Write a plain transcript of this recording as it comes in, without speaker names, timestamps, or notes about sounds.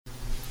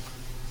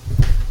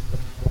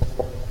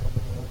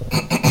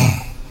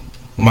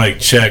Mic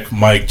check,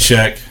 mic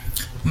check.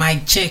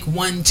 Mic check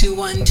 1 2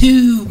 1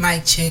 2.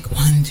 Mic check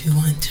 1 2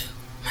 1 2.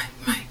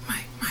 Mic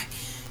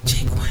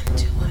check 1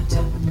 2 1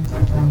 2.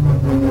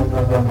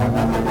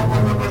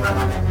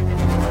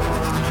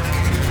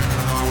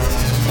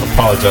 I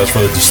apologize for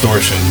the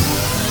distortion.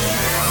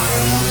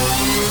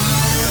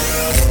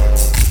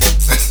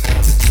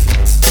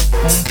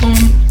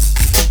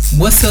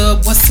 What's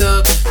up? What's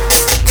up?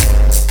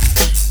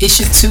 It's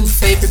your two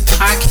favorite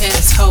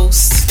podcast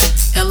hosts,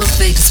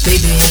 Elevators,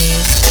 baby.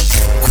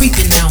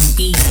 Creeping on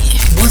in.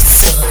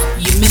 What's up?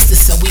 You missed it,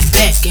 so we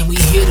back and we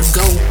here to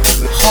go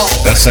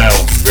hard. That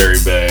sounds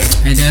very bad.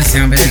 It does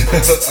sound bad.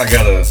 I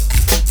gotta.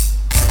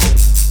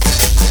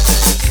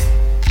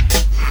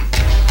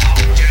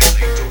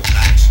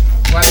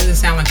 Why does it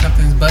sound like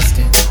something's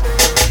busted?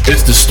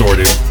 It's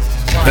distorted.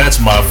 Why?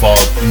 That's my fault,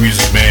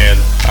 Music Man.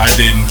 I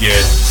didn't get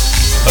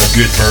a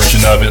good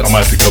version of it. I'm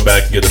gonna have to go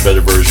back and get a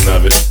better version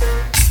of it.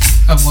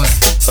 Of what?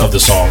 Of the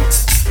song.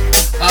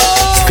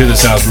 Oh. Because it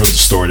sounds real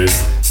distorted.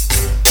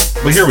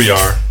 But here we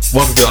are.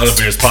 Welcome to the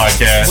Elevators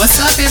Podcast. What's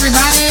up,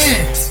 everybody?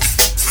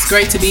 It's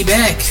great to be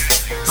back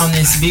on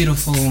this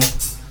beautiful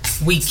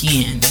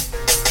weekend.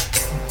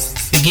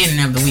 Beginning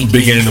of the weekend.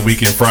 Beginning of the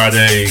weekend,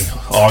 Friday,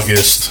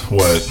 August,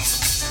 what?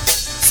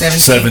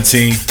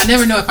 17th. I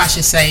never know if I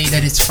should say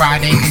that it's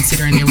Friday,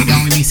 considering that we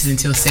don't release it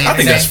until Saturday. I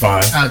think that's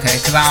fine. Okay,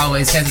 because I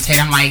always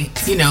hesitate. I'm like,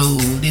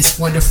 this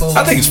wonderful.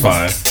 I think it's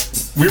fine.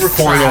 We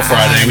record on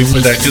Friday. We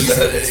put that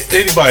because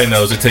anybody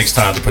knows it takes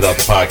time to put out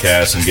the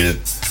podcast and get it,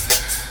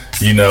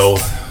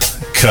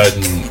 cut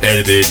and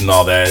edited and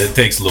all that. It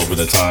takes a little bit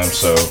of time.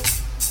 So,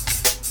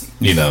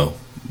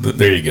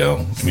 there you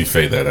go. Let me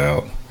fade that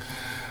out.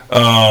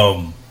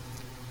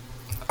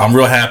 I'm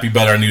real happy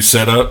about our new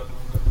setup.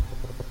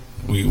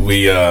 We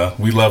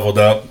leveled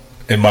up,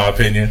 in my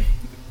opinion.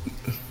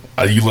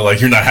 You look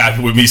like you're not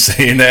happy with me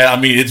saying that. I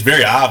mean, it's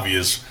very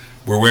obvious.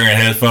 We're wearing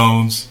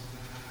headphones.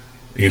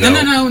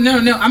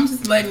 No. I'm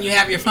just letting you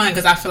have your fun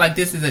because I feel like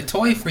this is a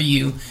toy for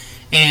you,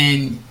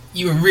 and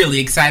you're really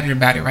excited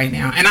about it right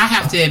now. And I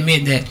have to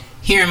admit that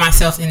hearing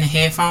myself in the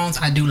headphones,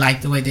 I do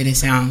like the way that it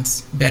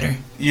sounds better.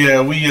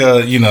 Yeah, we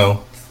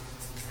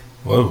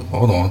Whoa,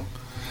 hold on.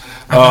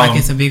 I feel like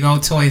it's a big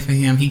old toy for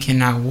him. He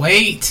cannot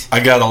wait. I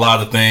got a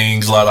lot of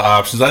things, a lot of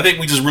options. I think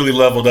we just really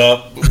leveled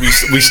up.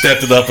 We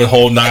stepped it up a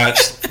whole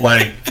notch.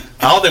 Like,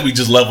 I don't think we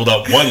just leveled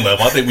up one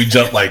level. I think we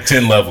jumped like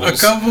 10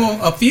 levels.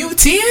 A few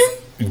 10?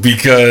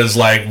 Because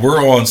we're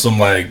on some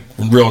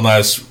real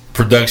nice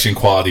production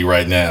quality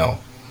right now.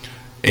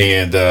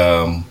 And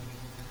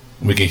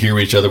we can hear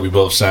each other. We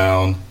both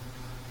sound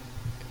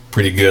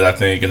pretty good, I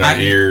think, in our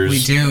ears.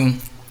 We do.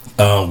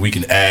 We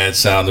can add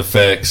sound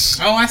effects.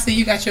 Oh, I see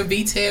you got your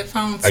Beats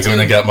headphones I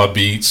got my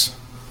Beats.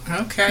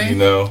 Okay.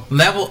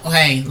 Level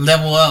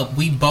up.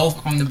 We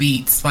both on the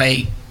Beats.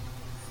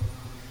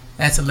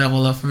 That's a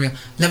level up for real.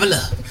 Level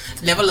up.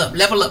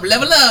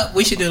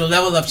 We should do the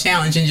level up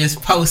challenge and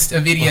just post a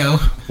video.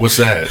 What's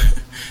that?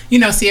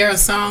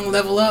 Sierra's song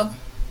Level Up?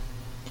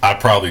 I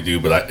probably do,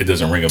 but it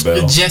doesn't ring a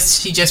bell.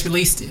 She just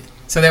released it.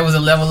 So there was a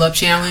level up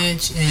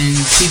challenge and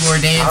people were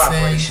dancing.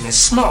 Our operation is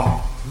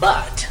small,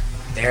 but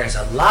there's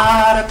a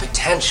lot of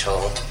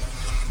potential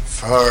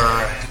for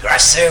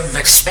aggressive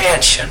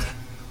expansion.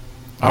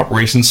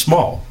 Operation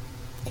small,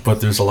 but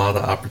there's a lot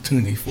of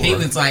opportunity for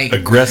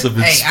aggressive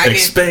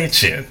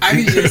expansion. I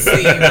can just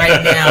see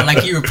right now,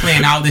 you were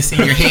playing all this in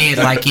your head,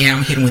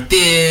 I'm hitting with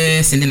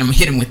this, and then I'm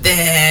hitting with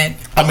that.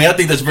 I mean, I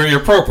think that's very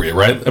appropriate,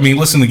 right? I mean,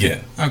 listen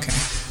again. Okay.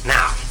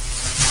 Now,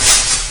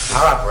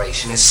 our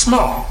operation is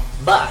small,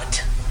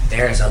 but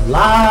there's a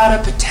lot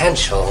of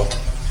potential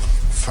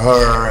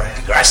for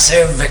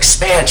aggressive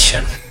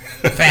expansion.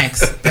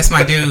 Facts. That's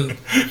my dude.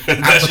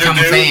 I've become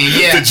a fan.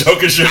 Yeah. The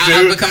Joker's your dude?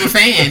 I've become a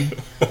fan.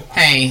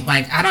 Hey,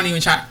 I don't even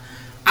try.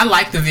 I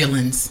like the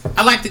villains.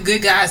 I like the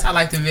good guys. I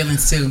like the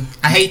villains too.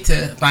 I hate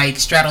to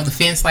straddle the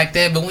fence like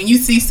that, but when you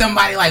see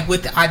somebody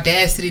with the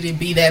audacity to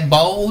be that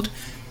bold,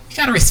 you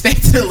gotta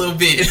respect it a little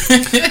bit.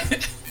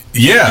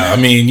 Yeah, I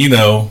mean,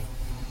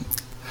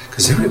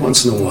 because every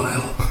once in a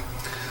while,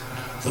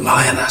 the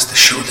lion has to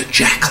show the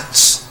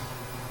jackals.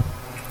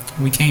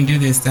 We can't do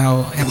this the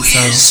whole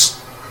episode.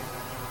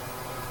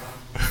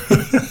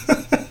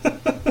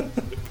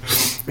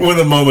 When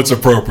the moment's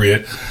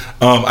appropriate.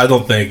 I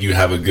don't think you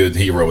have a good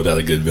hero without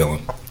a good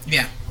villain.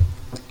 Yeah.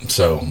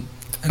 So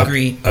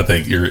agreed. I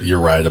think you're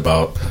right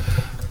about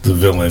the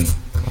villain.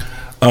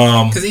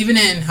 Because even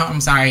in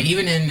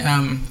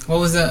what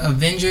was the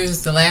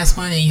Avengers, the last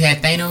one, and you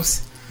had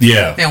Thanos.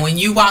 Yeah. And when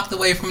you walked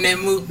away from that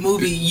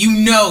movie,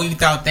 you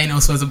thought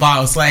Thanos was a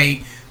boss.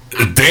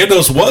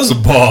 Thanos was a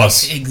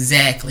boss.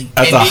 Exactly.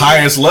 At the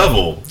highest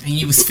level. And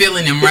you was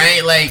feeling him,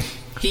 right?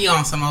 He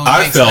on some old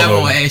next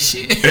level ass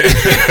shit.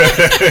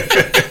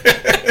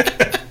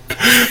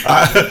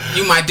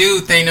 You my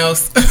dude,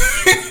 Thanos.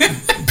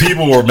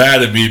 People were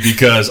mad at me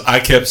because I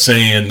kept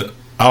saying,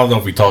 I don't know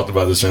if we talked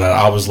about this or not,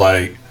 I was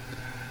like,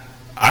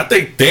 I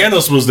think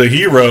Thanos was the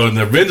hero and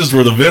the Avengers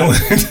were the villain.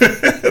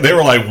 They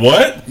were like,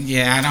 what?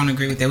 Yeah, I don't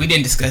agree with that. We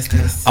didn't discuss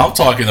this. I'm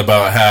talking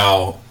about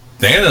how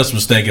Thanos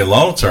was thinking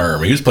long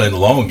term. He was playing the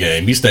long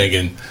game. He's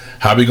thinking,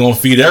 how are we going to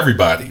feed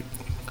everybody?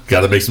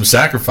 Got to make some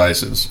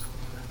sacrifices.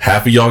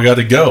 Half of y'all got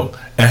to go.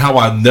 And how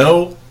I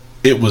know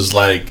it was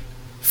like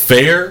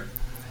fair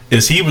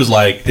is he was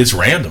like, it's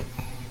random.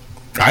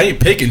 I ain't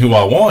picking who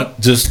I want.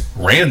 Just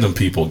random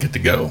people get to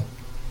go.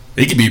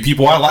 It could be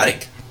people I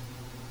like.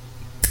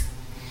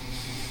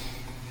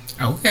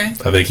 Okay.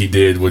 I think he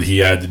did what he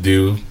had to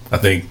do. I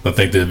think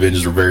the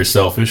Avengers were very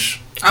selfish.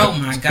 Oh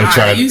my God!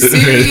 Are you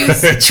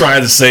serious?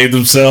 Trying to save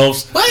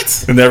themselves.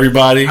 What? And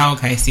everybody.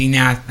 Okay. See,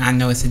 now I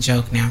know it's a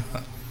joke now.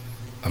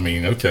 I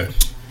mean, okay.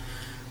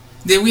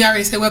 Did we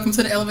already say welcome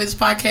to the Elevators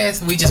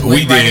podcast? We just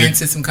went right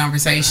into some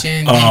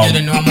conversation. Didn't do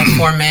the normal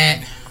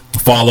format.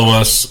 Follow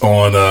us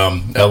on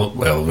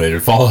Elevator.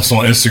 Follow us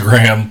on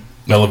Instagram,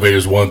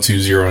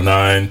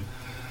 Elevators1209,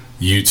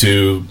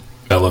 YouTube,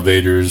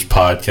 Elevators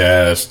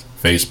Podcast,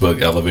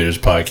 Facebook, Elevators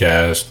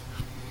Podcast.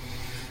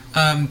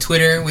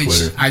 Twitter, which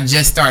I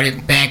just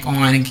started back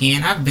on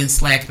again. I've been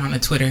slacking on the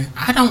Twitter.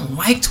 I don't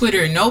like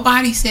Twitter.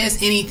 Nobody says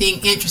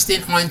anything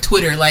interesting on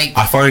Twitter. Like,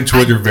 I find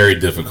Twitter very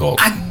difficult.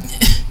 I'm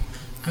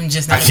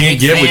just not. I can't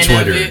get with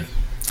Twitter.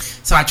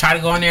 So I try to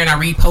go on there and I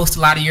repost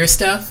a lot of your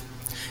stuff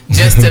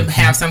just to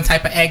have some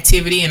type of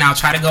activity, and I'll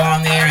try to go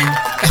on there and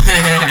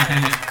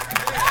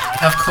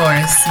of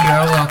course,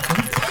 you're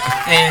welcome.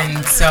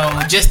 And so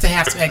just to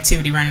have some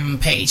activity running on the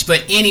page.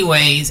 But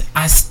anyways,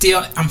 I'm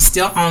still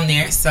on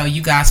there. So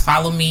you guys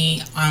follow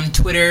me on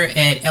Twitter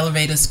at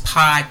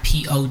ElevatorsPod,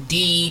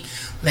 POD.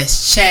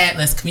 Let's chat,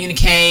 let's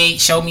communicate,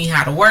 show me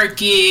how to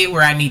work it,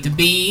 where I need to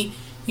be,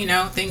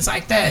 things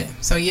like that.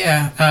 So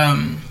yeah,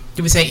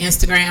 did we say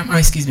Instagram? Oh,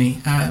 excuse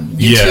me,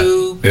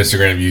 YouTube. Yeah,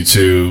 Instagram,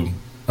 YouTube.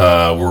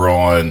 We're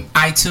on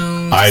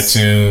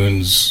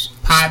iTunes,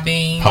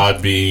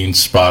 Podbean,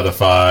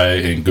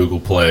 Spotify, and Google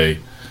Play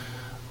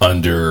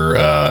under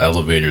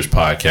Elevators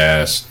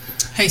Podcast.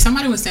 Hey,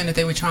 somebody was saying that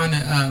they were trying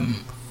to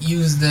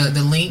use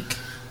the link.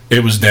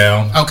 It was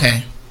down.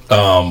 Okay.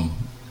 I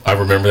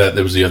remember that.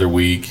 It was the other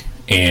week,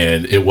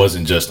 and it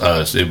wasn't just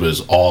us. It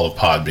was all of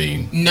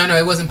Podbean. No,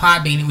 it wasn't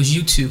Podbean. It was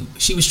YouTube.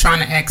 She was trying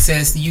to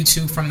access the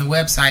YouTube from the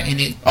website, and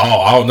it...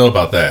 Oh, I don't know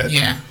about that.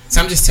 Yeah. So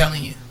I'm just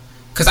telling you.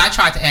 Because I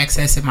tried to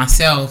access it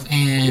myself,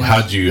 and...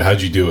 How'd you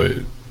do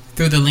it?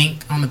 Through the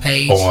link on the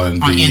page. On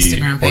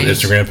Instagram page. On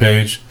Instagram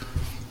page?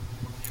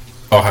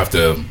 I'll have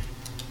to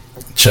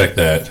check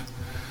that.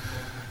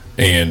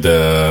 And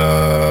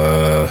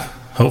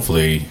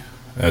hopefully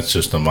that's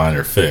just a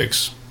minor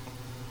fix.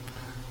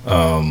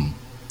 Let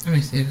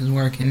me see if it's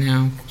working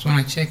now. So when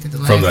I checked it the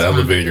last from the time.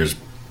 Elevators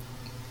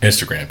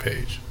Instagram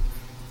page.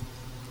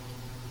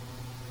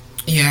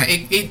 Yeah,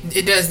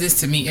 it does this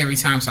to me every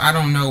time, so I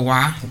don't know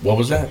why. What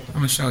was that? I'm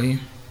gonna show you.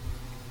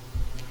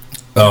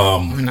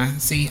 When I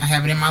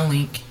have it in my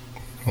link.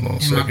 Hold on a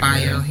in second, my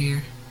bio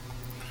here.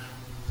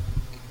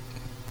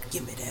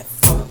 Give me that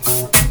funk.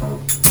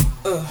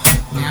 A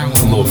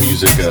little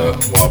music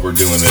while we're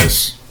doing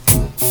this.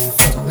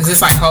 Is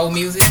this like hold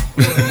music?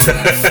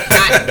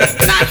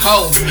 not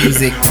hold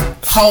music.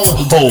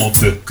 Hold.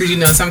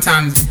 Because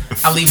sometimes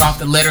I leave off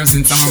the letters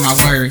in some of my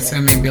words, so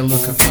it may be a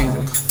little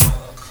confusing.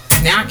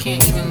 Now I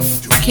can't even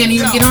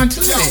get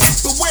onto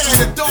it. Beware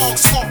the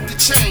dogs off the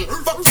chain.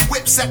 Fuck the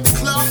whips at the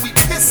club, we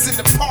piss in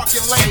the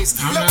parking lanes.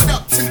 I don't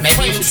know.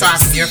 Maybe you should try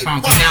from your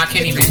phone, because now I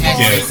can't even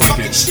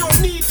access. She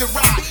don't need to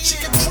ride. She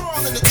can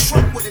crawl in the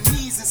trunk with her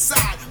knees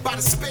inside by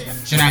the spare.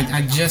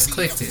 I just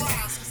clicked it.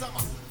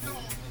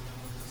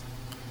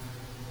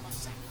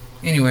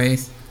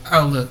 Anyways.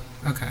 Oh, look.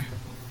 Okay.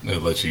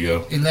 It'll let you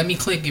go. It let me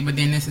click it, but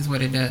then this is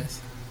what it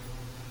does.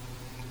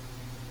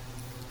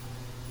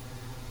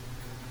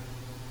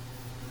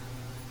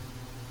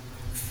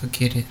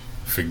 Forget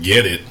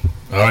it.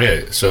 Oh,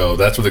 yeah. So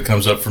that's what it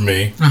comes up for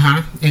me.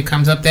 It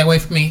comes up that way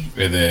for me.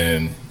 And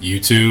then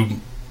YouTube,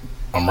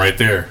 I'm right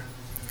there.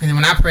 And then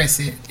when I press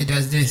it, it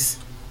does this.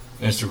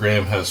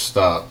 Instagram has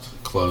stopped.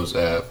 Close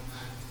app.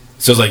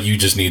 It says like you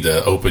just need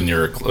to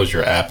close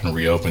your app and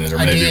reopen it, or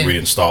maybe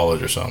reinstall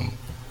it or something.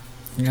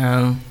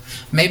 No.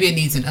 Maybe it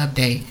needs an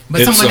update.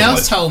 But someone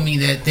else told me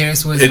that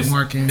theirs wasn't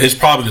working. It's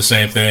probably the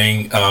same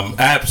thing.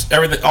 Apps,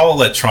 everything, all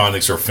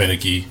electronics are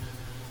finicky.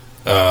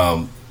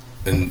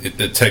 And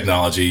the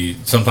technology,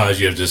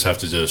 sometimes you just have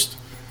to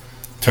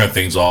turn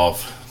things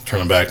off, turn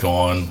them back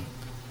on,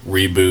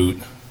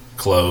 reboot,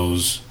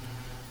 close,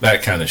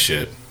 that kind of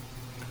shit.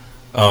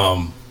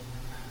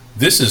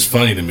 This is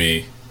funny to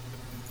me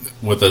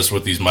with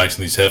these mics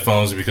and these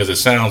headphones, because it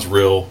sounds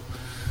real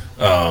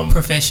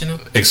professional,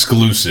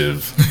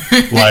 exclusive.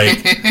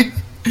 Like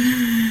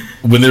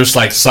when there's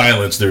like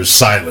silence, there's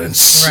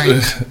silence,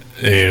 right?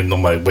 And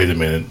I'm like, wait a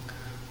minute,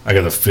 I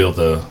gotta fill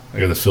the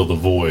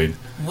void.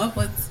 What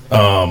was?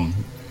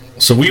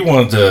 So you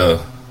wanted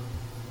to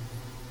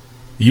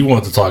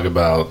talk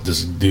about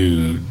this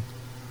dude,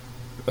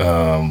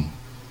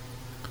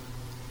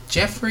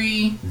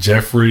 Jeffrey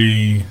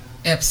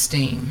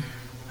Epstein,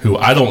 who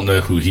I don't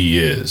know who he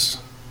is.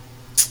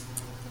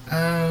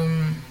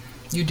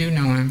 You do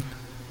know him.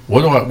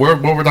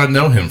 Where would I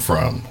know him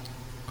from?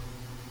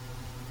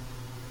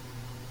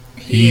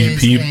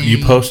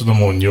 You posted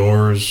them on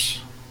your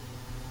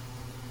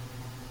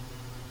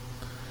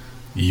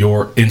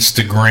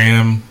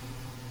Instagram.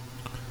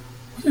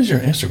 What is your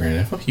Instagram?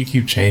 I fuck you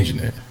keep changing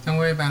it. Don't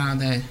worry about all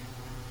that.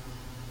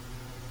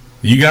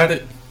 You got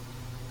it?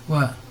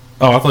 What?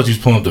 Oh, I thought you was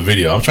pulling up the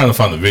video. I'm trying to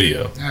find the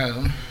video.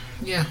 Oh,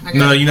 yeah. I got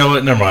No, it. you know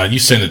what? Never mind. You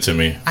send it to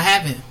me. I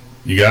haven't.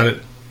 You got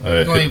it?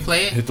 You want me to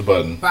play it? Hit the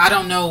button. But I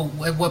don't know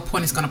at what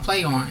point it's going to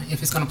play on.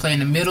 If it's going to play in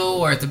the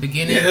middle or at the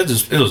beginning. Yeah,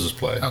 it'll just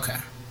play. Okay.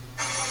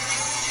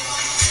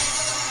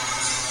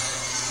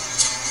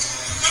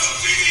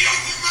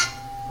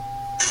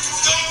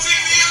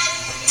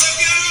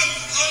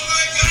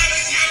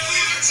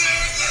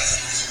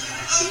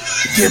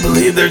 I can't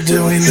believe they're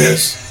doing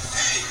this.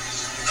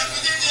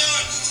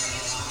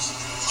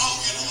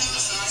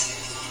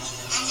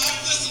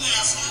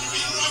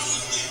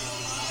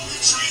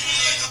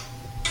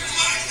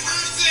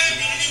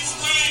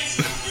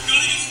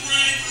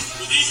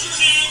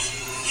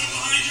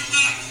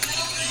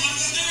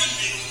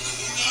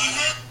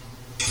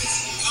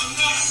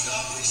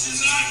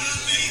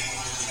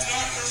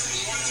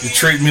 You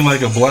treat me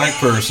like a black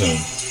person.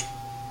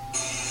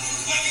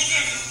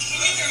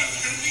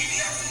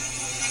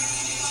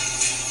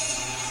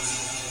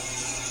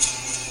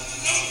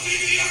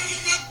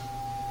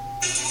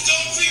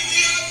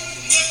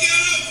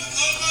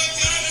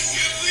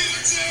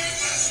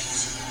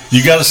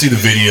 You got to see the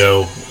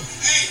video.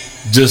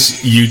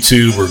 Just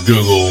YouTube or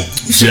Google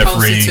You should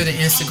post Jeffrey. it to the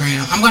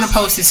Instagram. I'm going to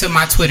post it to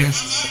my Twitter.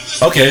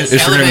 Okay,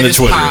 Instagram and the Elevators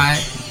Twitter. Pod,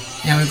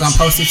 and we're going to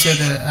post it to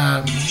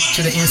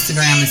the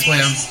Instagram as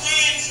well.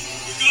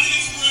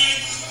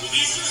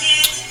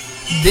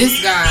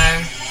 This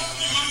guy,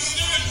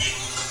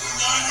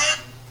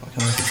 Why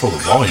can't I control the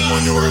volume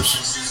on yours?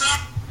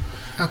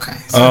 okay,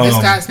 so this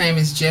guy's name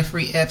is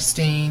Jeffrey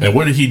Epstein. And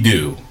what did he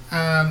do?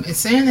 It's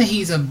saying that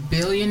he's a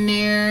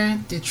billionaire.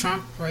 Did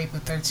Trump rape a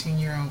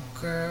 13-year-old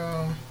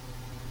girl?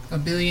 A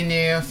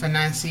billionaire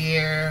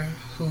financier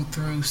who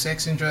threw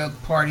sex and drug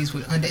parties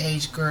with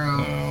underage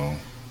girl. Oh,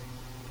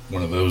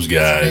 one of those It's been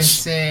guys.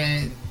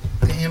 said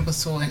the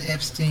imbecile and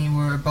Epstein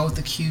were both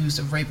accused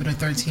of raping a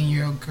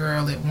 13-year-old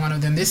girl at one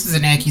of them. This is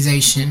an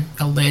accusation,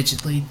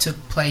 allegedly, took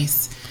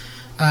place.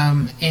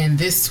 And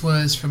this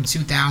was from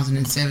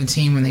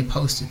 2017 when they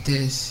posted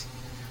this.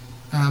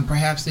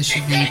 Perhaps this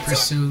should be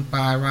pursued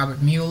by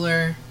Robert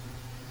Mueller.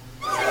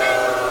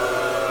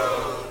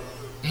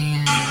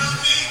 And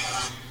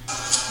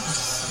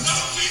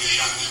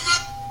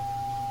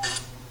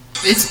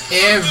it's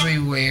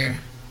everywhere.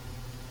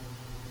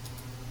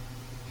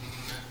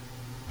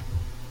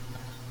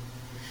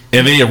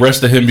 And they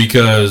arrested him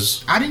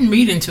because. I didn't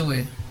read into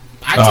it.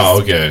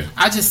 Okay.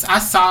 I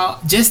saw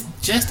just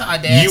the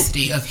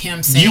audacity of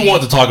him saying. You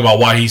want to talk about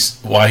why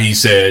he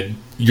said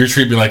you're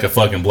treating me like a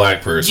fucking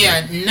black person?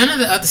 Yeah, none of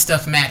the other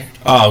stuff mattered.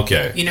 Oh,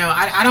 okay. You know,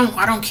 I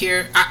don't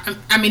care.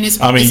 I mean, it's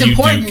you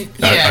important.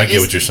 do. I get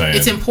what you're saying.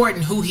 It's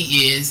important who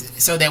he is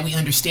so that we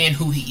understand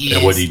who he is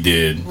And what he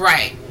did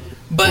right.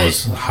 But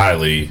was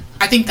highly.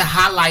 I think the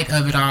highlight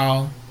of it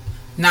all,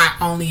 not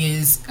only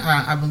is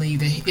I believe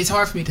that it's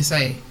hard for me to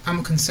say. I'm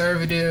a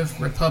conservative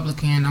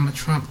Republican. I'm a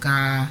Trump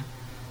guy.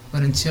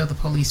 But until the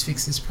police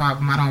fix this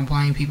problem, I don't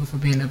blame people for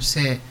being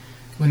upset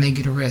when they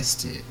get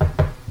arrested.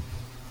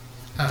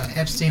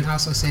 Epstein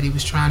also said he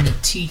was trying to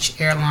teach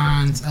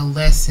airlines a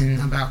lesson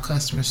about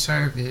customer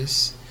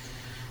service.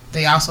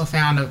 They also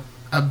found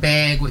a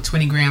bag with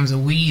 20 grams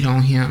of weed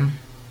on him.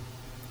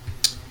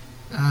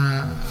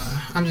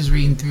 I'm just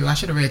reading through. I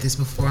should have read this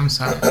before. I'm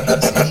sorry.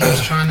 He said he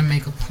was trying to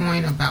make a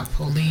point about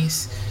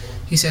police.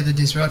 He said the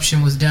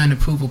disruption was done to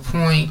prove a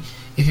point.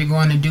 If you're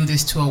going to do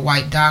this to a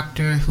white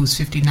doctor who's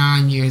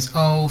 59 years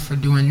old for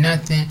doing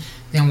nothing,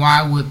 then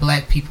why would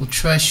black people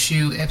trust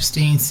you?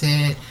 Epstein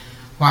said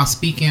while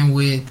speaking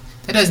with.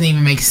 That doesn't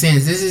even make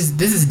sense. This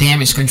is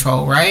damage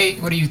control,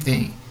 right? What do you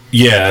think?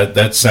 Yeah,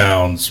 that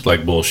sounds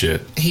like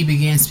bullshit. He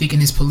began speaking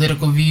his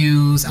political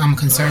views. I'm a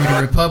conservative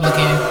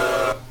Republican.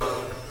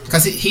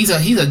 Because he's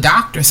a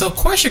doctor, so of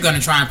course you're going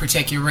to try and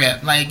protect your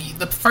rep. Like,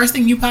 the first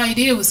thing you probably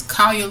did was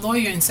call your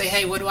lawyer and say,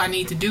 hey, what do I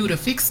need to do to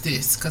fix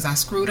this? Because I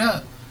screwed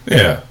up.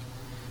 Yeah.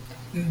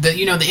 The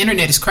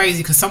internet is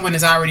crazy because someone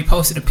has already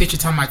posted a picture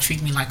talking about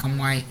treat me like I'm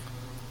white.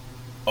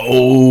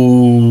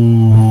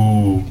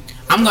 Oh.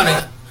 I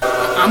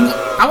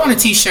want a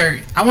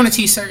t-shirt. I want a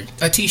t-shirt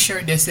that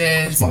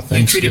says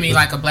you treated me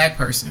like a black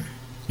person.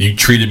 You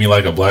treated me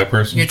like a black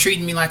person? You're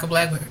treating me like a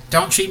black person.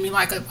 Don't treat me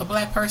like a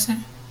black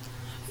person.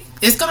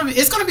 It's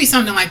gonna be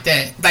something like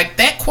that. Like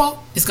that quote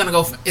is gonna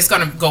go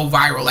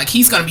viral. Like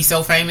he's gonna be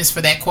so famous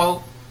for that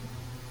quote.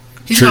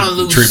 He's gonna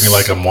lose. Treat me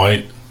like I'm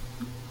white.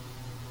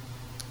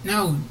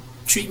 No,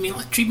 treat me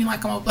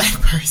like I'm a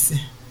black person.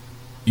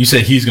 You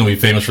said he's gonna be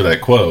famous for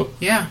that quote.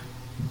 Yeah.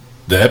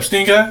 The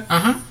Epstein guy?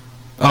 Uh-huh.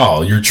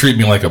 Oh, you're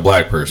treating me like a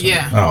black person.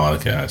 Yeah. Oh,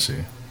 okay, I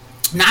see.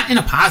 Not in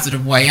a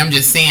positive way. I'm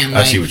just saying,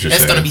 like, I see what you're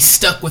that's saying. going to be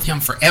stuck with him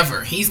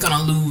forever. He's going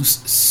to lose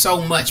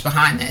so much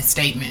behind that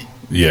statement.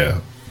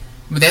 Yeah.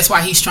 But that's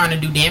why he's trying to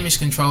do damage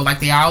control like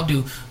they all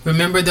do.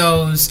 Remember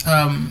those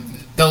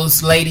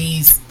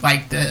ladies,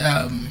 like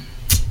the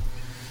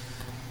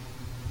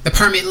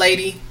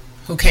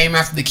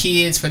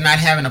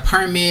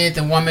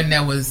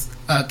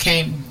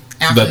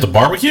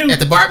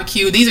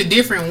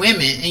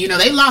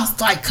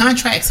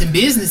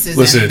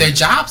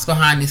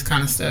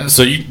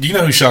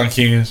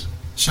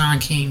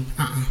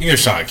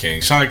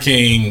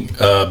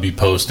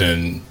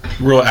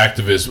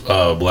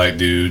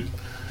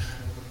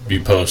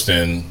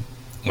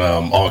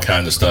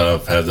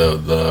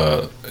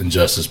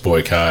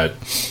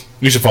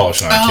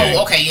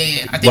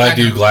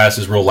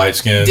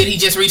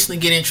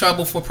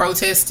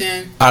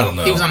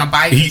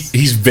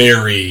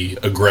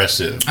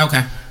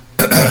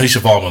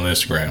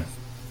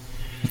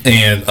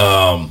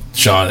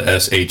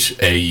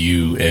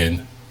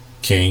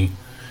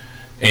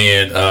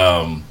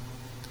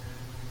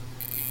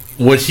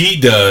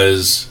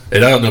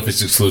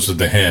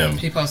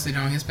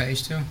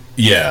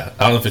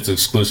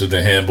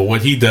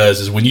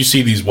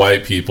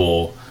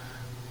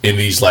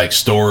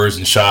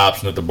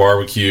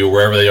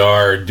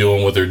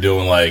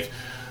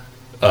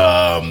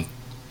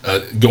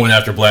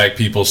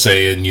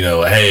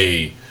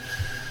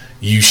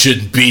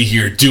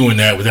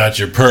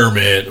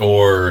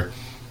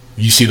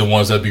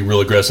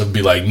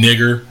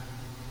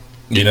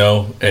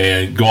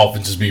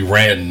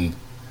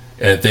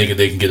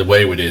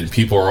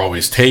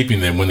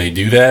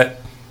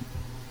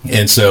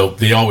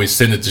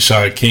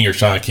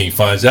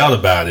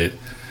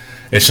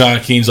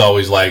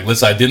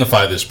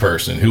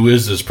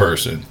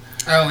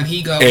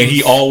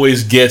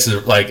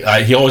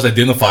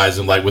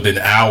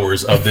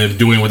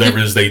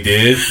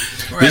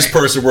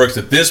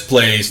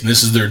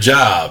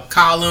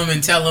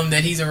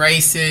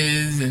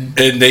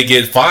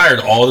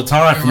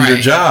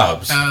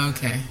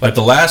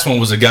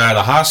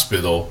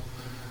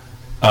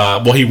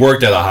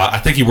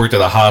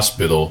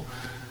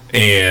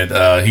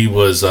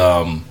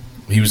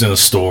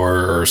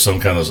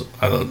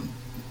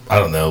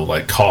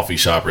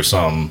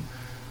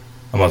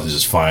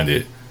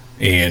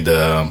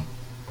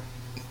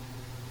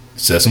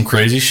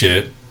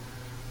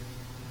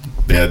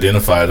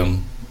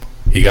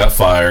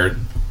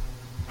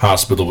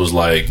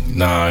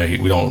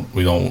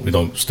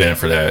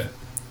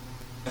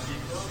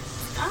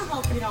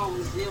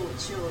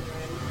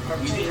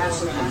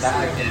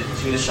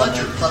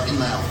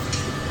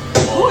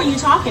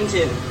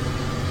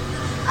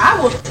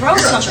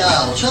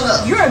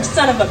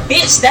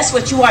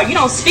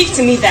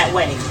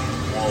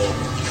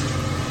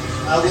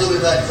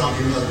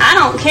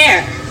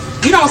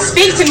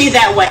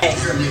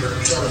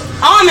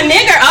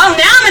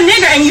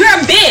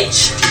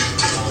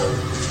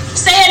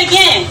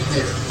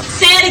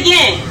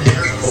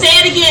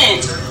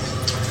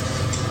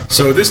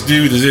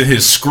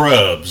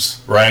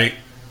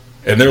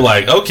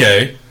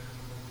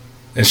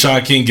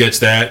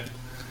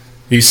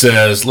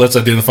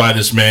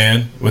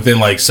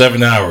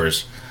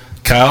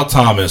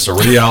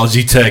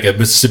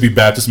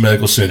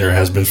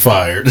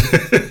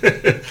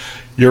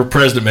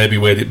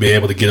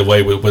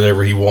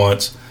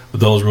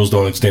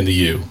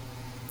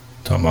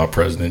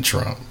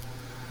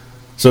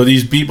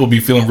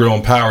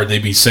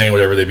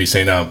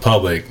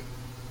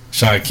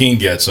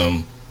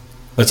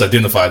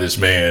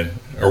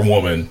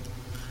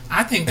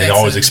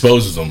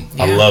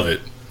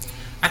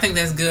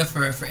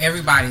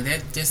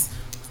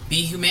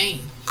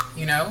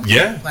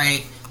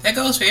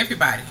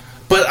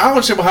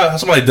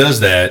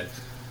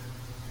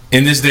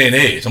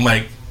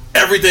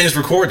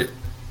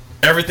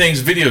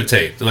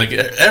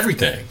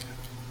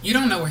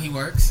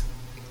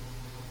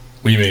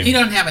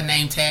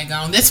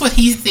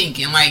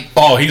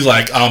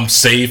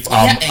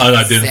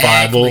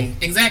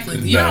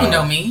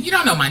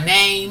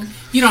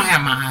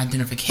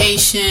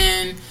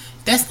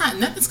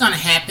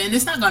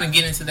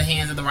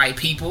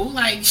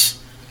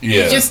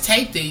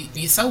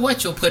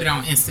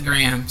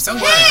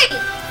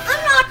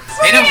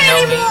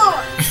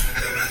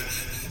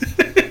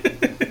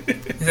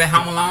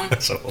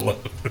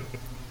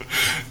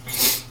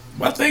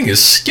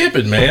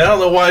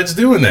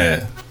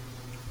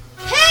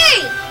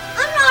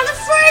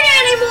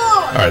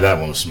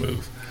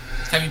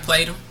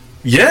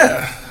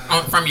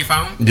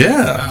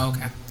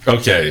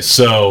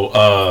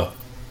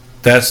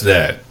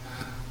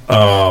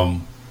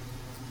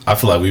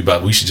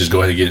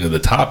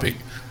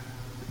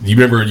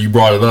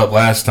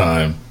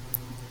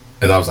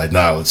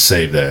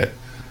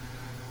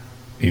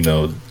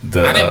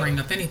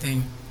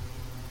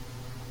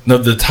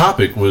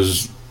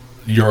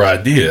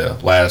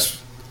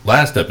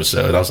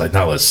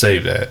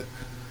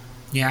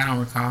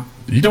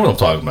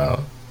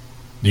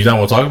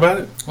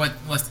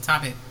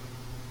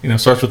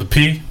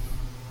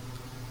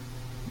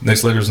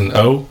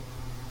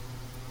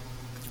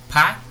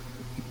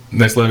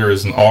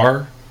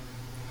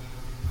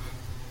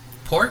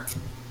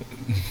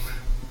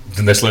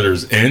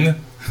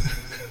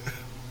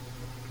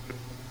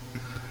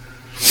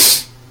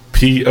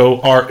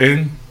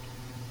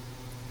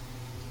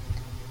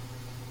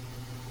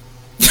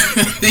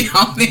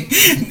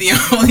the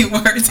only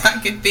words I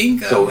could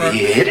think of. So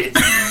he hid it.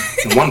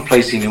 In one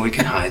place he knew he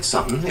could hide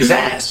something. His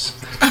ass.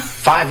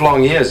 5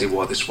 long years he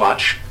wore this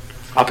watch.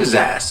 Up his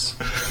ass.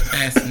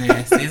 That's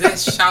nasty. Is that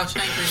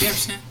Shawshank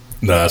Redemption?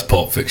 No, that's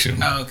Pulp Fiction.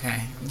 Oh,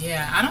 okay.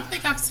 Yeah, I don't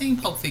think I've seen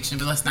Pulp Fiction,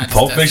 but let's not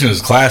Pulp discuss Fiction it.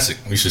 is classic.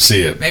 You should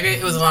see it. Maybe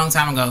it was a long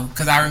time ago,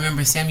 because I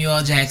remember Samuel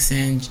L.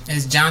 Jackson.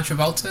 Is John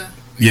Travolta?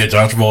 Yeah,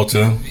 John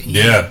Travolta.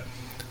 Yeah.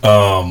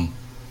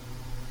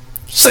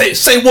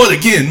 Say what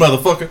again,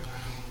 motherfucker?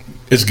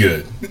 It's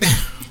good.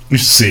 You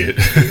should see it.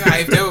 You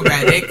hyped over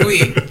that. They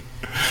quick.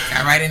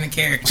 Got right in the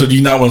character. So do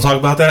you not want to talk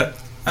about that?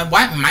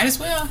 Why, might as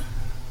well.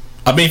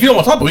 I mean, if you don't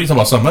want to talk about it, you can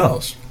talk about something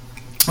else.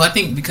 Well, I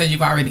think because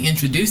you've already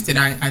introduced it,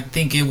 I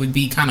think it would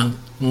be kind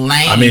of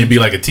lame. I mean, it'd be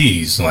like a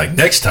tease. Like,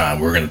 next time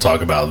we're going to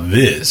talk about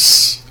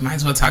this. Might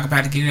as well talk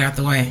about it, get it out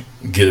the way.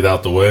 Get it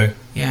out the way.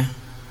 Yeah.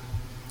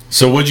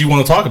 So what do you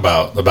want to talk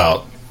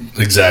about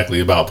exactly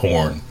about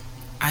porn?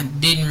 I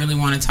didn't really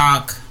want to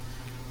talk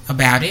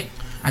about it.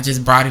 I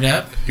just brought it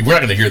up. We're not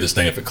going to hear this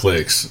thing if it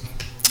clicks.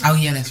 Oh,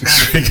 yeah, that's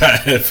right. We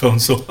got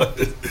headphones on.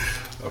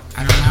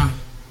 I don't know.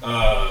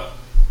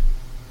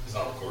 It's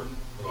not recording.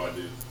 What do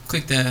I do?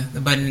 Click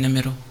the button in the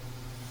middle.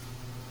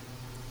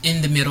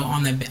 In the middle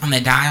on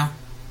the dial.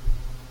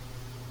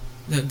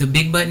 The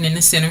big button in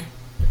the center.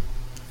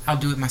 I'll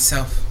do it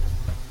myself.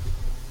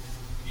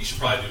 You should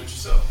probably do it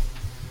yourself.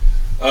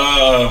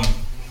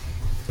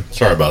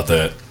 Sorry about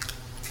that.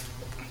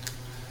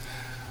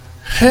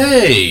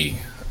 Hey,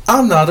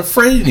 I'm not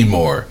afraid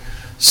anymore.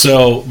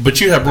 So,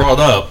 but you have brought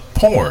up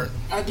porn.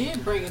 I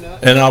did bring it up.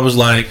 And I was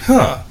like,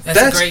 huh. That's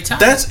a great topic.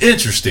 That's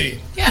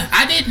interesting. Yeah,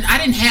 I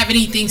didn't have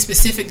anything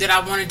specific that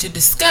I wanted to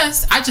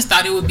discuss. I just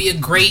thought it would be a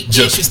great,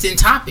 interesting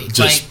topic.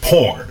 Just like,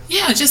 porn.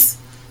 Yeah, just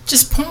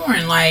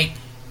porn. Like,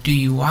 do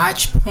you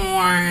watch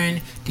porn?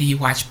 Do you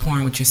watch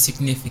porn with your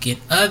significant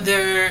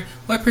other?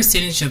 What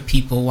percentage of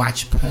people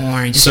watch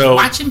porn? Does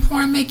watching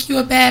porn make you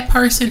a bad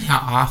person? How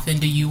often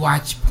do you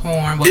watch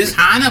porn? What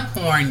kind of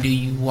porn do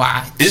you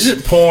watch? Is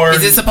it porn?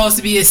 Is it supposed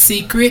to be a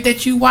secret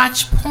that you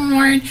watch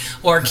porn?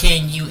 Or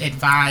can you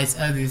advise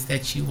others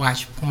that you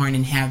watch porn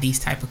and have these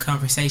type of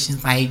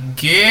conversations like,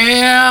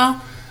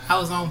 girl, I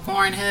was on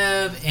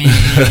Pornhub and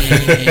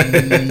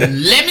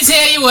let me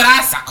tell you what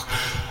I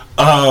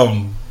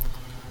saw.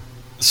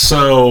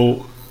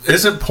 So,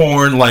 isn't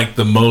porn like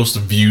the most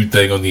viewed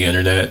thing on the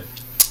internet?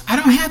 I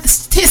don't have the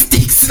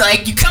statistics.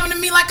 Like, you coming to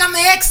me like I'm the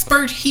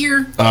expert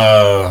here.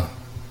 Let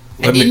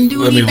me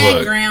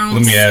backgrounds.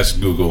 Let me ask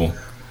Google.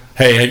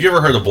 Hey, have you ever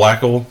heard of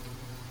Blackle?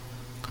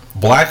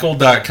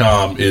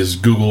 Blackle.com is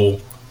Google,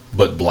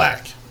 but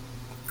black.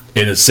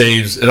 And it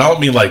saves, and I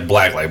don't mean like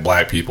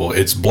black people.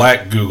 It's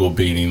black Google,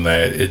 meaning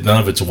that none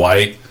of it's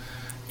white.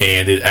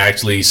 And it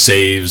actually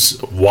saves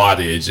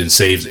wattage and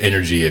saves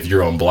energy if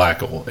you're on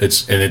Blackle.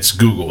 It's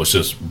Google. It's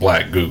just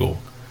black Google.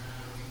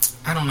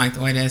 I don't like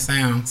the way that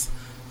sounds.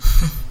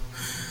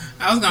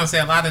 I was gonna say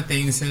a lot of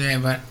things today,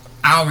 but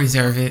I'll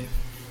reserve it.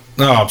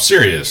 No, I'm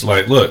serious.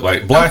 Like, look,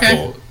 like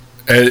Blackle.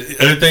 Okay.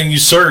 Everything you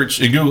search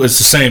in Google, it's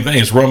the same thing.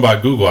 It's run by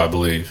Google, I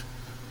believe.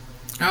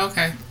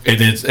 Okay. And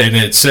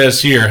it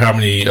says here how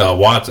many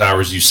watt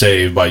hours you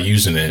save by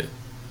using it.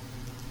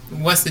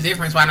 What's the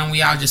difference? Why don't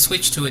we all just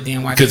switch to it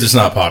then? Because it's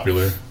not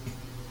popular.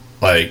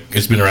 Like,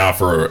 it's been around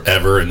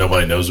forever and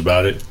nobody knows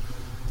about it.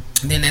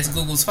 Then that's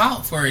Google's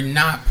fault for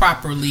not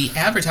properly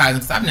advertising,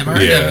 because I've never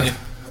heard of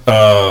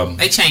it.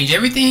 They change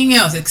everything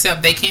else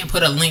except they can't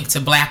put a link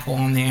to Blackle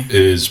on there.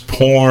 Is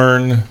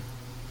porn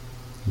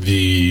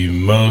the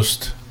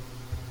most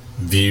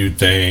viewed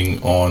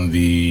thing on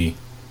the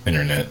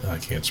internet? I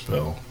can't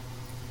spell.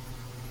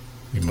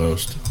 The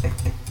most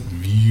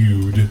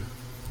viewed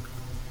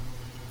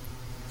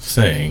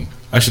thing.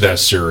 I should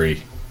ask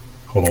Siri.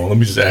 Hold on, let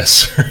me just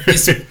ask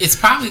Siri. It's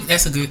probably,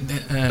 that's a good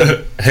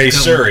hey good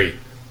Siri. One.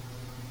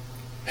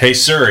 Hey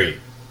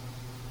Siri.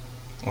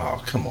 Oh,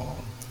 come on.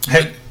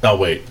 Hey, oh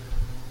wait.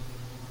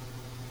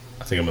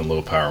 I think I'm in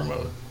low power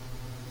mode.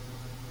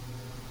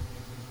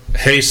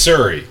 Hey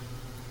Siri.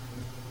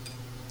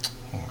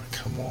 Oh,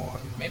 come on.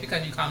 Maybe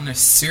because you call him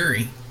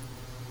Siri.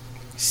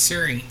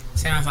 Siri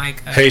sounds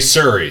like. Hey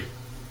Siri.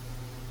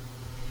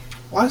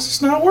 Why is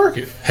this not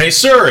working? Hey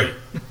Siri.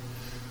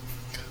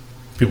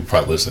 People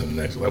probably listening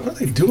next. Like, what are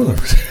they doing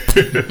over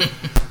there?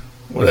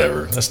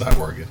 Whatever. That's not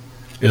working.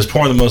 Is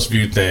porn the most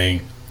viewed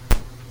thing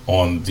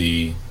on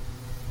the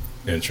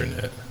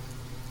internet?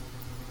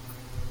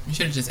 You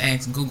should have just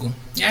asked Google.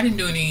 Yeah, I didn't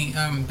do any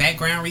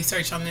background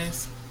research on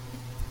this.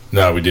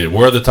 No, we did.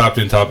 Where are the top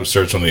 10 topics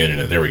searched on the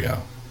internet? There we go.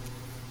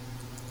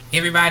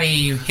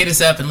 Everybody hit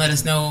us up and let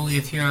us know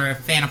if you're a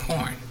fan of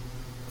porn.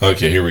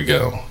 Okay, here we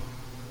go.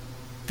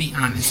 Be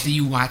honest. Do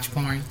you watch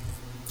porn?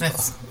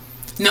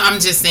 No, I'm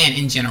just saying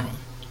in general.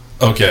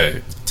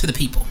 Okay. To the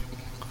people.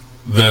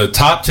 The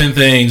top 10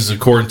 things,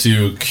 according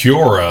to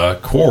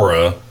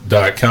Quora.com.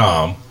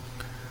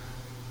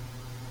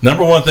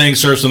 Number one thing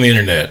searched on the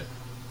internet.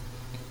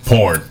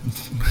 Porn.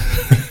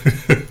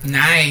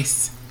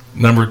 Nice.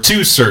 Number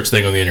 2 search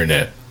thing on the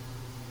internet.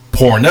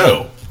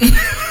 Porno.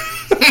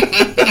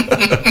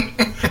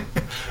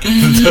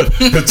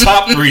 the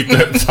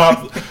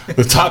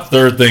top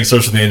third thing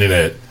searched on the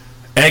internet.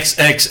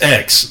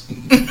 XXX.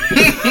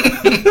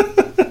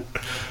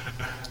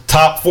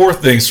 Top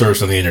fourth thing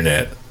searched on the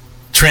internet.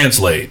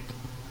 Translate.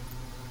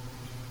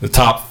 The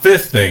top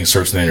fifth thing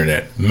searched on the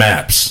internet.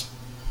 Maps.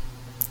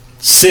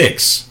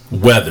 6.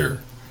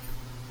 Weather.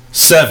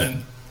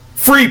 7.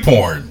 Free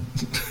porn.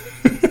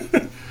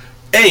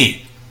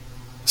 8.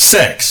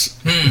 Sex.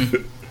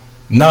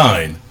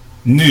 9.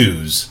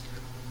 News.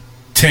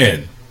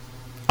 10.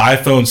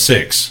 iPhone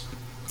 6.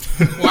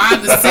 Why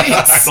the 6?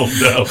 I don't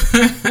know.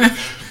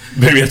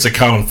 Maybe it's a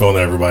common phone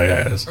that everybody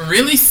has.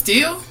 Really?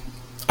 Still?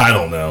 I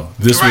don't know.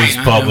 This was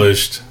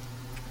published.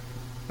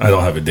 I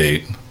don't have a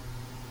date.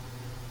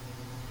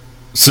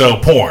 So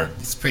porn.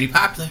 It's pretty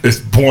popular.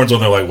 Porn's on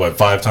there like what,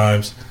 5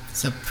 times?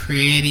 It's a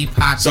pretty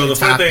popular. So the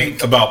funny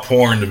thing about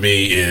porn to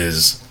me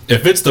is,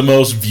 if it's the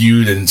most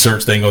viewed and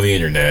searched thing on the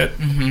internet,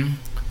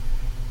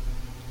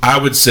 I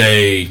would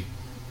say,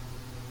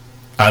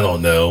 I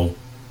don't know,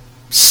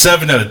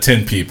 7 out of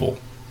 10 people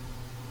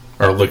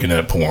are looking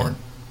at porn,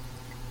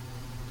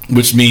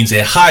 which means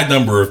a high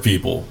number of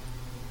people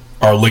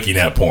are looking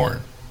at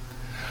porn.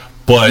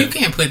 But you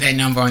can't put that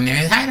number on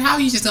there. How are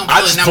you just gonna pull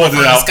a number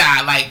from the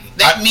sky? Like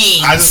that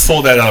means I just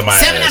pulled that out of my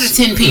 7 out of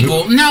 10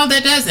 people. No,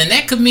 that doesn't.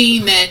 That could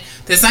mean that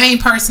the same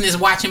person is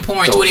watching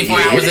porn 24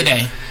 hours a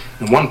day.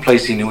 In one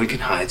place he knew he could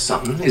hide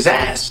something, his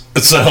ass.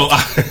 So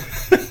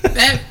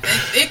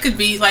it could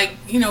be like,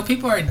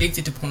 people are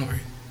addicted to porn.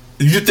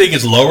 You think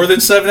it's lower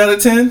than 7 out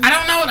of 10? I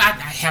don't know. I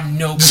have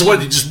no clue.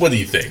 What do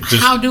you think?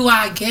 How do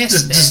I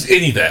guess that? Just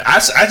any of that.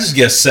 I just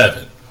guess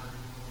 7.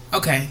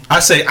 Okay. I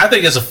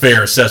think it's a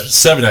fair assessment.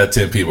 7 out of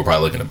 10 people are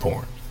probably looking at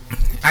porn.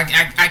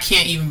 I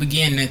can't even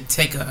begin to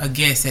take a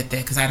guess at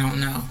that because I don't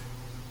know.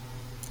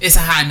 It's a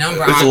high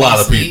number. It's a lot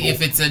of people.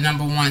 If it's a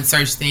number one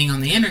search thing on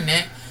the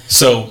internet.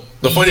 So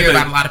the funny thing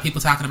about a lot of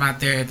people talking about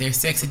their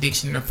sex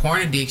addiction or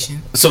porn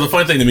addiction. So the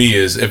funny thing to me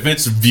is, if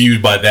it's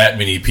viewed by that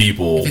many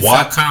people,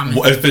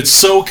 if it's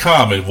so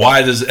common,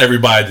 why does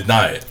everybody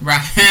deny it?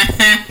 Right.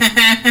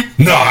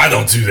 No, I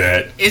don't do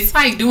that. It's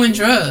like doing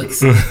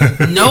drugs.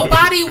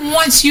 Nobody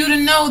wants you to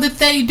know that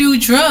they do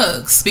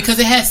drugs because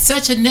it has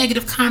such a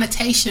negative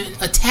connotation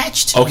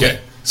attached to it. Okay,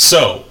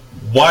 so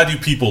why do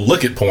people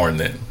look at porn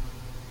then?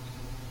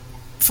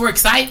 For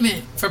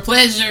excitement, for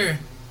pleasure,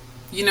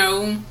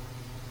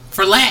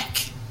 for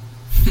lack.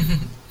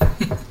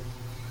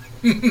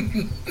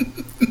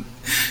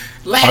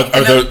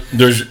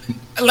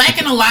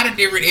 Lack in a lot of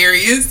different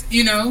areas,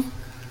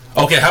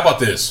 Okay, how about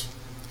this?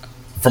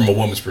 From a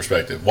woman's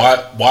perspective,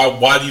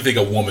 why do you think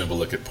a woman would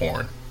look at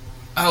porn?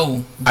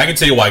 Oh, I can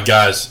tell you why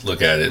guys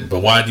look at it, but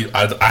why do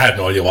I have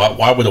no idea.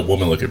 Why would a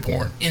woman look at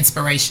porn?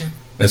 Inspiration.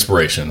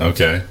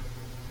 Okay.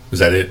 Is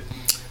that it?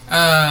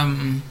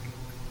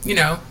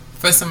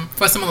 For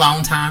some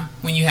alone time,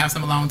 when you have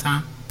some alone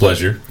time.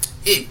 Pleasure.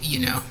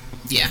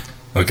 Yeah.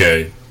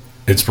 Okay.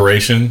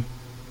 Inspiration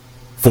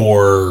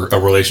for a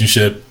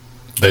relationship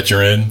that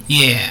you're in?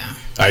 Yeah.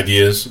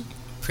 Ideas?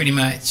 Pretty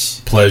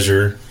much.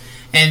 Pleasure.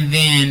 And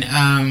then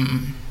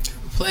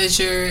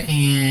pleasure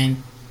and,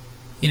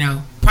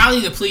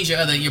 probably to please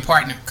your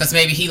partner. Because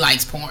maybe he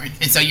likes porn.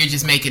 And so you're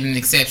just making an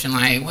exception.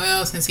 Like,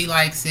 well, since he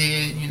likes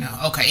it,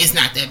 okay, it's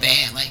not that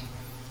bad. Like,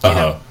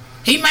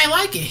 he might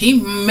like it. He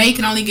may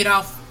can only get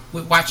off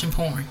with watching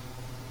porn.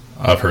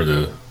 I've heard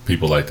of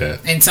people like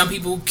that. And some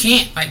people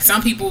can't. Like,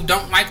 some people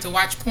don't like to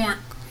watch porn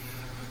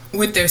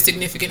with their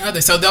significant other.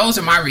 So those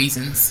are my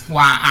reasons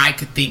why I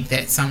could think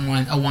that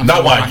a woman.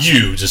 Not why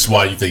you, just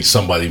why you think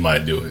somebody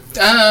might do it.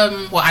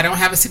 Well, I don't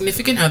have a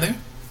significant other.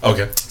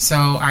 Okay.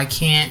 So I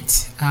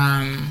can't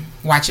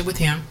watch it with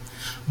him.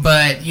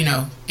 But,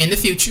 in the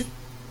future,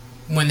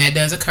 when that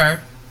does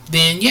occur,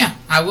 then yeah,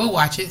 I will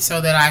watch it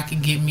so that I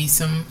can give me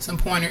some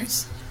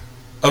pointers.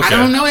 Okay. I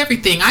don't know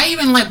everything. I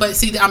even but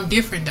see, I'm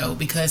different though,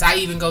 because I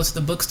even go to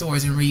the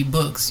bookstores and read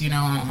books,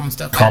 on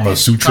stuff Kama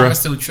Sutra. Kama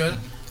Sutra.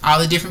 All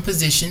the different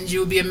positions.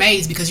 You'll be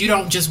amazed because you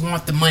don't just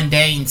want the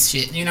mundane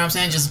shit. You know what I'm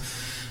saying? Just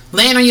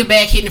laying on your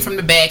back, hitting from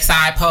the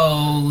backside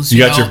pose. You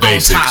got your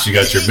basics. You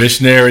got your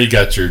missionary. You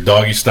got your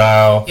doggy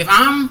style. If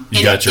I'm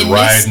in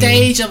this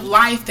stage of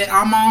life that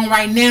I'm on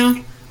right now,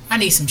 I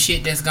need some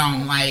shit that's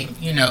gone,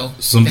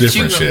 some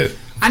different shit.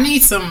 I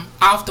need some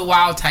off the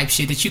wall type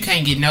shit that you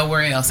can't get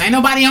nowhere else. Ain't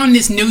nobody on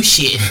this new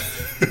shit.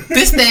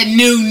 This that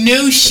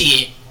new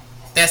shit.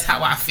 That's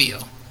how I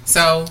feel.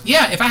 So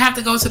yeah, if I have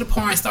to go to the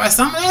porn store,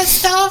 some of that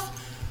stuff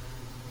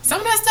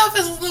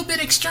is a little bit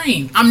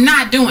extreme. I'm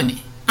not doing it.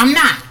 I'm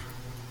not.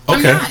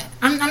 Okay.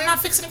 I'm not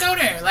fixing to go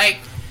there. Like,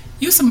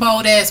 you some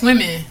bold ass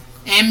women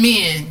and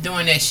men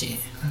doing that shit.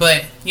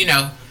 But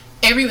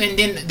and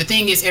then the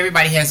thing is,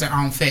 everybody has their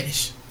own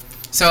fetish.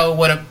 So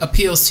what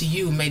appeals to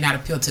you may not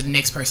appeal to the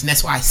next person.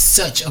 That's why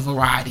such a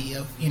variety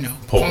of,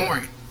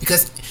 porn.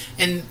 Because,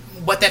 and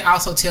what that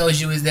also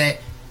tells you is that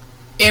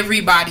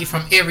everybody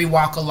from every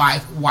walk of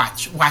life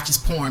watches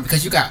porn.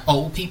 Because you got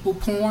old people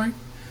porn.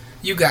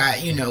 You got,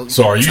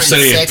 So are you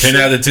saying 10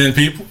 out of 10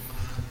 people?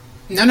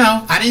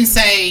 No, I didn't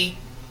say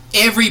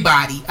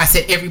everybody. I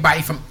said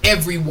everybody from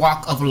every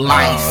walk of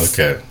life. Oh,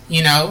 okay.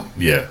 You know?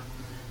 Yeah.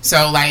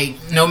 So, like,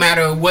 no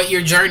matter what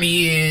your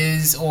journey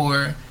is,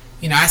 or,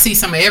 you know, I see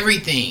some of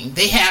everything.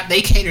 They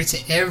cater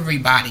to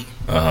everybody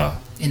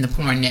in the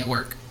porn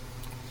network.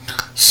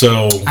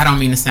 So I don't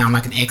mean to sound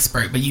like an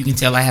expert, but you can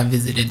tell I have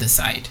visited the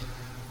site.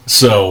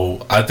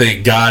 So I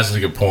think guys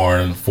look at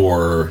porn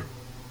for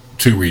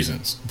 2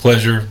 reasons: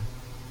 pleasure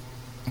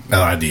and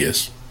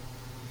ideas.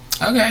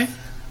 Okay.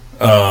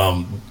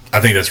 I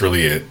think that's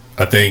really it.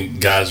 I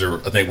think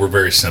we're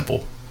very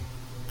simple.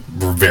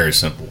 We're very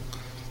simple.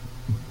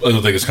 I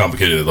don't think it's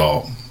complicated at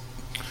all.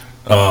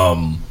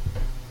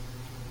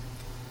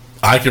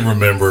 I can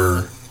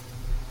remember,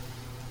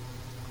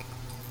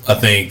 I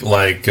think,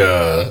 like,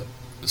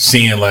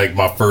 seeing, like,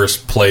 my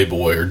first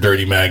Playboy or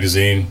Dirty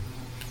Magazine.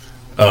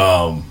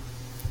 I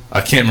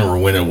can't remember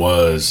when it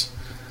was,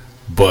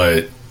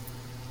 but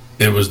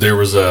there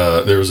was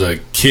a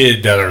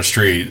kid down our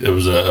street. It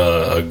was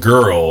a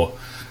girl,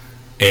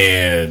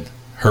 and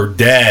her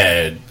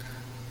dad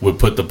would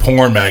put the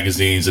porn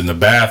magazines in the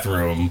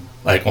bathroom,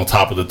 like, on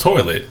top of the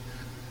toilet,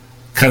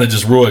 kind of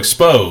just real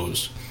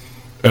exposed.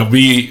 And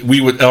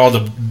we would, all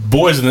the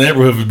boys in the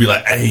neighborhood would be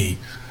like, "Hey,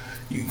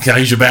 can I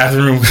use your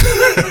bathroom?"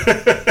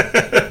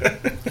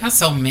 That's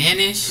so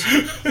mannish.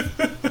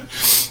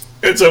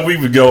 And so we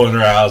would go in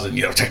her house, and,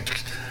 you know,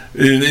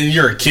 and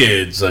you're a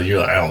kid, so you're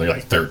like, I don't know,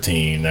 like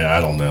 13.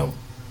 I don't know.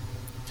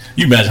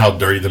 You imagine how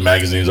dirty the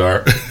magazines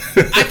are.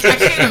 I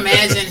can't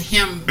imagine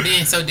him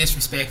being so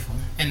disrespectful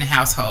in the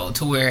household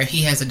to where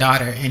he has a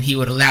daughter and he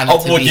would allow them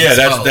to be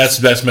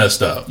exposed. that's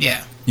messed up.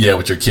 Yeah,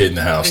 with your kid in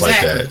the house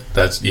like that.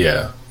 That's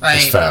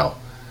it's foul.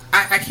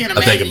 I can't imagine.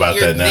 I think about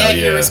that now. That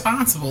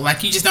irresponsible.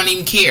 Like, you just don't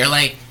even care.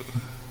 Like,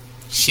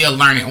 she'll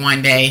learn it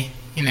one day.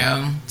 You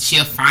know,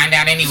 she'll find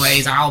out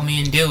anyways. All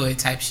men do it,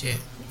 type shit.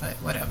 But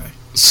whatever.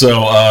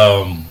 So,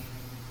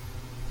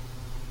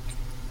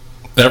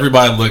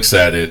 everybody looks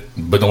at it,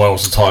 but no one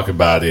wants to talk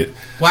about it.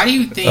 Why do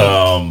you think?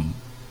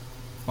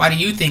 Why do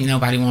you think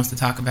nobody wants to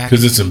talk about it?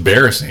 Because it's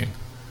embarrassing.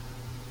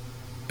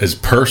 It's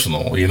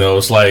personal, you know.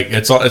 It's like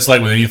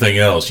with anything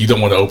else. You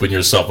don't want to open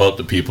yourself up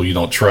to people you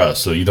don't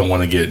trust, so you don't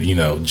want to get, you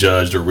know,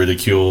 judged or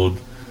ridiculed,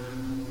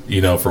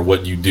 you know, for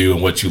what you do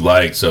and what you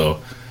like.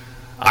 So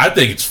I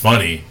think it's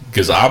funny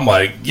because I'm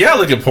like, yeah,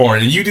 look at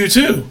porn, and you do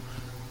too.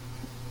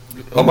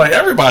 I'm like,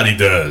 everybody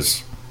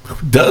does.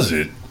 Who does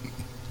it?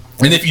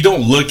 And if you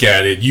don't look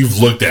at it, you've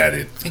looked at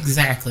it.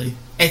 Exactly.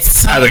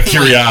 It's out of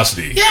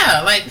curiosity.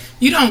 Yeah, like,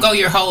 you don't go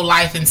your whole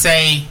life and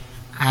say,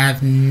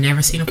 I've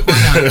never seen a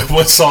porno.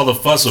 What's all the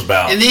fuss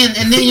about? And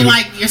then you're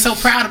like, you're so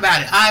proud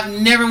about it. I've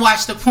never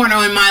watched a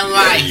porno in my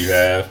life. Yeah, you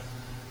have.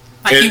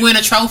 Like, you win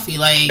a trophy.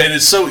 Like, and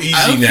it's so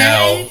easy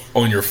now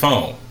on your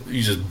phone.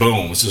 You just,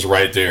 boom, it's just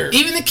right there.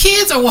 Even the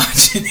kids are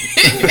watching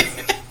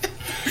it.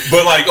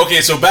 But, like, okay,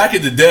 so back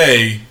in the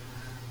day,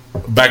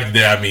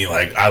 I mean,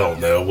 like, I don't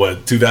know,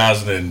 what,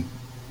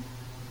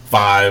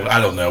 2005?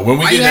 I don't know. When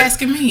we Why are you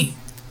asking me?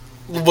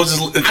 I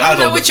don't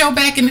know what your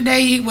back in the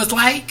day was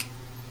like.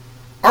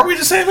 Are we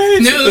the same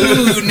age? No.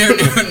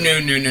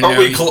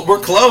 We're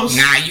close.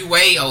 Nah, you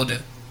way older.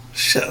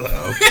 Shut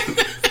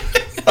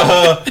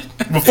up.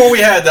 Before we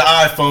had the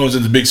iPhones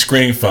and the big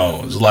screen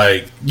phones,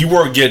 like, you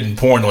weren't getting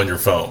porn on your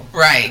phone.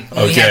 Right.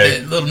 Okay. We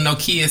had the little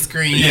Nokia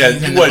screens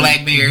and the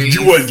Blackberries.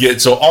 You wouldn't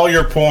get, so all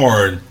your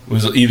porn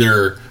was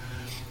either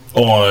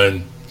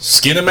on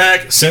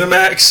Cinemax,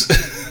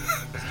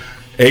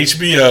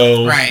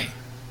 HBO. Right.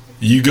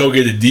 You go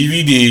get a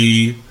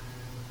DVD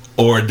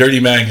or a Dirty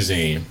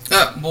Magazine.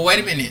 Well, wait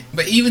a minute.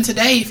 But even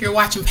today, if you're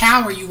watching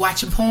Power, you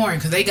watching porn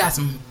because they got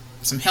some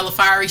hella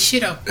fiery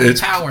shit up on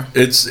Power.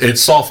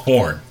 It's soft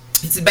porn.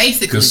 It's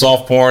basically, because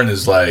soft porn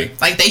is like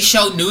they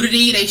show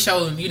nudity, they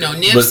show, you know,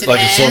 nips but and like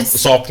ass.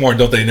 soft porn,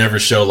 don't they never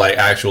show like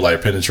actual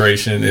like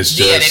penetration? It's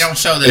just, they don't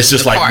show the. It's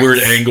just the like parts. weird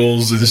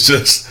angles. It's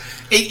just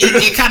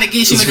it kind of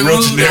gets you in the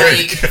mood.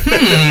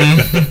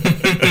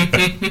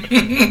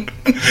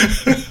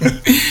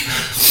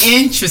 Like,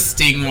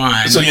 interesting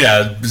one. So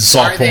yeah,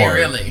 soft porn.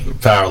 Really?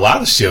 Power. A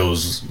lot of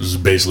shows is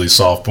basically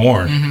soft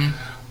porn.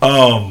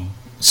 Mm-hmm.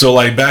 So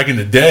like back in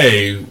the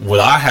day, what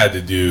I had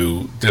to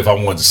do if I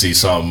wanted to see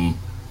something,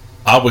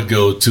 I would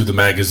go to the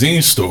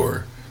magazine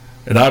store.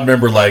 And I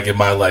remember, like, in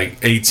my, like,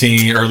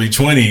 18, early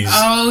 20s.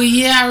 Oh,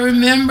 yeah, I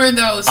remember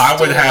those I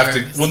would have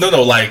to... Well,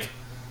 no, like...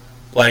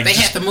 They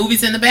had the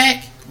movies in the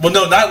back? Well,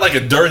 no, not like a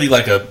dirty,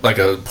 like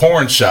a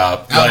porn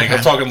shop. Oh, like, okay.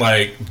 I'm talking,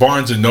 like,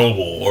 Barnes &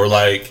 Noble or,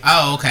 like...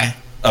 Oh, okay.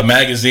 A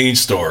magazine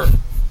store.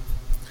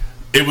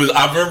 It was...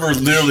 I remember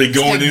literally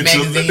going into...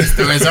 Magazine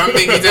stores. I'm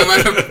thinking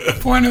about a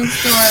porno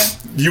store.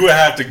 You would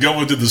have to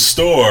go into the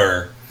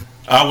store...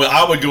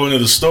 I would go into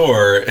the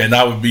store and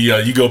I would be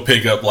you go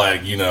pick up,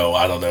 like, you know,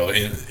 I don't know,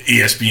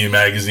 ESPN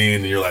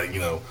magazine, and you're like, you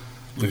know,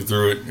 looking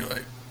through it, and you're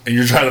like, and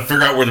you're trying to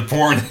figure out where the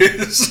porn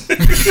is.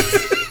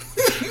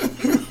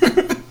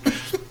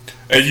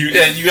 and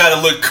you got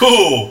to look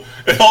cool.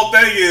 The whole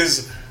thing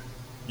is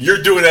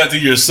you're doing that to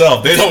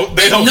yourself. They don't.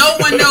 No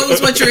one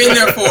knows what you're in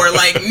there for.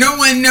 Like, no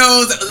one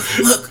knows.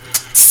 Look,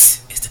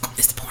 it's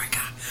the porn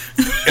guy.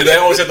 And they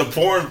always had the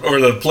porn or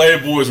the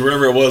Playboys,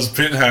 wherever it was,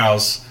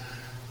 Penthouse,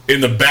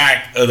 in the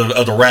back of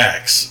the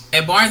racks.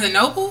 At Barnes and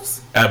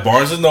Nobles? At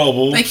Barnes and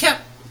Noble. They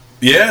kept...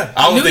 Yeah.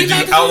 I don't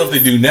know if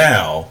they do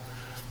now,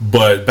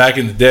 but back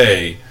in the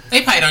day...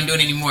 They probably don't do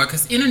it anymore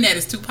because the internet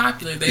is too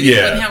popular. They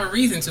wouldn't have a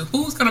reason to.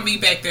 Who's going to be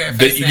back there?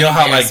 You know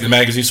how like the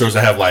magazine stores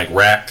that have like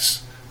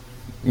racks,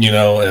 you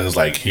know, and it's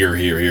like here.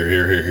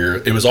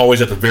 It was always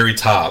at the very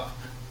top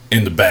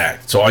in the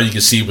back, so all you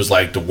could see was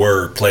like the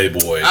word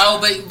Playboy. Oh,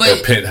 but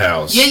or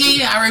Penthouse.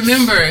 Yeah. I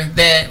remember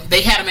that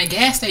they had them at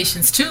gas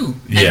stations too.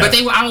 Yeah, but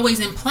they were always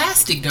in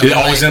plastic though. They're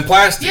always in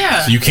plastic.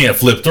 Yeah, so you can't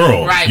flip through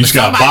them. Right, you just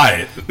gotta buy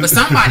it. But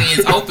somebody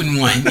has opened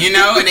one, you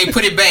know, and they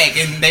put it back,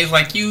 and they was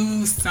like,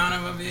 "You son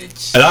of a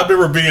bitch." And I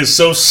remember being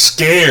so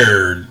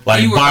scared,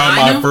 like buying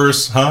my them?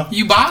 first,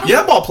 You bought them?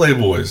 Yeah, I bought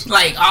Playboys.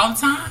 Like all the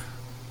time?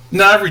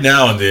 Not every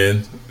now and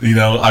then, you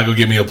know, I go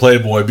get me a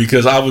Playboy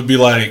because I would be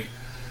like,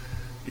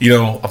 you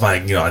know, I'm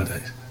like, you know,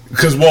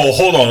 because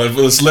hold on,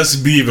 let's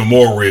be even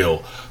more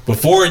real.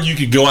 Before you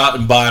could go out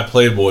and buy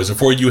Playboys,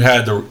 before you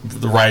had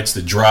the rights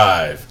to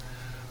drive,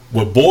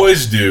 what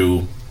boys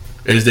do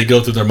is they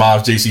go through their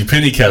mom's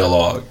JCPenney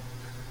catalog.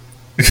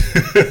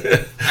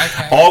 Okay.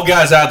 All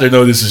guys out there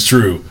know this is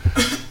true.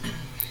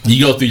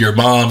 You go through your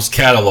mom's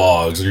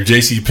catalogs, your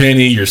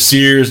JCPenney, your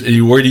Sears,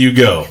 and where do you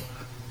go?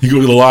 You go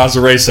to the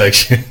lingerie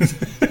section.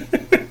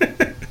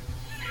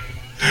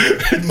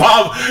 And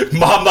mom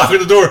knocked on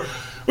the door.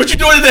 What you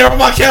doing in there on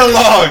my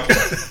catalog?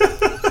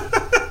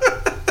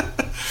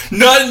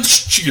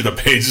 Nothing. The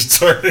pages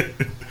turning.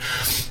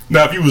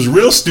 Now, if you was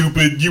real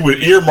stupid, you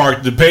would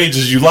earmark the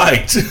pages you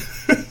liked.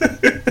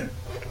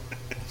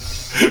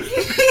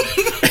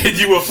 And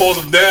you would fold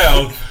them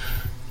down.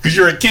 Because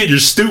you're a kid, you're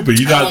stupid.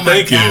 You're not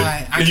thinking.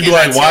 And you'd be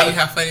like, "Why?"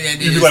 How funny that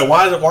is. You'd be like,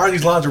 "Why are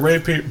these lingerie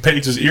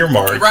pages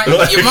earmarked?" Right?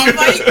 Your mom's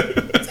like,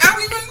 "I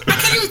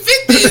can't even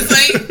fit this.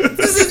 Like,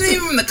 this isn't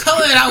even the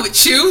color that I would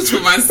choose for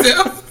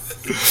myself."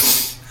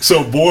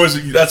 So,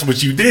 boys, that's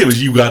what you did.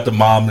 Was you got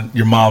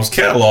your mom's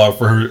catalog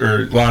for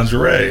her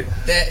lingerie?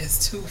 That is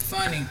too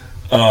funny.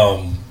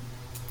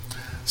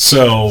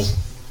 So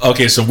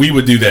we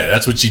would do that.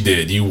 That's what you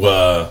did. You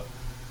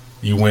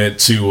went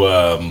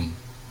to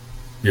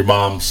your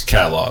mom's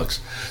catalogs.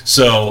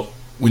 So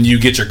when you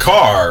get your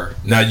car,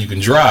 now you can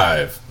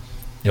drive.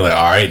 You're like,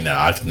 all right,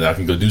 now I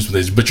can go do some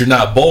things, but you're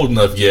not bold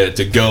enough yet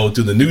to go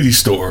to the nudie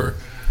store.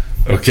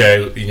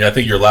 Okay, I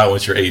think you're allowed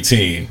once you're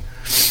 18.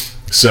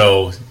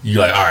 So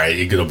you're like, all right,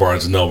 you go to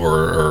Barnes and Noble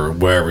or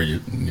wherever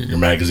your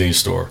magazine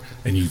store,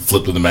 and you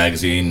flip through the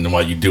magazine, and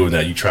while you're doing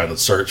that, you try to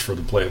search for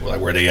the Playboy,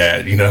 like where they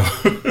at, you know,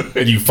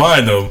 and you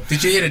find them.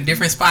 Did you hit a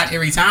different spot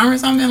every time or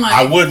something? Like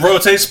I would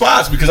rotate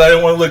spots because I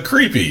didn't want to look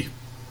creepy.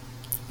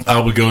 I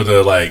would go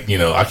to I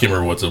can't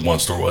remember what the one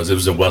store was. It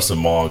was in Western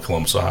Mall in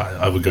Columbus, Ohio.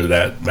 I would go to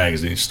that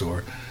magazine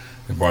store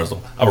in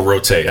Barnesville. I would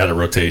rotate. I had a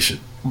rotation.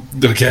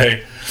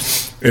 Okay.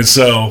 And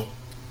so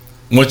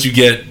once you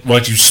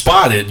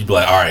spot it, you'd be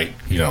like, all right,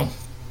 you know.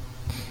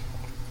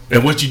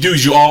 And what you do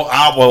is you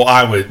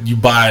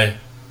buy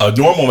a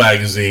normal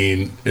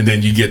magazine and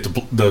then you get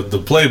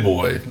the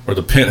Playboy or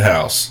the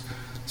Penthouse.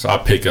 So I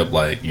pick up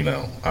I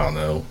don't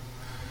know,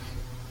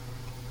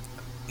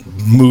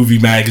 movie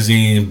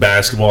magazine,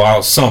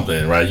 basketball,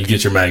 something, right? You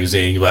get your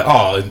magazine, you're like,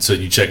 oh, and so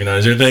you checking out,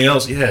 is there anything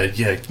else? Yeah,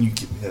 can you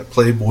give me that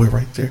Playboy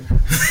right there?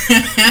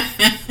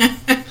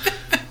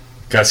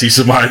 Gotta see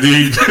some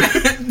ID.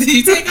 Did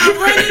you take off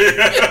running?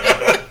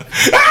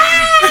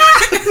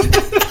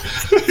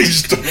 He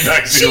just took the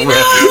magazine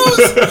around.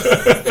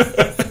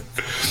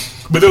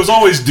 But there was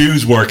always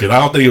dudes working. I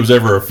don't think it was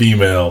ever a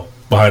female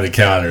behind the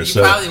counter.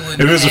 So if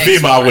it was a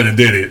female, I wouldn't have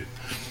did it.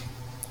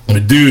 The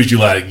dudes, you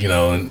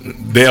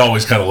they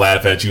always kind of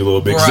laugh at you a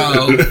little bit.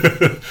 Bro.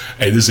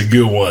 Hey, this is a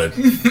good one.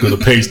 Go to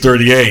page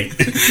 38.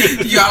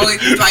 You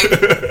always,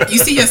 you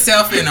see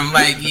yourself in them,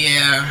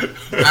 yeah,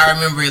 I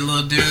remember it,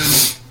 little dude.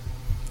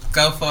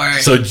 Go for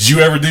it. So did you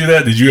ever do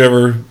that? Did you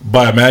ever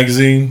buy a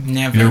magazine?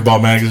 Never. You never bought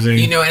a magazine?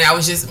 And I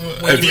was just,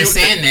 when you were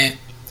saying that,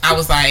 I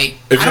was like,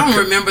 I don't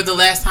remember the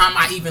last time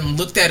I even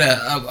looked at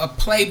a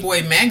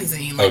Playboy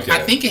magazine. I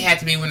think it had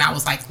to be when I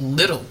was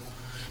little.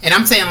 And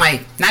I'm saying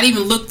not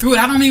even look through it.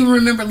 I don't even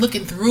remember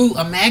looking through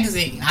a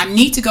magazine. I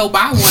need to go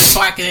buy one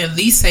so I can at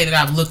least say that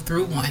I've looked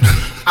through one.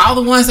 All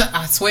the ones that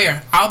I've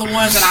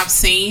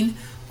seen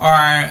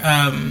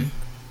are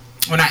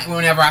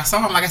whenever I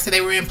saw them, like I said, they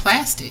were in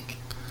plastic.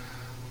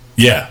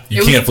 Yeah,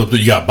 you can't flip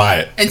it. You gotta buy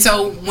it. And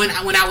so when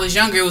I was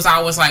younger, it was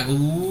always like,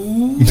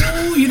 ooh,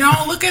 you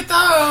don't look at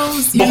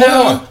those. But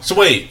hold on. So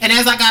wait. And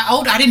as I got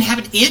older, I didn't have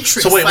an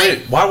interest. So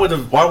wait. Why would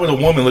a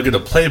woman look at a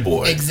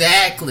Playboy?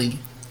 Exactly.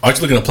 Aren't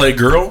you looking at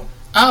Playgirl?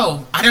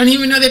 Oh, I don't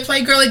even know that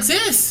Playgirl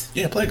exists.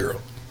 Yeah, Playgirl.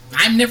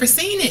 I've never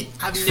seen it.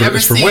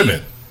 It's for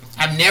women.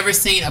 I've never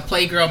seen a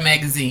Playgirl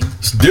magazine.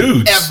 It's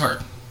dudes.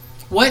 Ever.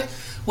 What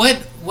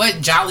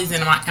jollies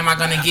am I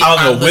going to get?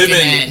 I don't know.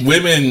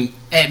 Women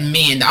at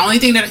men. The only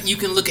thing that you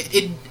can look at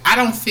it, I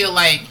don't feel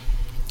like.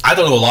 I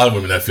don't know a lot of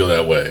women that feel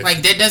that way.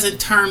 That doesn't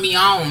turn me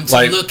on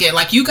to look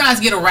at. You guys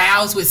get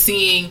aroused with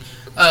seeing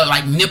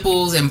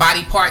nipples and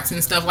body parts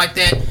and stuff like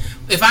that.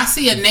 if I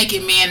see a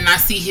naked man and I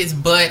see his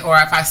butt or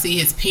if I see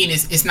his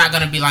penis, it's not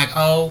gonna be like,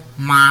 oh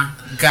my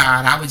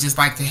God, I would just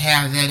like to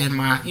have that in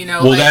my, you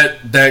know. Well,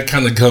 like, that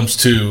kind of goes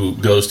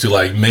to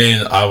like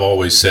men. I've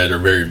always said are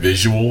very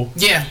visual.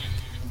 Yeah,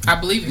 I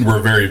believe it. We're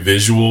very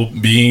visual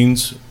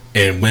beings,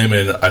 and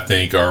women, I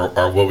think,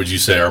 are what would you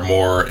say, are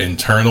more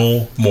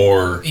internal,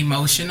 more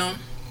emotional,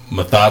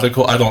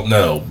 methodical. I don't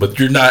know, but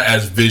you're not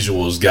as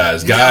visual as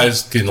guys.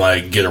 Guys can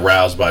like get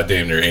aroused by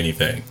damn near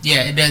anything.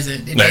 Yeah, it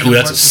doesn't. Like, ooh,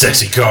 that's a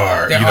sexy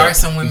car. There are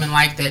some women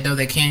like that though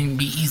that can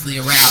be easily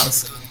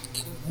aroused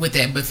with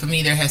that, but for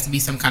me, there has to be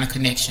some kind of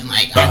connection.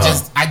 Like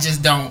I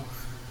just don't.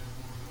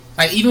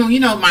 Like even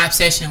my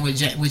obsession with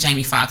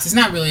Jamie Foxx. It's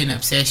not really an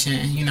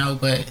obsession,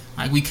 but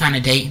like we kind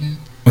of dating.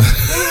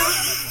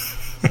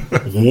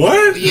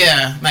 What?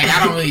 Yeah, like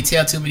I don't really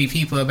tell too many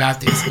people about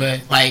this,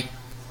 but like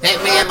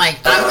that man, like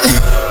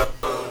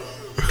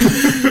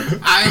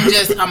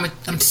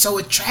I'm so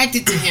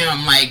attracted to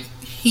him. Like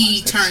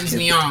he turns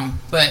me on,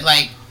 but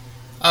like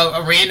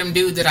a random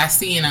dude that I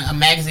see in a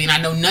magazine, I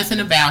know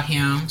nothing about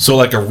him. So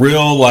like a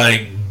real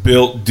like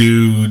built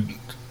dude.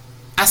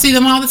 I see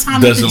them all the time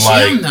at the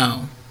gym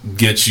though.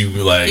 Get you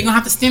like you're gonna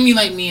have to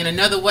stimulate me in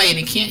another way, and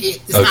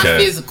it's not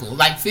physical.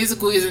 Like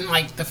physical isn't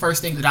like the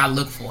first thing that I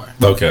look for.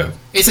 Okay,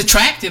 it's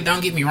attractive,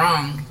 don't get me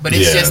wrong, but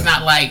it's just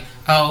not like,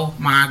 oh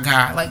my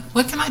God, like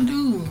what can I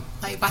do?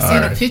 Like if I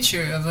send a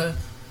picture of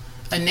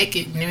a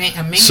naked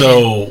man,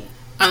 so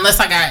unless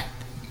I got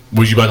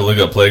was you about to look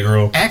up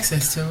Playgirl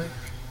access to it.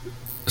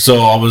 So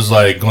I was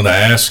like going to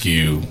ask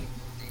you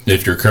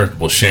if you're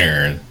comfortable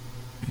sharing.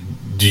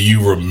 Do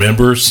you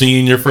remember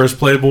seeing your first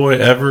Playboy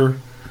ever?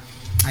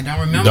 I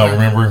don't remember. Don't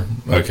remember?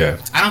 Okay.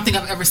 I don't think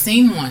I've ever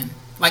seen one.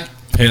 Like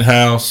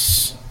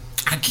Penthouse.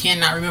 I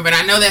cannot remember. And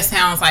I know that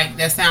sounds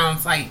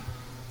like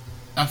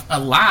a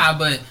lie,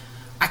 but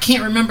I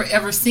can't remember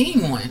ever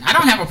seeing one. I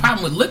don't have a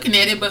problem with looking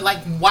at it, but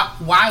like, why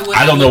would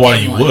I? I don't know why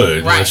you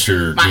would. Right. Unless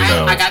you're,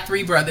 I got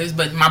 3 brothers,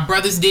 but my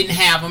brothers didn't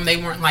have them. They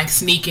weren't like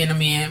sneaking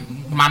them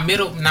in. My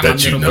middle brother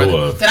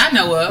that I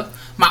know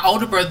of. My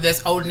older brother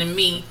that's older than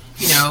me,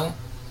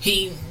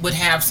 he would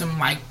have some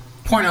like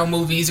porno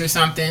movies or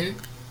something.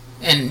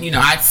 And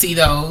I'd see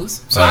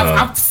those. So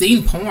I've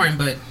seen porn,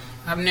 but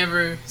I've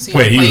never seen.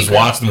 Wait, he was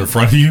watching in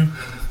front of you?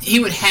 He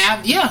would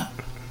have, yeah.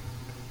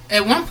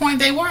 At one point,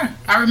 they were.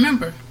 I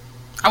remember.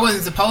 I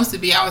wasn't supposed to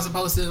be. I was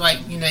supposed to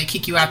they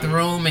kick you out the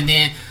room, and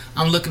then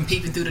I'm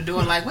peeping through the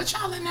door, like, what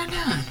y'all in there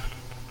doing?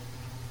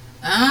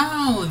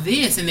 Oh,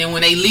 this, and then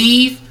when they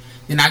leave,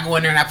 then I go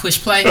in there and I push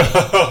play.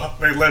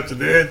 They left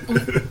it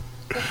in.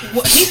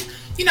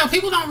 Well,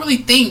 people don't really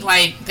think,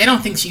 like, they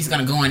don't think she's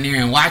going to go in there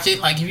and watch it.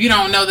 Like, if you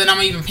don't know that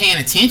I'm even paying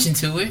attention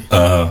to it.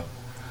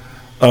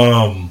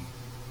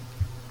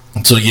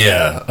 So,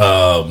 yeah.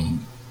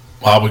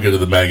 I would go to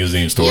the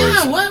magazine stores.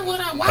 Yeah, why would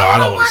I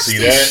don't want to see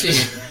that.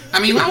 Shit? I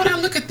mean, why would I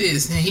look at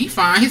this? And he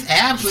fine. His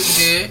abs look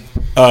good.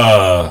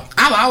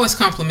 I'll always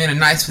compliment a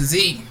nice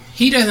physique.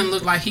 He doesn't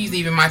look like he's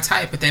even my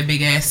type with that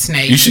big ass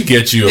snake. You should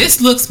get you.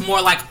 This looks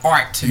more like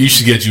art to me. You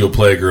should get you a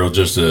Playgirl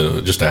just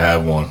to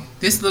have one.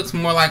 This looks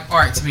more like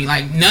art to me.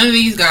 Like none of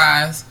these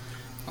guys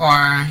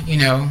are,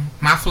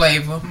 my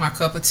flavor, my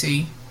cup of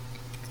tea.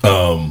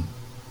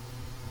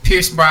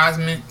 Pierce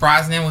Brosnan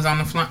was on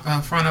the front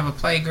of a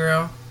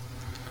Playgirl.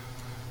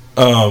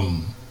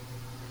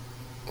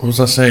 What was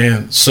I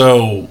saying?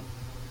 So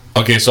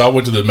I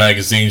went to the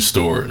magazine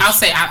stores. I'll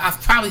say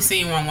I've probably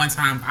seen one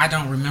time. I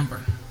don't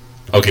remember.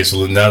 Okay,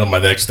 so now to my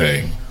next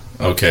thing.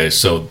 Okay,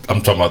 so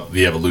I'm talking about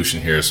the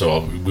evolution here. So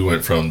we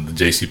went from the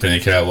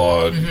JCPenney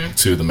catalog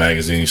to the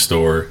magazine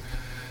store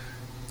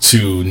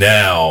to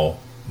now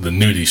the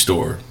nudie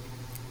store.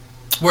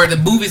 Where the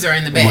movies are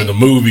in the back. Where the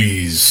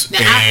movies the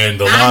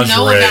lingerie I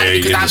know about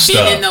it because I've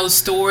been in those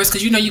stores.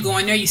 Because you go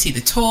in there, you see the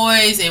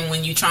toys, and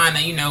when you're trying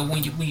to,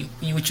 when you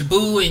with your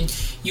boo and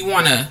you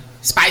want to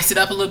spice it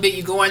up a little bit,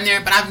 you go in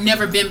there. But I've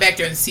never been back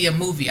there to see a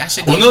movie. I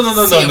should. Well,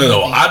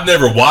 no. I've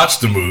never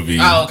watched a movie.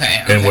 Oh,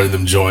 okay. In one of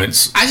them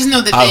joints. I just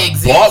know that they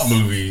exist. I've bought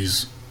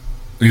movies,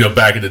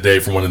 back in the day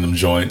from one of them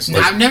joints. No,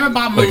 I've never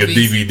bought movies, like a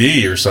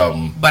DVD or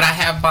something. But I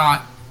have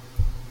bought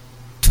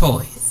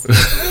toys.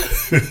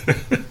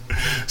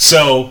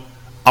 So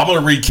I'm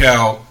gonna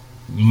recount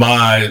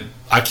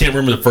I can't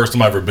remember the first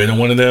time I've ever been in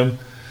one of them,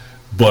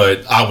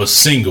 but I was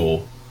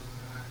single,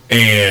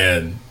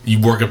 and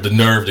you work up the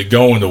nerve to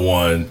go into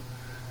one,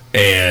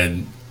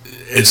 and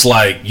it's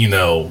like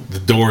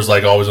the door's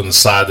like always on the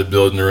side of the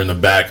building or in the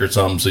back or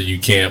something, so you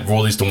can't. Well,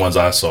 at least the ones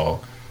I saw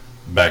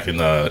back in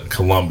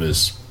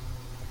Columbus,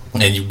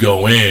 and you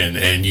go in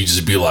and you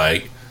just be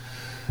like,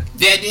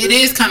 yeah, it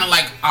is kind of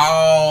like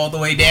all the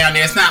way down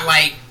there. It's not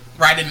like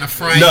right in the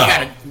front. No. You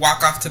gotta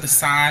walk off to the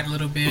side a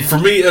little bit. For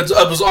me, it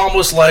was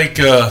almost like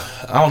I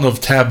don't know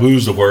if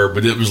taboo's the word,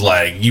 but it was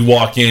like you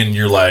walk in,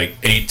 you're like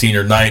 18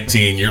 or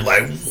 19, you're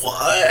like,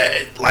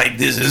 what? Like,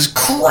 this is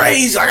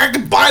crazy. Like, I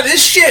could buy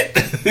this shit,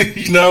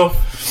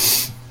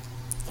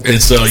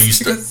 And so you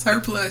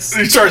surplus.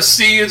 You start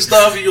seeing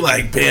stuff, and you're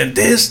like, man,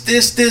 this,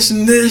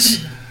 and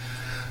this.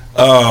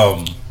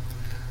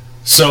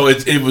 So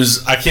it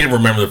was. I can't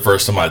remember the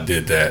first time I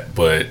did that,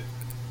 but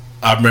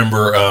I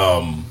remember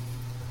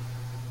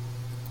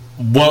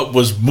what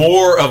was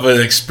more of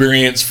an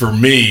experience for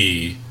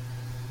me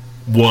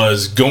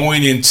was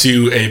going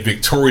into a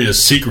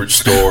Victoria's Secret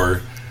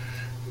store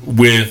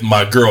with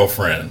my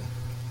girlfriend.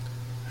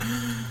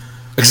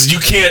 Because you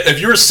can't, if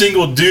you're a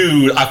single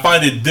dude, I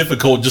find it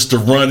difficult just to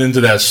run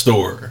into that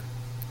store.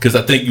 Because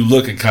I think you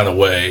look a kind of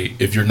way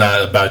if you're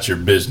not about your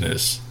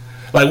business.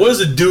 Like, what does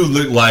a dude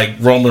look like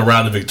roaming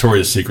around the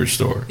Victoria's Secret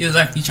store? It's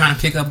like you're trying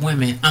to pick up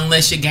women.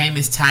 Unless your game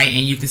is tight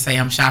and you can say,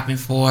 I'm shopping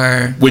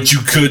for... Which you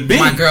could be.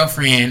 My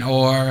girlfriend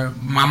or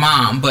my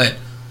mom. But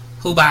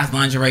who buys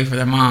lingerie for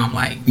their mom?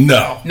 Like,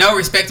 no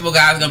respectable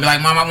guy's going to be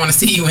like, Mom, I want to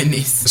see you in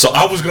this. So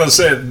I was going to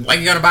say... Like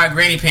you're going to buy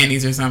granny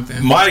panties or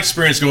something. My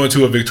experience going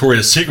to a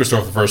Victoria's Secret store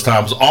for the first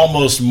time was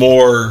almost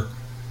more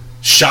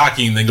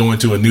shocking than going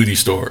to a nudie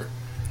store.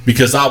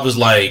 Because I was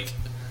like...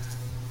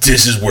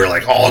 This is where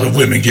like all the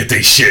women get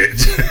their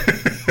shit,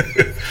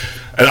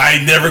 and I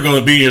ain't never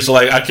gonna be here. So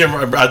like I can't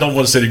remember. I don't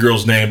want to say the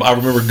girl's name. But I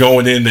remember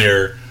going in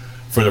there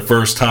for the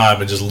first time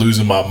and just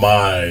losing my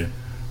mind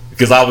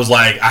because I was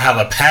like I had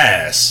a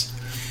pass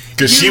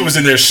because she was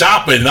in there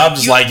shopping, and I'm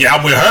just like yeah,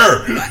 I'm with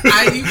her.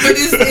 But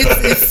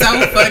it's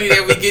so funny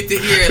that we get to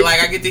hear it. Like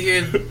I get to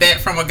hear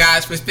that from a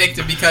guy's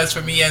perspective because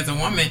for me as a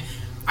woman.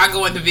 I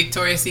go into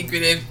Victoria's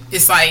Secret.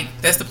 It's like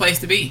that's the place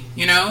to be,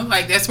 you know.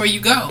 Like that's where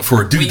you go.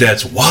 For a dude,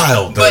 that's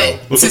wild, though.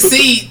 But to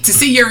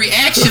see your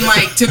reaction,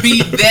 like to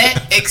be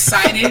that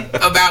excited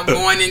about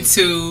going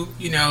into,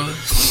 you know,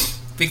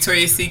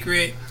 Victoria's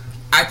Secret,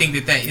 I think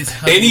that is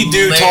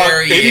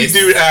hilarious. Any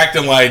dude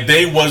acting like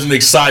they wasn't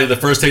excited the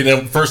first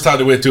time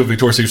they went to a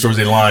Victoria's Secret store,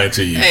 they lying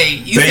to you. Hey,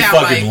 they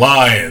fucking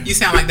lying. You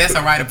sound like that's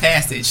a rite of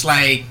passage.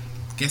 Like,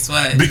 guess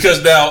what?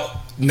 Because now.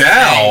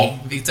 Hey,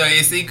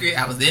 Victoria's Secret,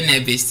 I was in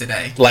that bitch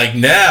today. Like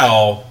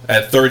now,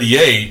 at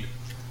 38,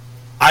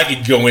 I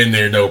could go in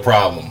there no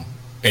problem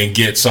and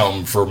get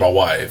something for my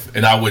wife,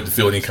 and I wouldn't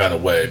feel any kind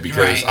of way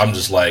because I'm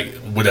just like,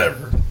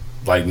 whatever.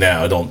 Like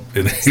now,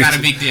 it's not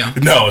a big deal.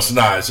 No, it's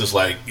not. It's just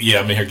like, yeah,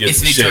 I'm in here getting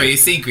some shit. It's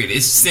Victoria's Secret.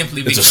 It's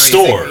simply Victoria's Secret.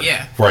 It's a store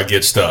Secret, where I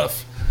get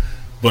stuff.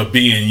 But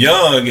being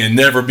young and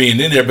never being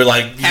in there, but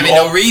like having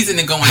no reason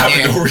to go in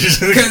there. No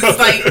reason because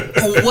like,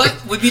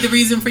 what would be the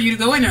reason for you to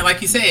go in there?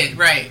 Like you said,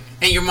 right?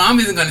 And your mom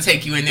isn't going to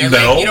take you in there. No.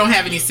 Like you don't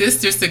have any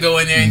sisters to go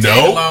in there and take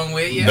along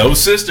with you. No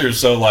sisters.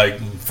 So like,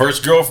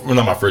 first girl, well,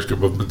 not my first girl,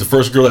 but the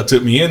first girl that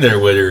took me in there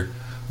with her,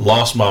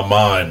 lost my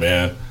mind,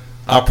 man.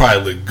 I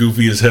probably look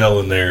goofy as hell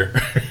in there.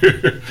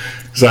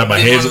 Because I had my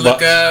hands in my.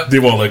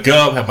 Didn't want to look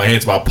up. Have my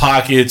hands in my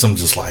pockets. I'm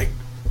just like,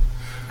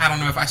 I don't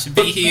know if I should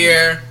be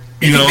here.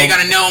 You know, they're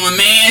gonna know I'm a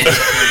man.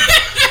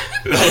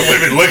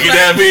 Women looking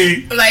at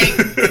me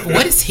like,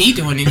 what is he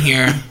doing in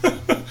here?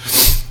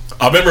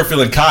 I remember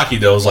feeling cocky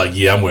though. I was like,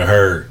 yeah, I'm with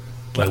her.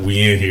 Like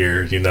we in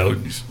here, you know,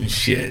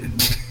 shit.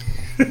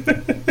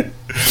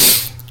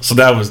 So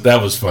that was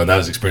fun. That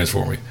was an experience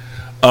for me.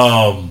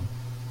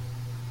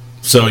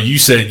 So you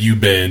said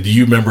do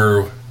you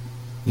remember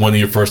one of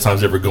your first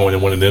times ever going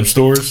in one of them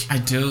stores? I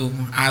do.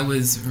 I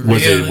was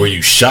really... Were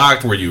you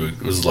shocked? Was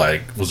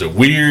it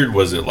weird?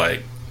 Was it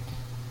like...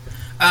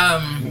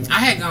 I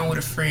had gone with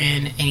a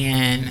friend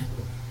and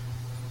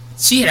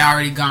she had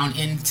already gone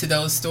into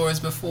those stores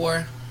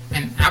before.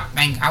 And I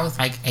think I was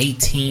like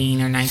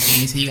 18 or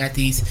 19. So you got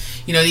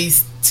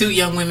these two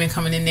young women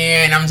coming in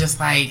there, and I'm just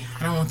like,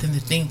 I don't want them to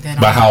think that.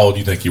 But how old do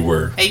you think you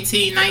were?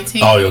 18,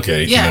 19. Oh,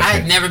 okay. 18, yeah, 19. I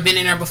had never been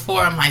in there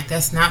before. I'm like,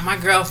 that's not my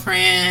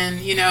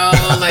girlfriend, you know,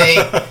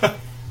 like,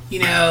 you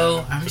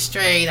know, I'm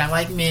straight. I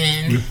like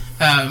men.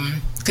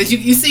 Because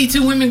you see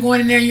two women going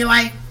in there, and you're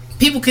like,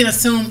 people can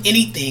assume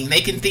anything.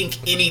 They can think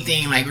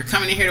anything. Like, we're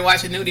coming in here to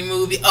watch a nudie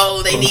movie.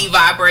 Oh, they need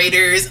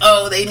vibrators.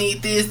 Oh, they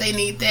need this. They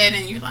need that.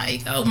 And you're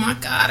like, oh, my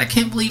God, I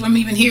can't believe I'm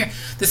even here.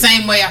 The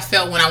same way I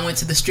felt when I went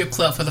to the strip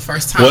club for the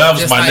first time. Well, that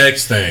was my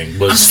next thing,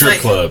 was strip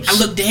clubs. I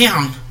looked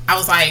down. I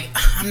was like,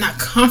 I'm not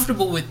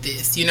comfortable with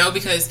this, you know,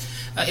 because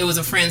it was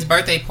a friend's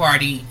birthday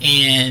party,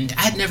 and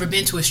I had never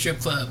been to a strip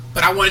club,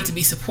 but I wanted to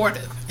be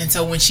supportive. And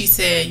so when she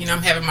said, you know,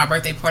 I'm having my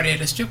birthday party at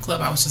a strip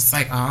club, I was just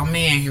like, oh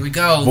man, here we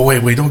go.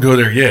 But wait, don't go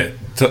there yet.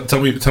 Tell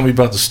me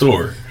about the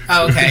store.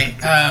 Oh, okay.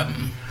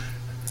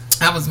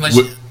 I was much.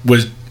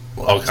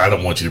 I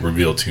don't want you to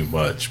reveal too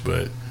much,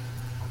 but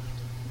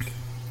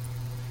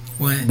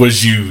what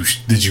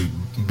did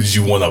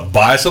you want to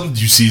buy something?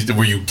 Did you see?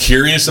 Were you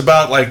curious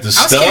about like the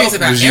stuff? I was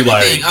curious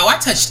about everything. I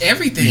touched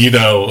everything. You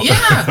know,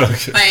 yeah.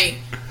 Okay. Like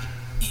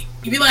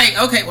you'd be like,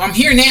 okay, well, I'm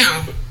here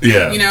now.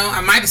 Yeah. You know,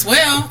 I might as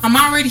well. I'm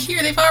already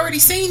here. They've already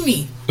seen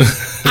me.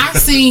 I've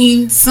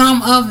seen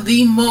some of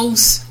the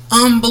most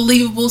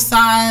unbelievable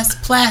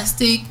sized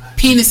plastic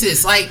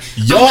penises. Like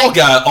y'all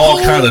got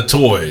all kind of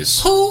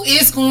toys. Who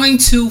is going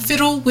to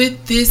fiddle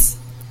with this?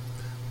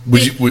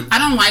 I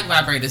don't like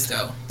vibrators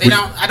though. They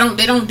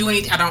don't do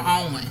anything. I don't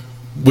own one.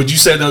 Would you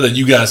say though that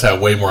you guys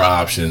have way more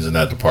options in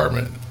that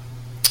department?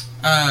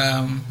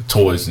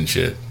 Toys and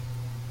shit.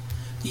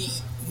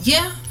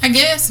 Yeah, I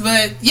guess,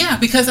 but yeah,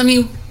 because I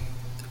mean,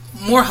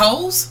 more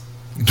hoes.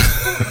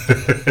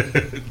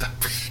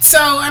 So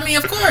I mean,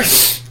 of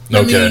course.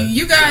 Okay. I mean,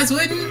 you guys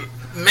wouldn't,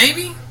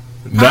 maybe.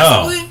 No,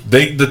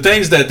 Possibly? the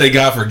things that they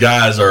got for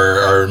guys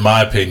are in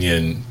my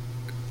opinion,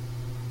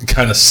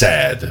 kind of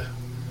sad.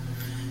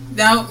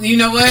 No, you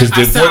know what?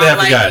 Because what they have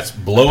for guys,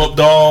 blow up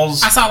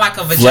dolls. I saw like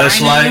a vagina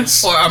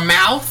fleshlights, or a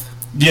mouth.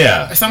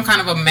 Yeah, or some kind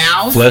of a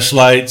mouth.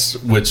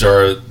 Fleshlights, which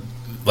are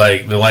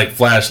like they're like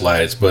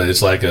flashlights, but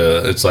it's like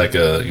a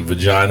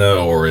vagina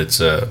or it's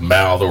a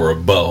mouth or a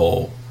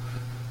butthole,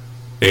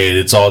 and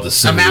it's all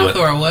the a mouth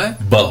or a what?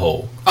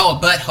 Butthole. Oh, a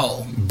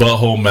butthole.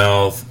 Butthole,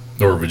 mouth,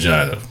 or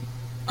vagina.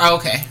 Oh,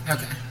 okay.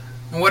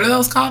 And what are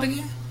those called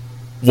again?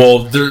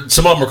 Well,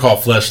 some of them are called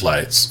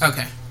fleshlights.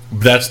 Okay.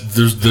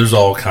 There's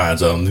all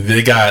kinds of them.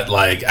 They got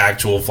like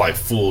actual like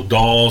full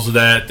dolls of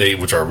that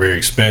which are very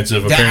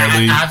expensive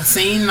apparently. I've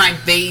seen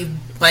like they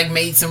like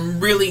made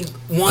some really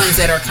ones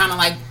that are kind of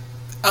like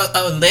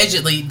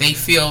allegedly they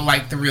feel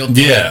like the real thing.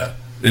 Yeah,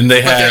 and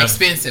they're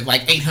expensive,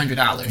 like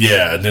 $800.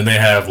 Yeah, and then they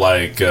have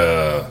like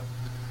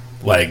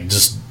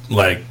just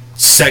like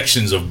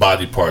sections of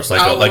body parts,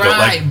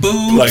 like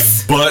boobs, like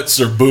butts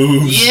or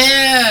boobs.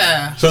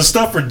 Yeah. So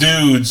stuff for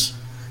dudes.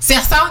 See,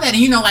 I saw that,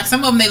 and like some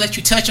of them they let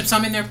you touch them,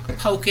 some in there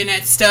poking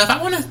at stuff.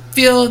 I want to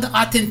feel the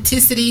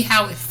authenticity,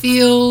 how it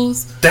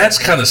feels. That's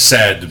kind of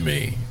sad to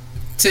me.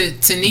 To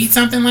need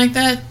something like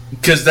that?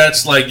 Because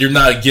that's like you're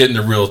not getting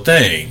the real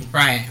thing.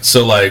 Right.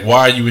 So like,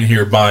 why are you in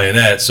here buying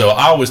that? So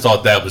I always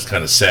thought that was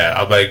kind of sad.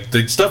 I'm like,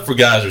 the stuff for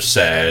guys are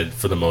sad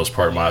for the most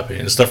part, in my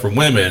opinion. The stuff for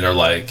women are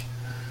like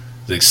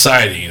it's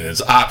exciting.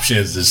 It's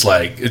options. It's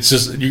like it's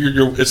just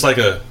it's like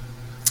a.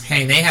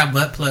 Hey, they have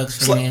butt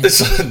plugs for men. No,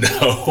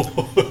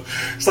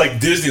 it's like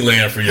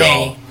Disneyland for y'all.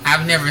 Hey,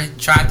 I've never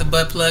tried the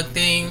butt plug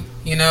thing,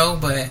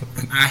 but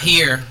I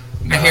hear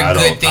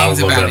good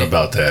things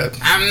about that.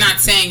 I'm not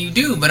saying you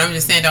do, but I'm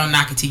just saying don't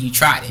knock it till you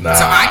tried it. Nah,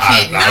 so I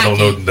can't knock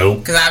it nope.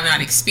 because I've not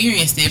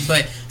experienced it.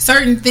 But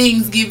certain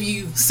things give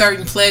you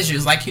certain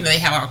pleasures, like they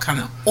have all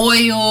kind of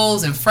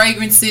oils and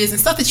fragrances and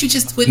stuff that you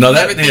just wouldn't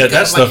ever think of.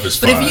 That stuff is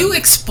fine. But if you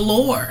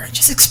explore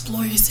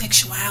your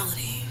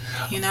sexuality.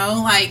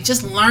 Like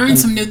just learn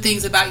some new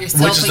things about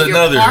yourself and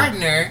your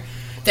partner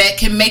that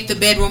can make the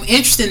bedroom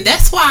interesting.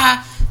 That's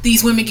why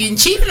these women getting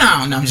cheated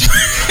on. No,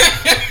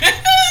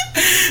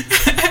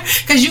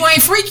 because you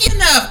ain't freaky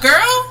enough,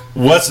 girl.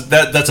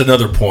 That's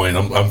another point.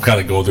 I'm kind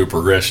of going through a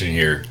progression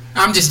here.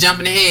 I'm just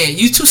jumping ahead.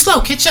 You too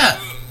slow. Catch up.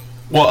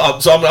 Well,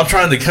 so I'm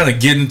trying to kind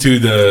of get into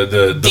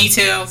the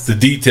details,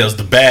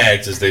 the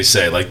bags, as they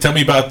say. Like, tell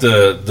me about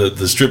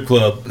the strip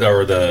club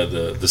or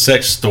the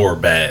sex store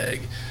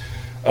bag.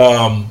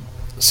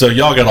 So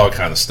y'all got all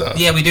kind of stuff.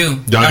 Yeah, we do.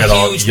 Y'all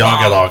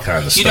got all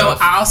kind of stuff.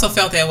 I also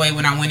felt that way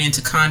when I went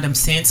into Condom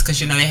Sense because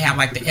they have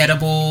like the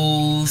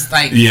edibles,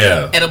 like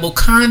edible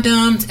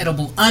condoms,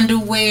 edible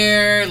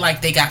underwear,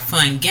 like they got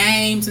fun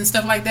games and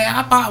stuff like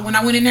that. When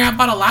I went in there, I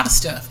bought a lot of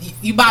stuff.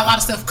 You buy a lot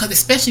of stuff because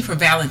especially for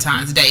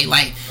Valentine's Day,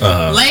 like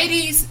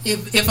ladies,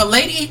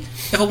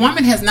 if a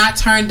woman has not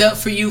turned up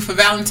for you for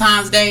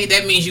Valentine's Day,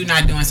 that means you're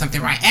not doing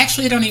something right.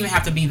 Actually, it don't even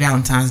have to be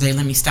Valentine's Day.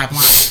 Let me stop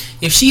lying.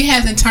 If she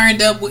hasn't turned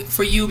up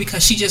for you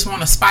because she just want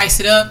to spice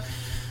it up,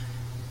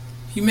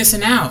 you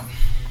missing out.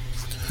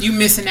 You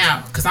missing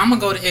out. Because I'm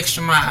going to go the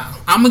extra mile.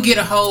 I'm going to get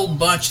a whole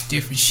bunch of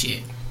different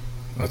shit.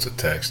 That's a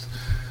text.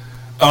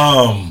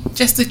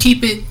 Just to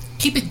keep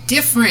it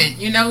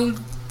different,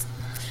 And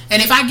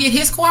if I get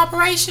his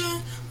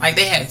cooperation, like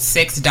they have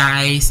sex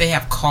dice, they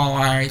have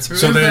cards.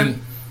 Remember? So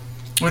then,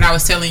 when I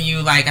was telling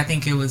you, like, I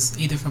think it was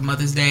either for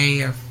Mother's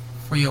Day or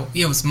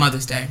it was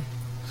Mother's Day.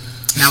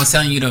 And I was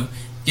telling you to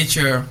get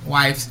your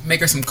wife, make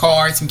her some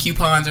cards, some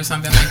coupons or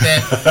something like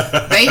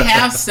that. They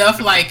have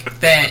stuff like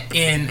that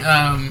in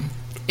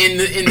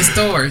the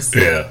stores.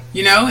 Yeah.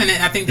 And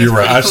I think that's you're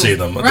right. Cool. I've seen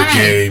them at the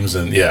games,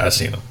 and I've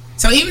seen them.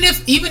 So even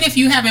if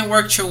you haven't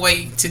worked your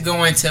way to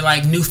go into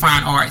like new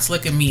fine arts,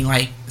 look at me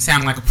like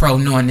sounding like a pro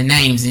knowing the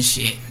names and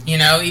shit.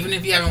 Even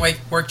if you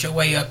haven't worked your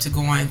way up to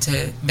going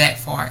to that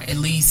far, at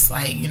least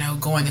like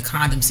going to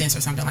Condom Sense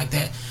or something like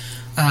that.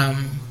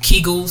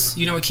 Kegels,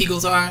 you know what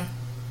Kegels are?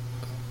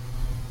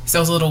 It's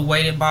those little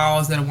weighted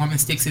balls that a woman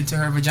sticks into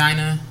her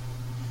vagina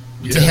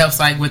to help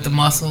like with the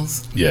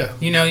muscles. Yeah.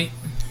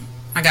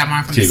 I got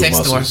mine from Kegel the sex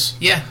muscles. store.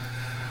 Yeah.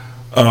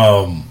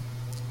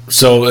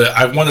 So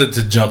I wanted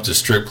to jump to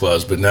strip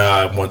clubs, but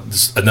now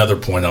another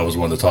point I was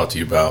wanting to talk to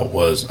you about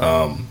was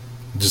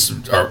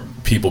just our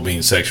people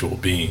being sexual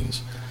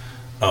beings,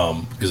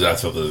 because I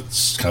thought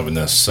that's kind of a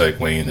nice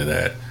segue into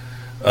that.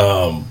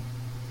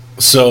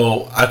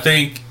 So I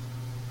think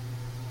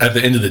at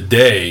the end of the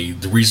day,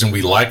 the reason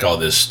we like all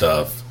this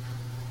stuff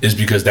is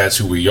because that's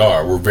who we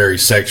are. We're very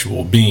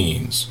sexual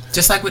beings.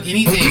 Just like with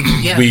anything,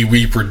 yeah. We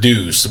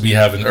reproduce. We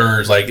have an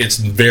urge. Like, it's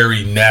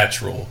very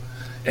natural.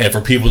 And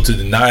for people to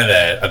deny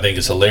that, I think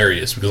it's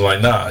hilarious. Because,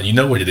 like, nah, you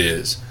know what it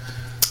is.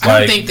 I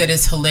don't think that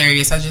it's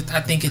hilarious. I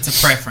think it's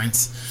a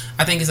preference.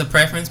 I think it's a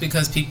preference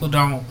because people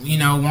don't,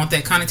 want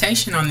that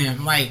connotation on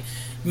them. Like,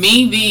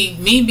 me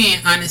being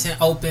honest and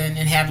open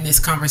and having this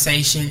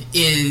conversation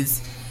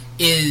is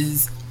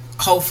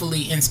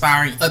hopefully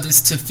inspiring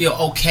others to feel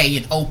okay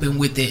and open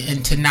with it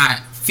and to not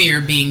fear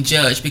being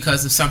judged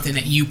because of something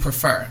that you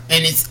prefer,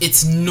 and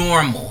it's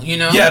normal, you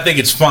know. Yeah, I think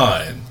it's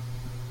fine.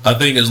 I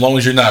think as long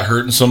as you're not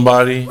hurting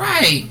somebody,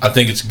 right? I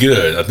think it's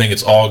good. I think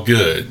it's all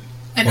good.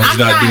 And as long as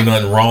you're not doing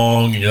nothing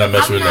wrong, and you're not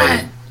messing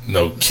with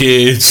no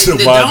kids.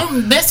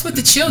 Don't mess with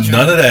the children.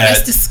 None of that.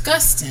 That's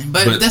disgusting.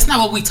 But that's not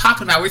what we're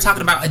talking about. We're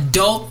talking about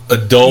adult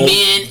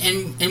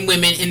men and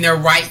women in their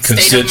right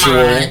state of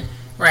mind,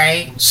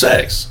 right?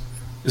 Sex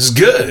is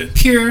good,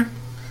 pure,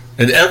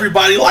 and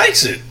everybody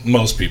likes it.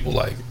 Most people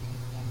like it.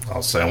 I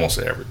won't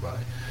say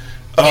everybody.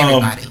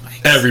 Everybody likes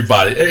it.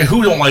 Everybody.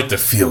 Who don't like to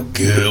feel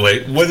good?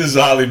 Like, what is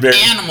Holly Berry?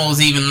 Animals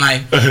even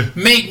like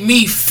make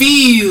me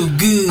feel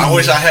good. I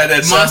wish I had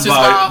that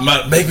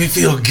soundbite. Make me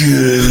feel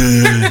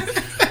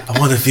good. I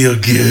want to feel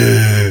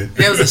good.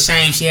 That was a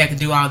shame she had to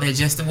do all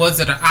that.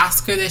 Was it an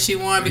Oscar that she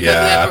won because of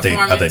that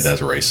performance? I think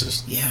that's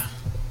racist. Yeah.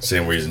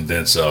 Same reason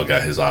Denzel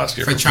got his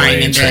Oscar for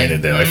Training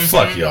Day. Like,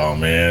 fuck y'all,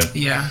 man.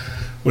 Yeah.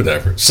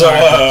 Whatever. So,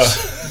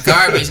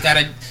 garbage.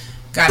 Gotta.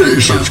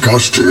 Patience got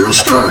still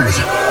strong.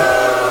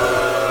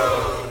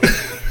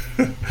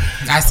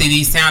 I see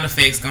these sound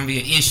effects gonna be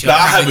an issue. No,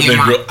 I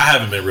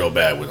haven't been real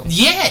bad with them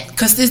yet,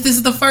 because this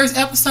is the first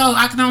episode.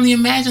 I can only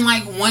imagine,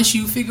 like, once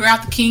you figure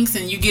out the kinks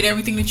and you get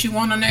everything that you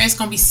want on there, it's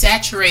gonna be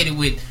saturated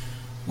with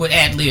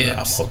ad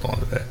libs. I'll hold on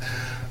to that.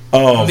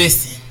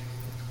 Listen.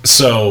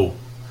 So,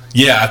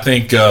 yeah, I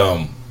think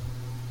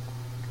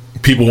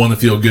people want to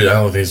feel good. I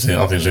don't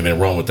think there's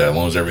anything wrong with that, as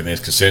long as everything's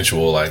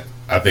consensual. Like,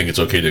 I think it's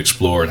okay to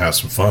explore and have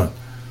some fun.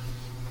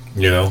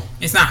 You know,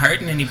 it's not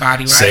hurting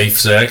anybody, right? Safe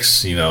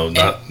sex, you know.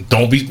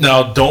 Don't be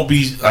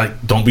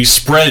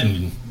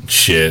spreading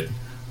shit.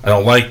 I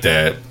don't like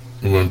that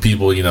when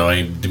people, you know,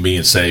 ain't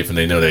being safe and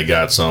they know they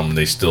got something,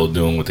 they still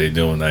doing what they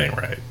doing. That ain't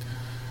right.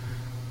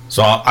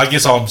 So I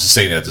guess I'm just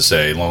saying that to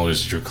say, as long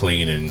as you're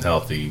clean and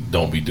healthy,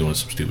 don't be doing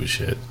some stupid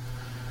shit.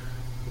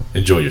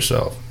 Enjoy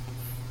yourself.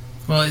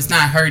 Well, it's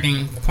not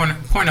hurting.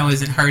 Porno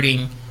isn't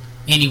hurting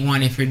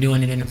anyone if you're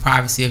doing it in the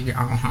privacy of your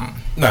own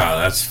home. No,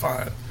 that's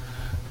fine.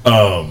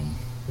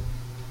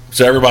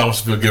 So everybody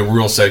wants to feel good. We're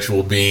real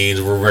sexual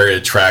beings. We're very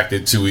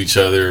attracted to each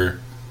other,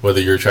 whether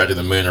you're attracted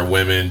to men or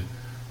women.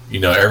 You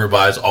know,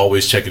 everybody's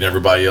always checking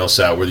everybody else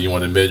out, whether you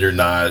want to admit it or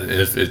not. And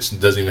if it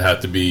doesn't even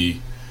have to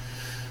be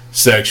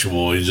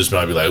sexual, you just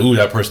might be like, ooh,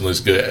 that person looks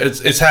good.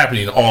 It's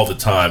happening all the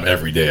time,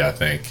 every day, I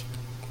think.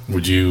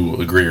 Would you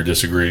agree or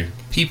disagree?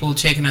 People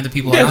checking other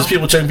people out? Yeah, just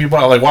people checking people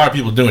out. Like, why are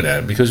people doing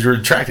that? Because you're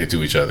attracted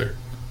to each other.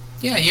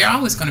 Yeah, you're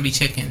always going to be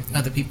checking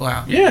other people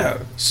out. Yeah,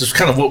 it's just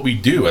kind of what we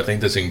do. I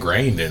think that's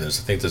ingrained in us.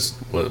 I think that's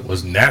what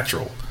was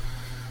natural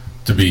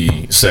to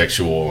be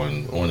sexual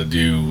and want to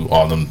do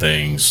all them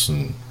things.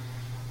 And,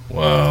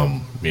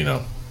 you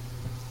know,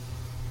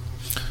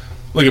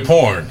 look at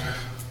porn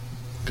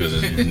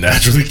because it's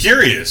naturally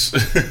curious.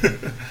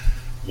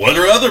 What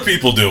are other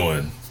people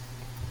doing?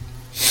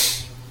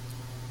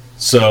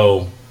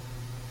 So,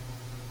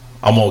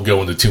 I won't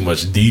go into too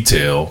much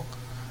detail,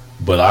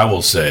 but I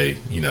will say,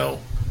 you know,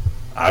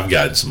 I've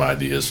gotten some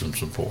ideas from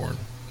some porn.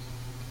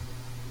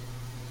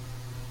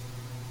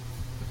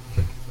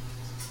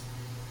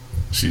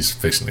 She's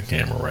fixing the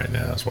camera right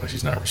now. That's why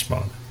she's not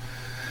responding.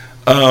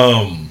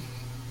 I've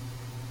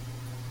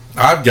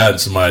gotten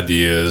some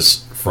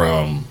ideas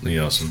from, you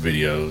know, some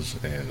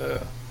videos, and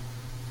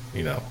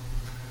you know,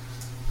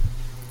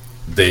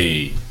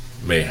 they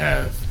may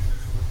have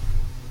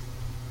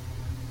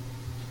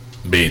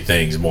made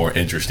things more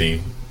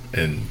interesting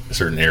in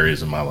certain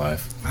areas of my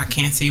life. I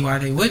can't see why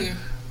they wouldn't.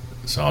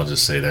 So I'll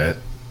just say that.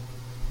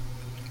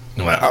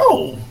 I'm like,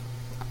 oh,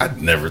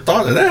 I'd never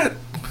thought of that.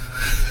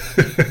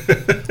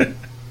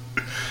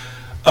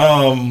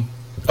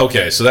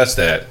 Okay, so that's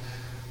that.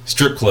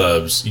 Strip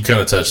clubs, you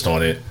kind of touched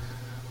on it.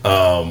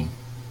 I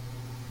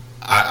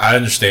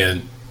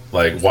understand,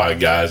 like, why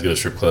guys go to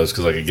strip clubs,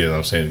 because, like, again,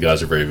 I'm saying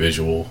guys are very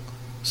visual,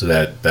 so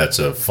that's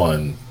a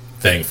fun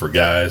thing for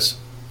guys.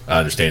 I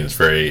understand it's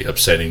very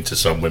upsetting to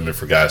some women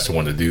for guys to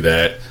want to do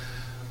that.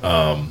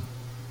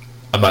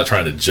 I'm not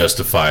trying to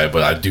justify it,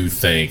 but I do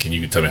think, and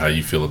you can tell me how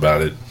you feel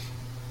about it,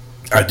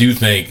 I do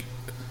think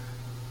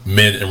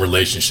men in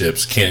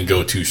relationships can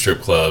go to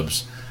strip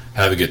clubs,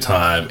 have a good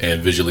time,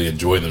 and visually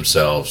enjoy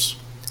themselves,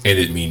 and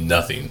it mean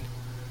nothing,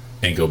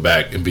 and go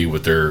back and be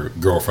with their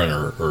girlfriend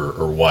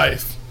or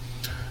wife.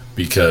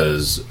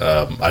 Because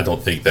I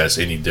don't think that's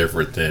any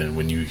different than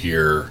when you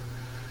hear,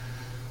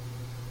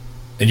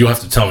 and you'll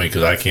have to tell me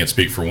because I can't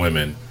speak for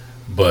women,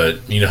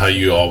 but you know how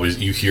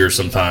you hear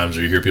sometimes,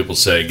 or you hear people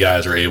say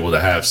guys are able to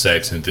have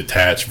sex and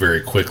detach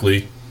very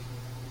quickly.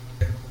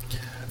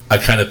 I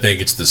kind of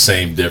think it's the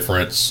same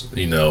difference.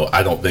 You know,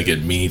 I don't think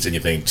it means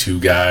anything to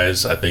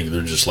guys. I think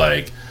they're just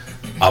like,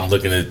 I'm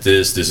looking at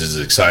this is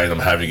exciting, I'm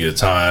having a good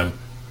time.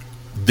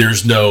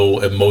 There's no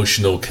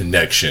emotional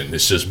connection.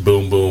 It's just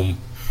boom, boom,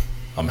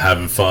 I'm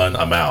having fun,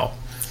 I'm out.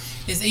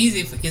 It's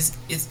easy.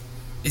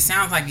 It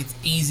sounds like it's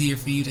easier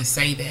for you to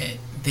say that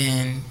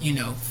than, you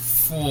know,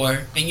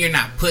 and you're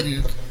not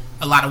putting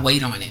a lot of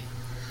weight on it.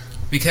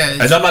 Because,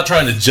 and I'm not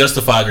trying to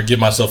justify it or give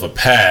myself a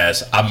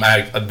pass.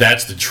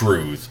 That's the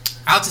truth.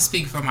 I'll just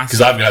speak for myself.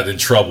 Because I've gotten in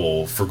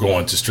trouble for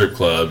going to strip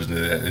clubs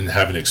and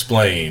having to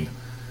explain.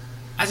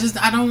 I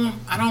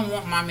don't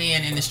want my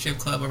man in the strip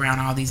club around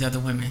all these other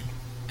women.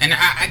 And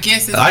I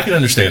guess I can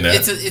understand that.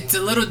 It's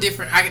a little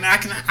different. I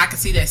can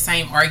see that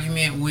same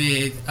argument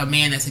with a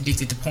man that's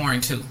addicted to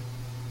porn too.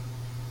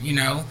 You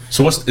know.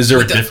 So is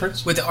there a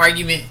difference with the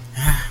argument?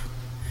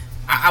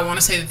 I want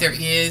to say that there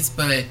is,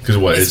 but because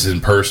it's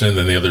in person,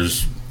 and the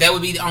others that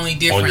would be the only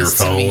difference on your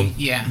phone. To me.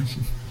 Yeah,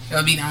 that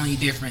would be the only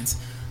difference.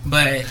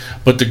 But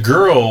the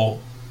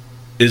girl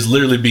is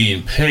literally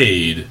being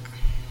paid,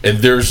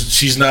 and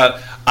she's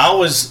not.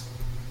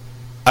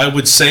 I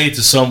would say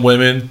to some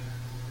women,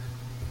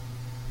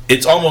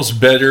 it's almost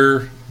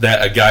better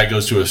that a guy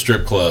goes to a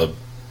strip club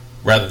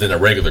rather than a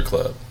regular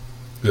club.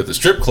 Because at the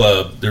strip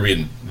club, they're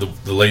being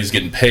the lady's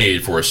getting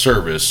paid for a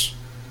service.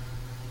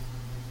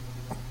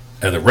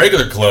 At the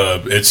regular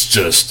club, it's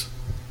just,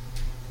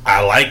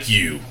 I like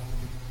you.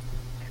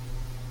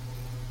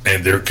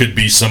 And there could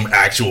be some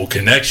actual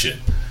connection.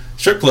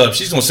 Strip club,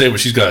 she's going to say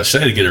what she's got to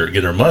say to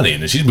get her money,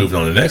 and then she's moving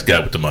on to the next guy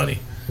with the money.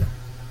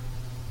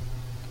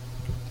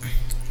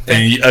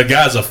 And a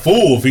guy's a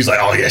fool if he's like,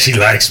 oh yeah, she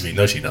likes me.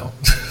 No, she don't.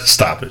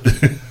 Stop it.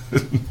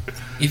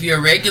 If you're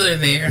a regular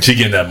there, she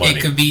getting that money.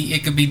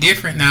 It could be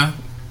different now.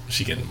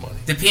 She getting the money.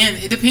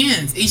 It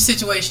depends. Each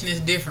situation is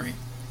different.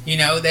 You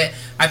know, that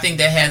I think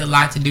that has a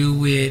lot to do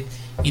with,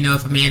 you know,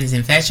 if a man is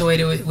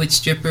infatuated with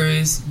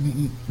strippers.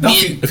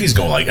 If he's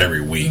going like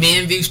every week.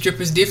 Men view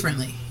strippers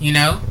differently, you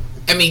know?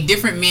 I mean,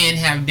 different men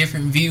have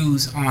different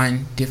views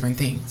on different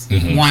things.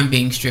 Mm-hmm. One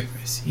being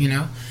strippers, you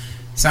know?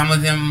 Some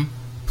of them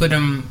put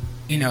them,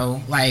 you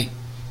know, like,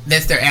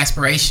 that's their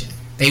aspiration.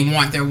 They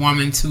want their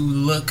woman to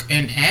look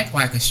and act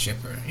like a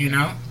stripper, you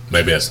know?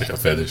 Maybe that's like a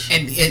fetish.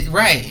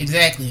 Right,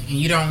 exactly. And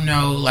you don't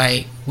know,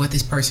 like, what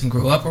this person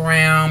grew up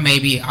around.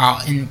 Maybe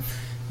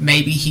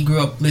he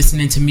grew up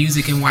listening to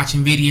music and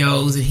watching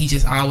videos, and he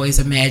just always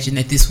imagined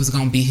that this was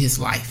going to be his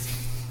life.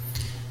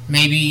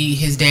 Maybe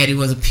his daddy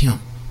was a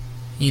pimp,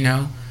 you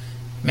know?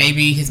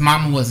 Maybe his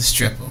mama was a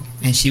stripper,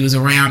 and she was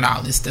around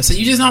all this stuff. So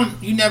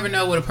you never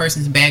know what a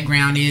person's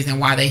background is and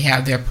why they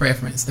have the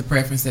preference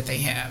that they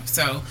have.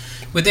 So,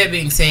 with that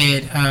being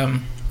said,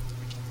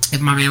 if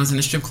my man was in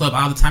the strip club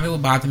all the time, it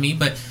would bother me.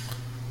 But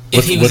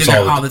if he was in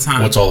there all the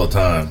time, what's all the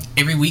time?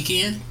 Every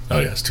weekend. Oh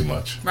yeah, it's too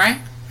much. Right.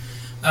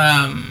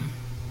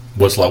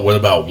 What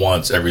about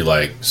once every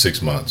like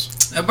 6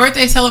 months? A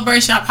birthday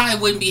celebration, I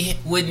probably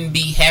wouldn't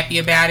be happy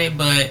about it,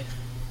 but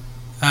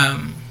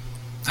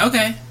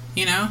okay,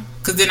 you know,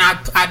 because then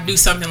I'd do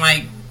something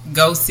like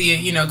go to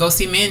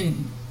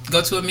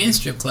a men's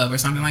strip club or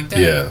something like that.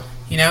 Yeah.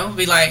 You know,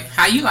 be like,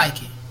 how you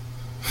like it?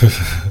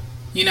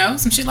 You know,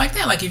 some shit like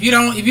that. Like if you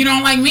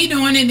don't like me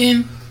doing it,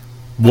 then.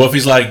 Well, if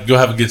he's like, go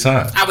have a good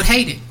time. I would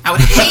hate it. I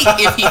would hate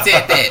if he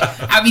said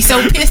that. I'd be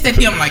so pissed at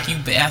him, like, you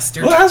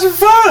bastard. Well, have some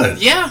fun.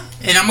 Yeah,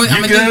 and I'm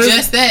gonna do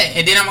just that,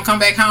 and then I'm gonna come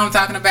back home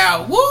talking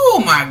about, woo,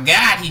 my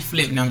God, he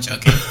flipped. No, I'm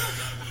joking.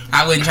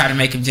 I wouldn't try to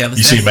make him jealous.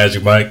 You seen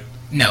Magic Mike?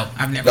 No,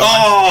 I've never.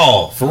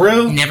 Oh, for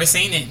real? Never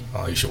seen it.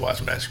 Oh, you should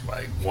watch Magic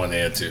Mike 1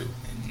 and 2.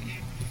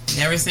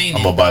 Never seen it.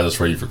 I'm gonna buy this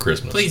for you for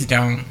Christmas. Please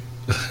don't.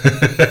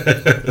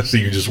 So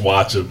you just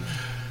watch them.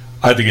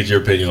 I have to get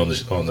your opinion on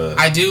the.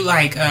 I do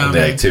like on the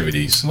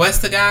activities. What's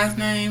the guy's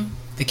name?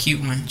 The cute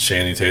one.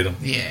 Channing Tatum.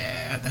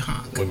 Yeah, the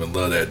hunk. Women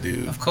love that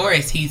dude. Of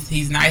course,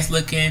 he's nice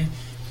looking,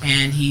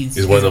 and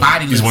he's one of the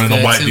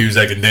white dudes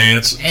that can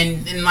dance.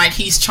 And like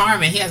he's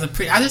charming. He has a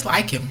pretty. I just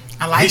like him.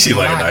 I like. He seems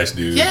like a nice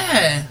dude.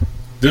 Yeah.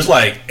 There's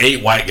like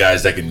 8 white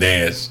guys that can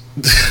dance.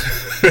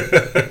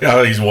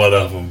 He's one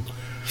of them.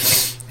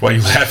 Why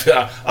you laughing?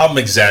 I'm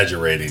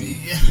exaggerating.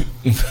 Yeah.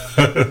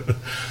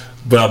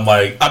 But I'm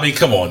like, I mean,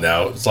 come on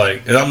now. It's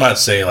like, and I'm not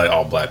saying like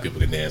all black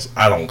people can dance.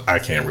 I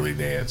can't really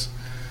dance.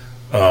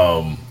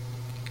 But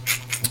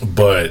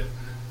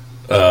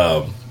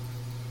to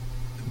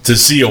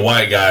see a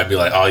white guy be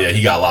like, oh yeah,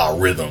 he got a lot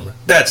of rhythm.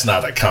 That's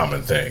not a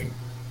common thing.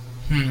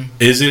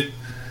 Is it?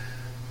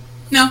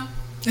 No,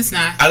 it's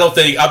not. I don't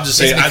think. I'm just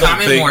saying. I don't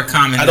think. More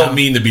common, I don't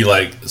mean to be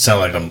like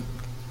sound like I'm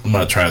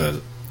not trying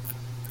to,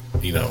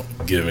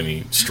 give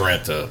any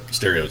strength to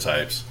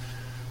stereotypes,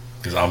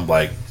 because I'm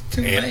like.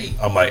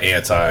 I'm like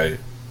anti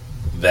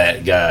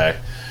that guy.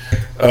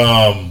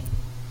 But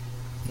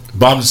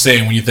I'm just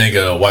saying, when you think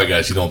of white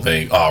guys, you don't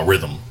think,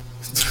 rhythm.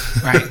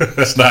 Right.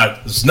 It's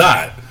not.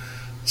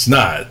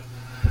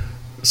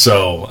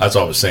 So that's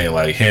what I was saying.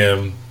 Like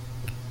him,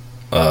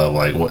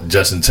 like what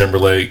Justin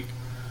Timberlake.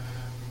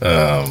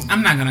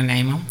 I'm not gonna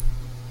name him.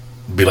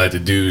 Be like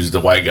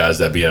the white guys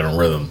that be having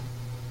rhythm.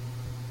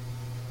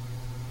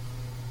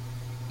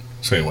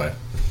 So anyway,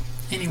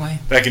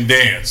 that can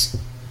dance.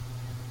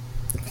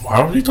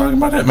 Why were you talking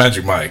about that?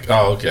 Magic Mike.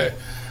 Oh, okay.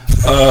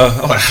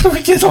 I'm like, how do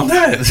we get on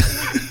that?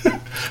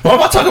 Why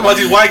am I talking about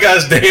these white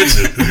guys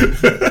dancing?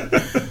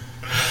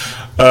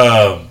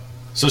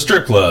 So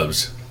strip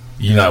clubs,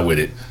 you're not with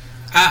it?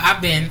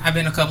 I've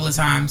been a couple of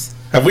times.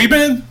 Have we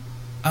been?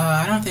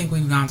 I don't think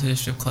we've gone to the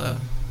strip club.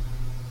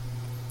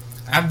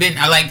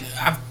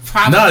 I've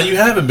probably. No, you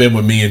haven't been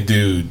with me and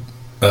dude.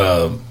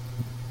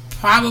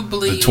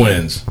 Probably the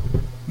twins.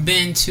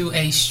 Been to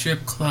a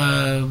strip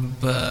club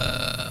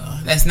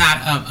that's not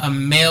a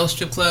male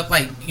strip club,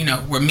 like, you know,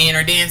 where men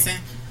are dancing.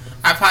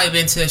 I've probably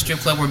been to a strip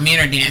club where men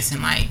are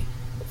dancing like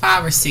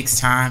 5 or 6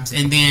 times,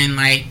 and then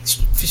like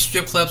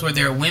strip clubs where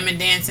there are women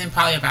dancing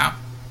probably about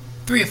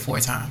 3 or 4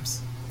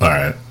 times. All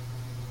right,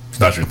 it's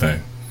not your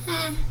thing.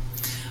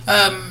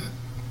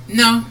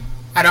 No,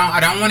 I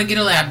don't want to get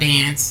a lap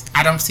dance.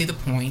 I don't see the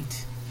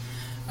point.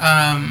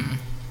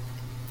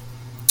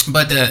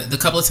 But the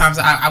couple of times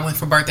I went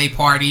for birthday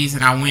parties,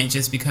 and I went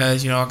just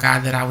because, you know, a guy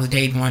that I was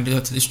dating wanted to go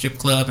to the strip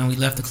club, and we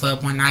left the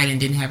club one night and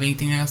didn't have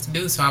anything else to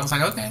do, so I was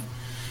like, okay.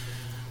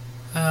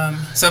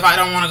 So if I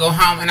don't want to go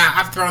home, and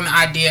I've thrown the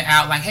idea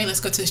out, like, hey, let's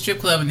go to the strip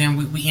club, and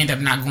then we end up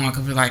not going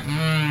because we're like,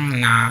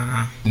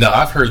 nah. No,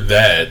 I've heard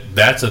that.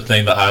 That's a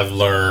thing that I've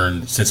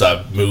learned since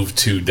I've moved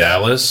to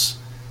Dallas.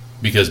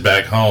 Because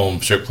back home,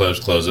 strip clubs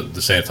close at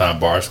the same time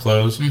bars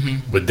close.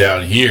 Mm-hmm. But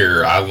down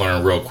here, I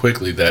learned real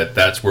quickly that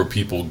that's where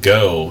people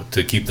go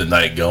to keep the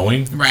night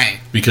going. Right.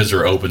 Because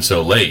they're open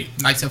so late.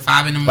 Like till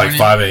 5 in the morning. Like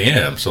 5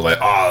 a.m. So like,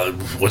 oh,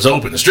 what's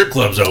open? The strip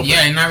club's open.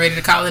 Yeah, you're not ready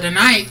to call it a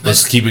night.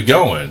 Let's keep it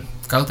going.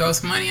 Go throw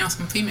some money on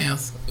some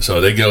females.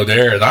 So they go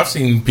there, and I've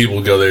seen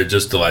people go there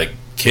just to like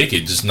kick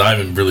it, just not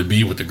even really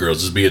be with the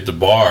girls, just be at the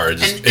bar.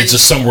 It's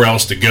just somewhere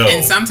else to go.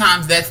 And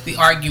sometimes that's the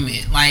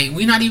argument. Like,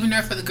 we're not even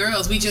there for the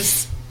girls. We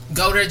just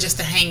go there just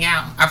to hang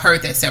out. I've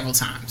heard that several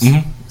times.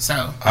 Mm-hmm.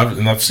 So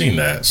I've seen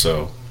that.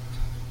 So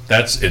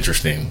that's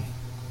interesting.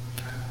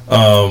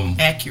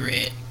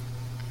 Accurate.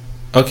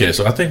 Okay,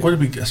 so I think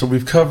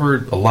we've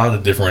covered a lot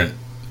of different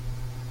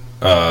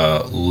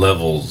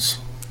levels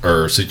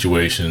or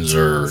situations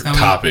or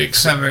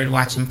topics. We covered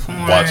watching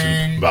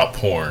porn. About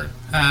porn.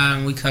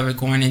 We covered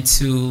going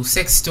into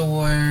sex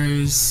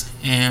stores,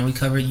 and we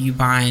covered you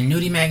buying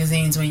nudie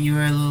magazines when you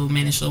were a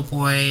minish little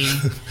boy.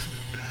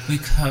 We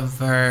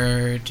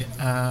covered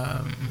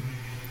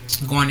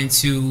going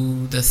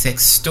into the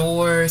sex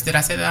stores. Did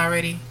I say that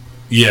already?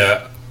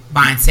 Yeah.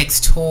 Buying sex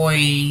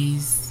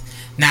toys.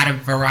 Not a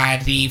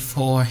variety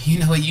for, you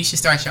know what, you should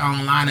start your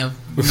own line of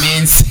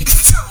men's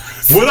sex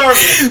toys. What are we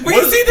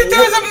see that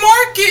there's a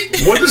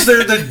market. What is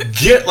there to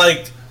get,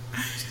 like,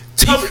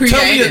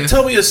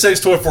 tell me a sex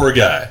toy for a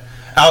guy.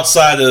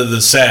 Outside of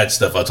the sad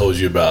stuff I told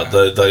you about,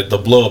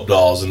 the blow-up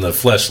dolls and the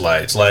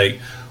fleshlights. Like,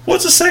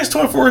 what's a sex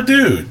toy for a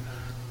dude?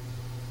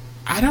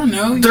 I don't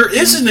know. There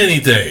isn't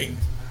anything.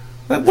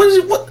 Like, what is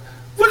it? What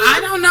I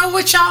don't know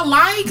what y'all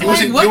like.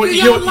 Like, what do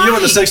y'all like? You know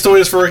what the sex toy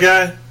is for a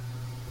guy?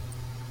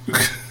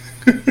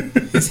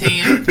 His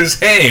hand. His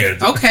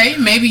hand. Okay,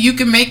 maybe you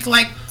can make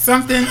like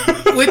something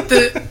with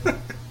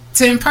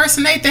to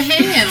impersonate the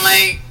hand.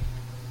 Like,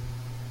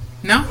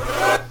 no.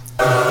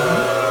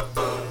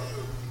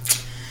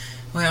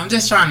 Well, I'm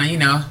just trying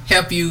to,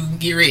 help you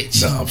get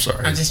rich. No, I'm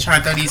sorry. I'm just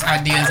trying to throw these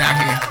ideas out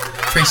here.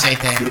 Appreciate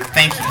that.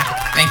 Thank you.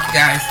 Thank you,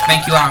 guys.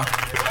 Thank you all.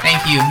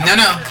 Thank you.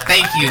 No.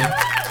 Thank you.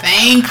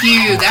 Thank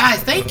you,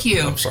 guys. Thank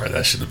you. I'm sorry.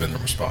 That should have been the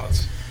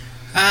response.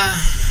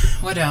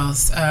 What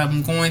else?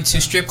 Going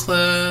to strip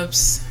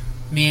clubs,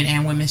 men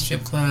and women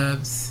strip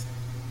clubs.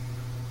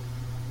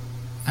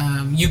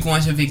 You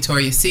going to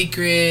Victoria's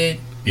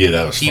Secret. Yeah,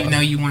 that was fun. Even though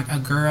you want a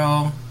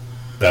girl.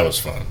 That was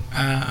fun.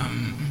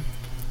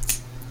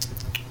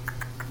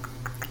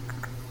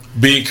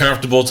 Being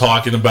comfortable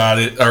talking about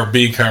it, or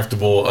being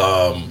comfortable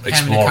exploring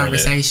having a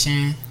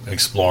conversation,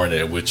 exploring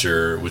it with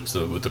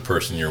the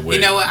person you're with.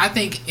 You know what? I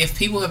think if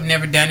people have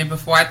never done it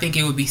before, I think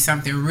it would be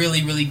something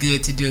really, really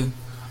good to do.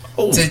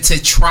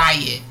 To try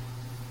it,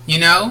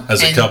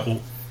 as a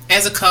couple.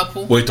 As a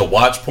couple. Wait, to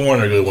watch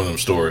porn or go to one of them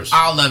stores?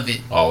 All of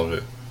it. All of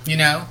it.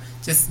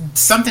 Just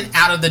something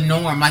out of the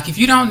norm. Like, if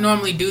you don't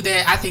normally do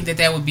that, I think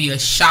that would be a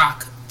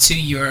shock to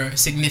your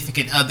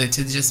significant other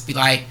to just be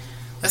like,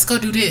 let's go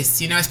do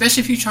this,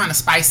 especially if you're trying to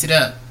spice it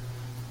up.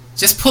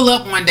 Just pull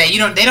up one day.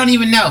 They don't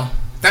even know.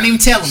 Don't even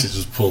tell them.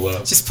 Just pull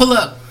up. Just pull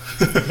up.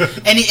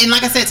 and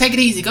like I said, take it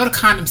easy. Go to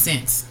Condom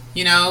Sense,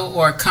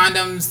 or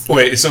condoms.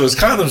 Wait, so is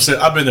Condom Sense?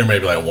 I've been there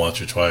maybe like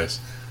once or twice.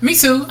 Me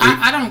too.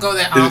 I don't go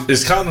that often.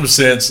 Is Condom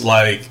Sense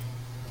like,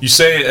 you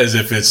say it as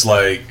if it's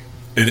like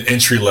an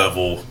entry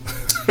level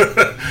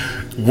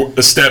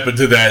a step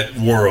into that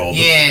world.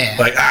 Yeah.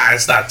 Like,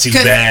 it's not too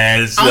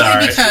bad. It's only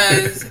right.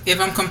 Because if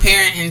I'm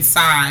comparing in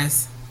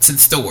size to the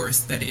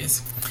stores, that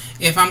is,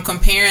 if I'm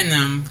comparing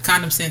them,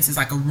 Condom Sense is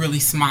like a really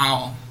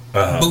small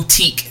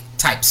boutique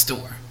type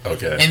store.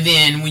 Okay. And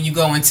then when you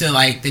go into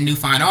like the New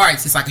Fine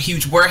Arts, it's like a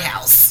huge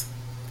warehouse.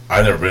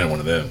 I've never been in one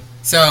of them.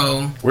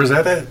 So where's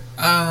that at?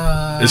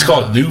 It's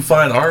called New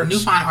Fine Arts. New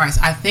Fine Arts.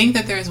 I think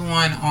that there's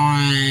one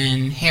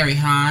on Harry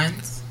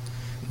Hines.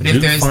 But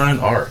New Fine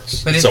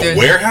Arts. But it's a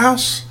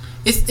warehouse?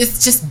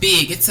 It's just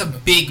big. It's a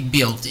big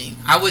building.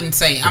 I wouldn't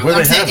say.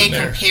 I'm saying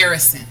in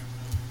comparison.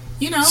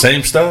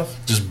 Same stuff,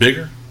 just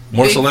bigger,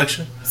 more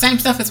selection. Same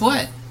stuff as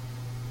what?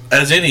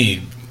 As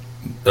any,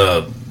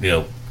 porn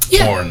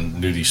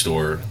nudie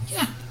store.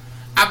 Yeah,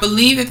 I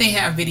believe that they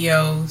have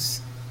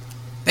videos.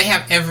 They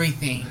have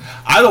everything.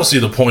 I don't see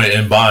the point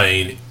in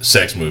buying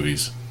sex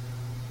movies,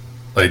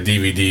 like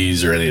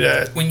DVDs or any of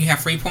that. When you have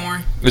free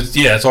porn,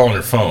 It's all on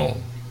your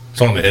phone.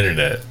 It's on the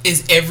internet.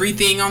 is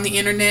everything on the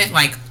internet?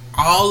 Like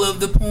all of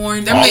the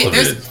porn? All of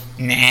it.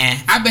 Nah,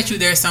 I bet you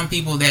there's some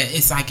people that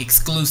it's like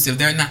exclusive.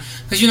 They're not,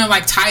 because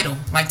like Tidal.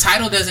 Like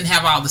Tidal doesn't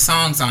have all the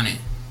songs on it.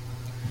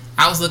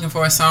 I was looking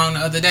for a song the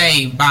other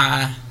day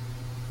by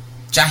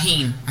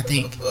Jaheim, I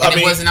think, and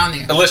it wasn't on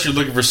there. Unless you're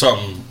looking for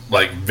something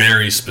like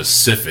very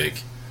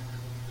specific,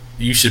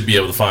 you should be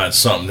able to find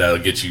something that'll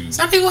get you.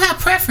 Some people have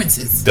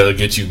preferences. That'll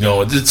get you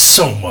going. It's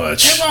so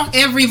much. They want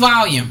every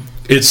volume.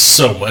 It's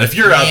so much. If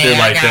you're out there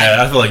like I that,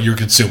 I feel like you're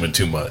consuming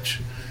too much.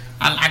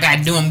 I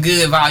gotta do them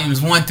good,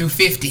 volumes 1 through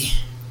 50.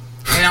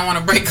 They don't want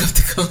to break up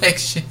the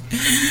collection.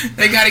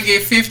 They gotta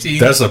get 50.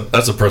 That's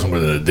a person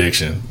with an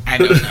addiction. I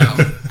don't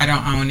know. I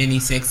don't own any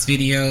sex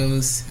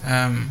videos.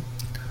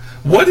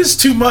 What is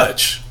too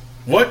much?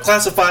 What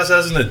classifies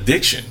as an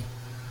addiction?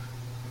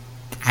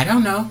 I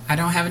don't know. I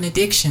don't have an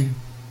addiction.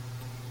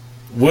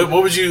 What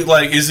would you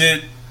like? Is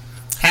it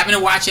having to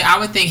watch it? I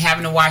would think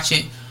having to watch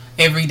it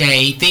every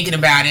day, thinking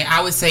about it.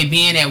 I would say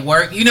being at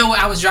work. You know what?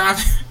 I was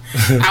driving.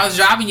 I was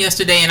driving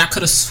yesterday, and I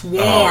could have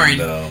sworn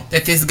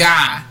that this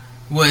guy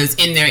was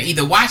in there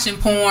either watching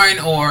porn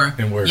or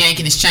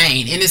yanking his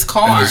chain in his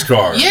car. In his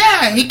car.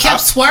 Yeah, he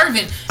kept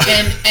swerving,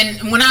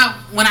 and when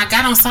I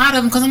got on side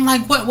of him, because I'm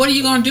like, what are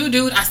you gonna do,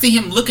 dude? I see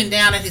him looking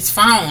down at his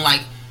phone,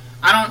 like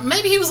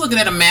maybe he was looking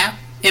at a map.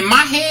 In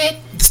my head,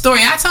 the story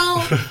I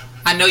told,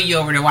 I know you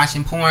over there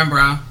watching porn,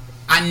 bro.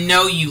 I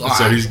know you are.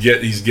 So he's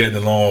getting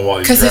along while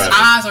he's driving. Because his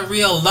eyes are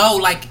real low.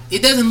 Like,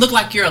 it doesn't look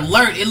like you're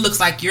alert. It looks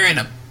like you're in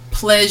a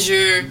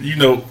pleasure,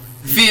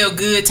 feel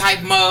good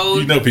type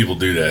mode. You know people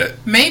do that.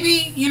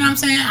 Maybe, you know what I'm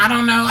saying? I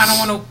don't know. I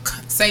don't want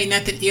to say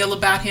nothing ill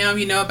about him,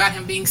 about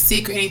him being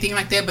sick or anything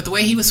like that. But the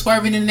way he was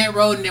swerving in that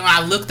road, and then when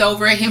I looked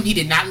over at him, he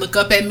did not look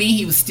up at me.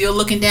 He was still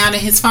looking down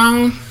at his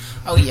phone.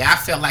 Oh, yeah, I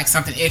felt like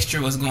something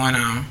extra was going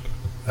on.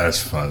 That's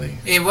funny.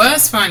 It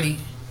was funny.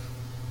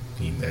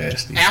 He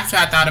nasty. After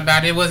I thought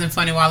about it, it wasn't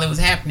funny while it was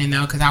happening,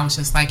 though, because I was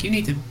just like, you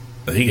need to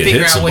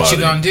figure out what you're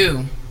going to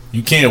do.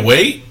 You can't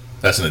wait?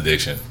 That's an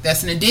addiction.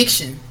 That's an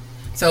addiction.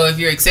 So if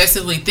you're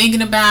excessively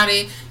thinking about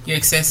it, you're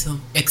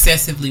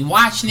excessively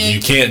watching it.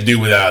 You can't do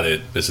without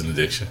it. It's an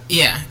addiction.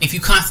 Yeah. If you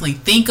constantly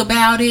think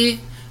about it,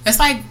 it's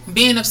like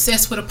being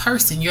obsessed with a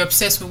person. You're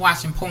obsessed with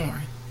watching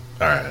porn.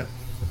 All right.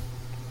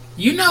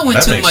 You know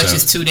when too much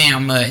is too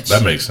damn much.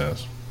 That makes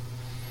sense.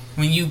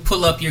 When you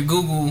pull up your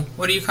Google,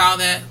 what do you call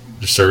that?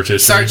 Search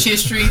history. Search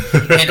history.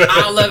 And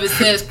all of it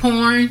says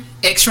porn,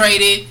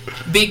 X-rated,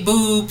 big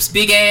boobs,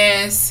 big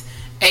ass,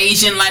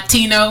 Asian,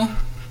 Latino.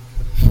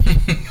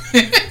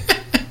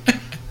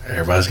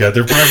 Everybody's got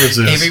their preferences.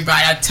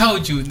 Everybody. I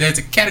told you, there's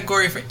a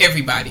category for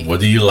everybody. What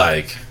do you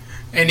like?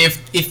 And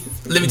if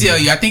let me tell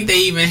you, I think they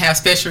even have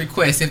special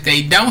requests. If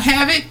they don't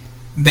have it,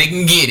 they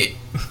can get it.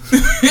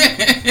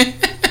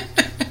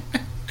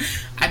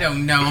 I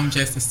don't know. I'm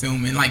just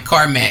assuming. Like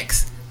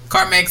CarMax.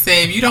 CarMax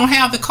say if you don't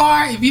have the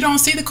car, if you don't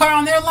see the car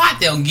on their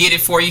lot, they'll get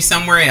it for you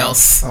somewhere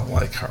else. I don't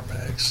like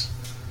CarMax.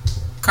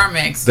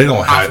 CarMax they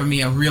don't offer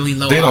me a really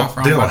low offer on my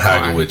car. They don't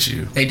haggle with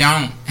you. They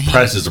don't.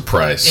 Price is a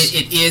price.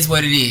 It is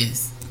what it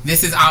is.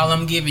 This is all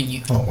I'm giving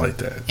you. I don't like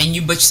that.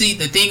 But see,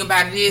 the thing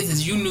about it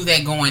is you knew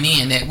that going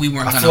in that we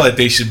weren't. I feel like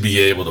they should be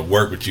able to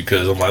work with you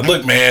because I'm like,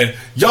 look, man,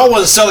 y'all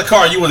want to sell a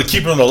car, you want to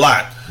keep it on the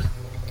lot.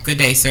 Good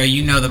day, sir.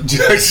 You know the.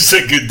 Just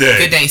say good day.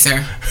 Good day,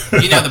 sir.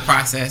 You know the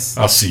process.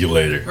 I'll see you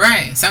later.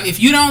 Right. So if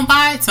you don't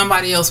buy it,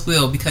 somebody else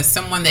will, because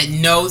someone that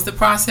knows the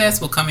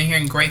process will come in here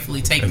and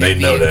gratefully take. And they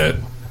know that.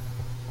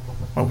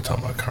 Why are we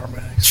talking about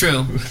CarMax?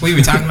 True. We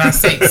were talking about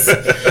sex.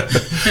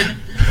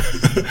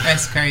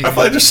 That's crazy. I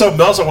feel like there's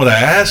something else I want to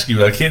ask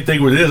you. I can't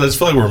think what it is. I just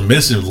feel like we're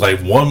missing like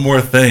one more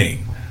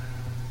thing.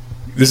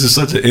 This is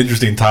such an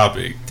interesting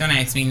topic. Don't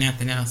ask me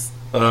nothing else.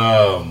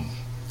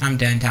 I'm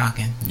done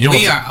talking.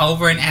 We are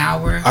over an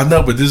hour. I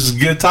know, but this is a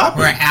good topic.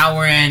 We're an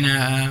hour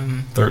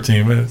and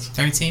 13 minutes.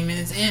 13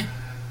 minutes in.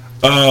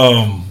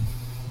 I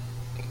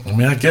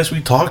mean, I guess we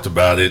talked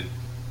about it.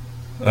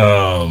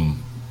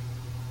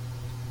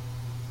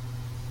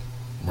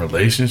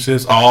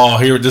 Relationships.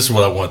 This is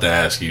what I want to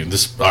ask you.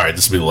 This will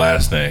be the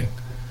last thing.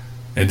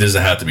 It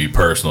doesn't have to be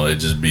personal. It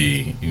just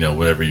be,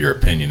 whatever your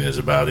opinion is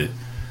about it.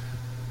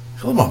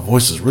 I feel like my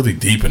voice is really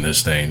deep in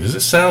this thing. Does it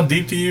sound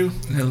deep to you?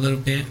 A little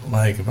bit.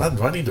 Like,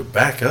 do I need to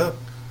back up?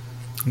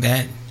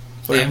 That.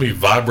 It's like me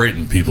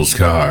vibrating people's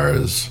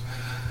cars.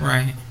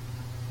 Right.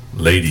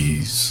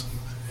 Ladies,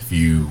 if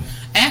you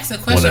ask a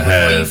question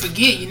before you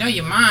forget,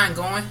 your mind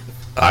going.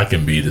 I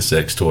can be the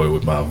sex toy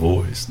with my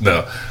voice.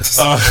 No.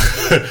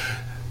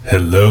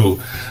 Hello.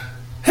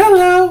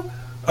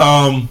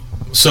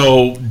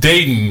 So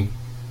dating,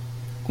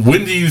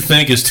 when do you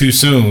think is too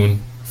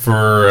soon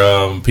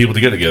for people to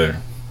get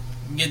together?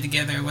 Get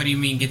together? What do you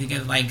mean get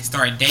together? Like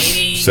start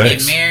dating,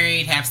 sex. Get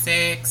married, have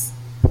sex?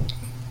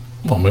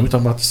 Well, maybe we're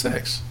talking about the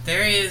sex.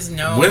 There is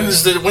no. When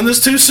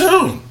is too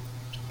soon?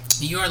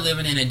 You are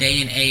living in a day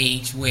and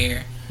age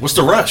where. What's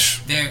the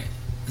rush?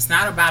 It's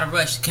not about a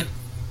rush.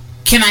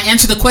 Can I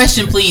answer the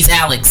question, please,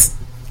 Alex?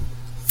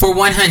 For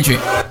 100.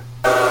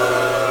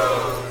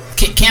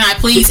 Can I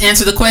please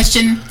answer the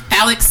question,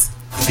 Alex?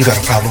 You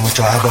got a problem with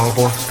your eyeball,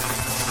 boy?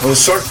 No,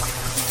 sir.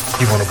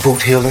 You want a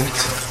boot healing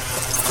it?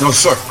 No,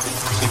 sir.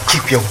 You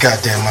keep your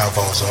goddamn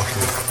eyeballs off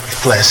me. You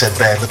flash that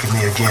bad look at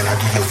me again, I'll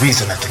give you a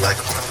reason not to like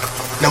me.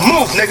 Now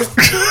move,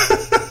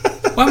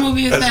 nigga. What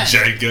movie is That's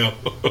that? Django.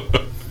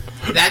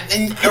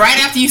 And right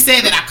after you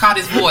said it, I caught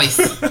his voice.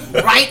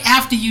 Right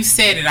after you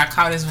said it, I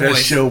caught his voice.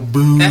 That's your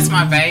boo. That's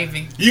my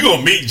baby. You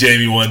gonna meet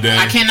Jamie one day.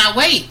 I cannot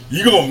wait.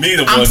 You gonna meet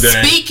him I'm one day.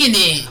 I'm speaking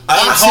it.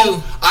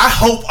 I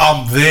hope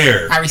I'm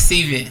there. I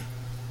receive it.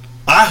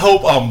 I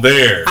hope I'm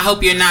there. I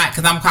hope you're not,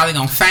 because I'm probably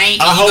gonna faint.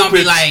 And I you're hope gonna be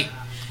it's- like,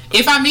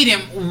 if I meet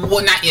him,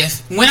 well, not if.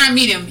 When I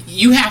meet him,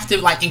 you have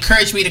to like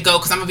encourage me to go,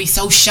 because I'm gonna be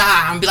so shy.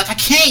 I'm gonna be like, I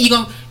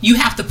can't. You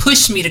have to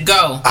push me to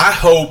go. I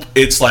hope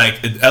it's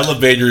like an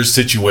elevator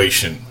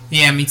situation.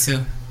 Yeah, me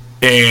too.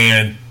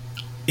 And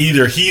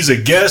either he's a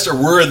guest or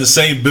we're in the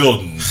same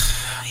building.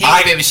 He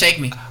ain't be able to shake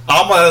me.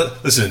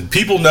 Listen,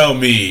 people know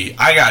me.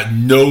 I got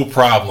no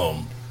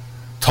problem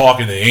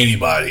talking to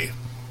anybody.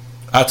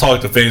 I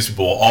talk to famous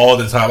people all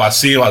the time. I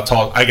see them, I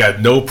talk. I got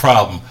no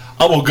problem.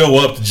 I will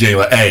go up to Jay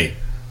like, hey,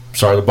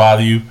 sorry to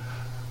bother you.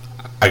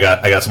 I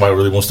got somebody who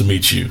really wants to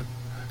meet you.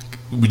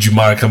 Would you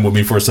mind coming with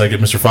me for a second,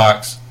 Mr.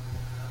 Fox?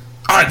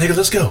 All right, nigga,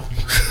 let's go.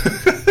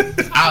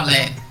 I'll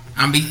let.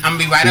 I'm be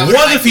right over.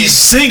 What like if he's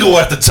this. single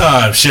at the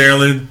time,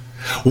 Sherilyn?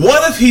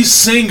 What if he's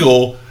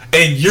single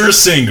and you're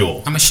single?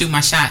 I'm gonna shoot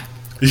my shot.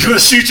 You're gonna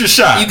shoot your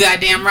shot. You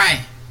goddamn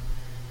right.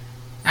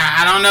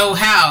 I don't know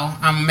how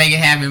I'm gonna make it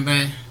happen,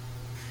 but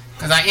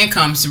because our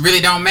incomes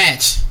really don't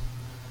match.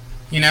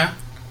 You know,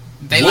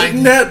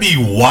 Wouldn't that be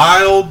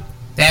wild?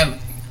 That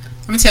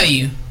let me tell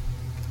you,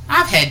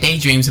 I've had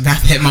daydreams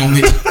about that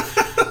moment.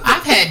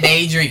 I've had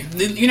daydreams.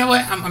 You know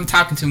what? I'm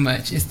talking too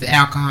much. It's the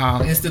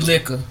alcohol. It's the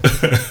liquor.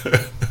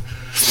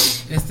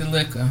 It's the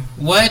liquor.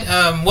 What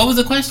was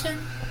the question?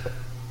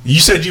 You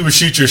said you would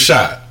shoot your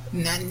shot.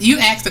 You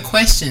asked a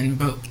question,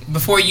 but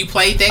before you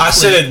played that, I clip.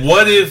 said,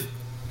 what if?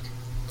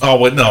 Oh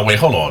wait, no, wait,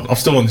 hold on. I'm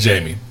still on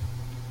Jamie.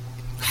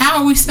 How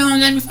are we still on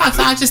Jamie Foxx?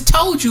 I just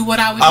told you what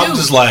I would do. I'm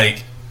just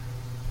like,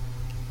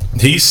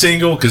 he's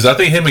single because I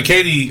think him and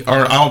Katie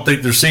are. I don't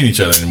think they're seeing each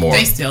other anymore.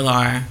 They still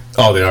are.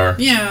 Oh, they are.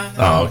 Yeah.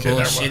 Oh, okay.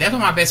 Never Bullshit. mind. That's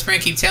what my best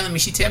friend keep telling me.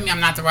 She tell me I'm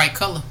not the right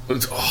color.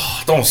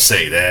 Oh, don't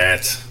say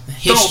that.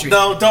 History.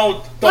 Don't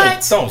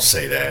What? don't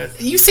say that.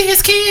 You see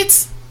his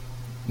kids?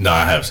 No,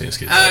 I haven't seen his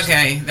kids.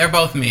 Okay, they're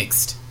both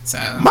mixed. So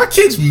My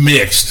kid's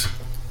mixed.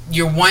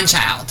 you're one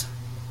child,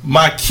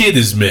 My kid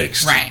is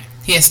mixed. right?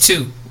 He has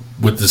two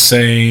With the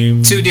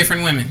same.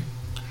 different women,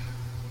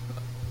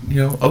 You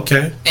know.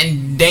 Okay.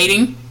 and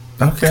dating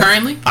Okay.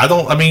 currently.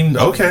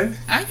 Okay.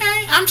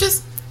 Okay, I'm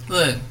just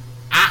look.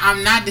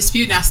 I'm not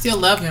disputing. I still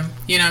love him.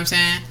 You know what I'm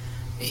saying?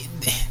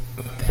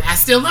 I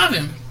still love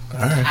him. All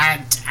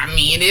right. I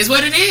mean, it is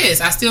what it is.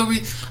 I still,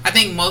 I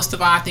think most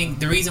of all, I think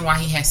the reason why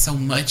he has so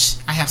much,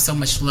 I have so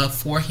much love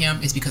for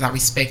him is because I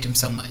respect him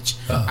so much.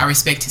 I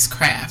respect his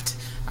craft.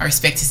 I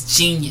respect his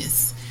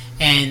genius.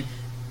 And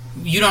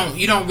you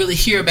don't really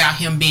hear about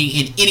him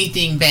being in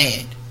anything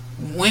bad.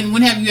 When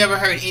have you ever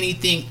heard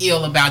anything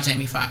ill about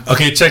Jamie Foxx?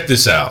 Okay, check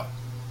this out.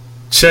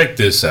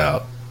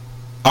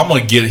 I'm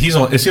gonna get. Is he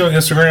on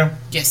Instagram?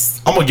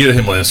 Yes. I'm gonna get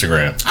him on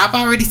Instagram. I've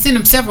already sent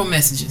him several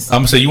messages. I'm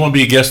gonna say, you want to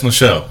be a guest on the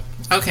show?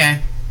 Okay.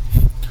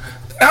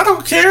 I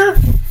don't care.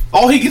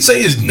 All he can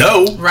say is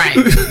no. Right.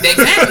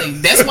 Exactly.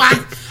 That's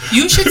why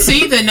you should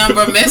see the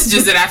number of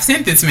messages that I've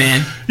sent this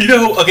man. You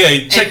know,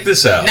 okay, check And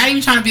this out. Not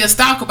even trying to be a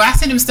stalker, but I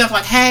send him stuff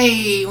like,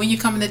 hey, when you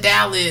coming to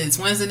Dallas?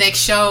 When's the next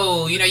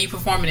show? You know, you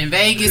performing in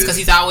Vegas? Because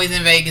he's always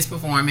in Vegas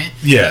performing.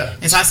 Yeah.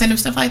 And so I send him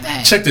stuff like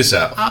that. Check this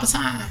out. All the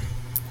time.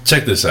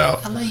 Check this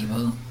out. I love you,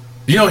 boo.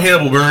 You know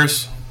Hannibal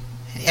Buress?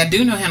 I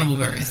do know Hannibal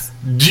Buress.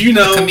 Do you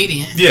know? The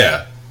comedian.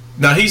 Yeah.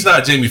 Now, he's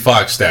not Jamie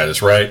Foxx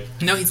status, right?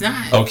 No, he's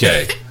not.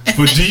 Okay.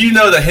 But do you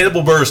know that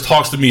Hannibal Buress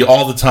talks to me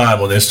all the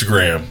time on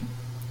Instagram?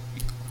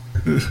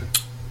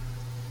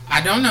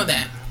 I don't know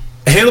that.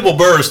 Hannibal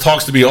Buress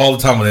talks to me all the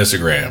time on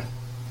Instagram.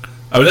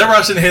 Whenever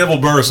I send Hannibal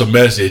Buress a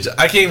message,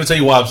 I can't even tell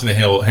you why I'm sending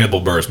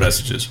Hannibal Buress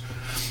messages.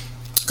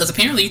 Because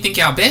apparently you think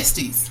y'all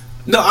besties.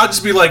 No, I'll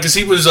just be like, because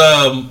he was,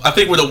 I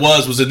think what it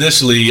was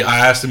initially,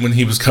 I asked him when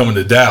he was coming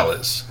to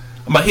Dallas.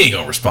 I'm like, he ain't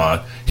going to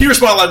respond. He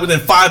responded like within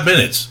 5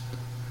 minutes.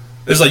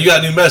 It's like, you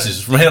got a new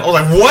message from him. I was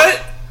like,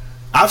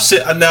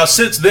 what? Now,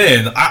 since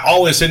then, I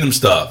always send him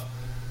stuff.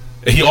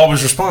 And he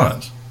always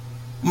responds.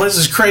 I'm like, this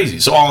is crazy.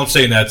 So all I'm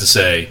saying that to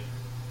say,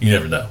 you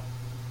never know.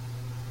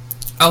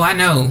 Oh, I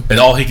know. And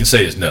all he can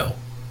say is no.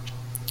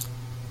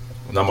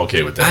 And I'm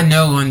okay with that. I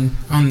know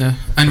on the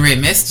unread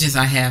messages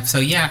I have. So,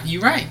 yeah,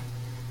 you're right.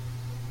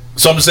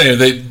 So I'm just saying,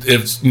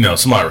 if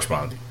somebody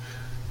responded,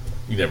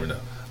 you never know.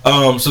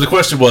 So the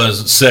question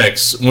was,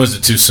 sex, when is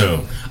it too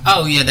soon?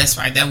 Oh, yeah, that's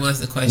right. That was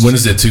the question. When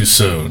is it too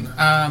soon?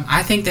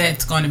 I think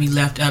that's going to be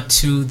left up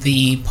to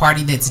the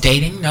party that's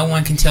dating. No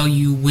one can tell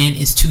you when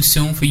it's too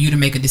soon for you to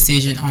make a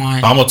decision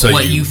on I'm gonna tell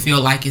what you- you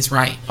feel like is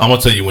right. I'm going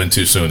to tell you when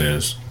too soon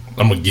is.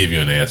 I'm gonna give you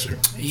an answer.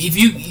 If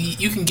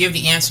you can give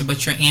the answer,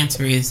 but your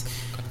answer is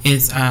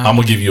I'm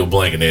gonna give you a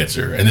blanket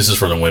answer, and this is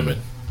for the women.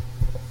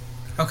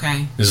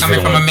 Okay. This is coming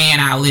for the from women. a man,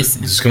 I'll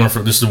listen. This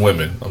is the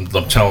women. I'm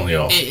telling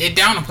y'all. It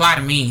don't apply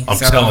to me. I'm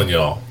telling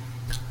y'all.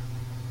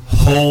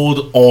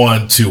 Hold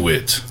on to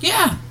it.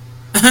 Yeah.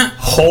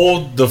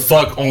 Hold the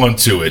fuck on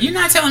to it. You're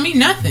not telling me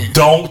nothing.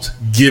 Don't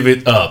give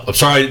it up. I'm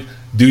sorry,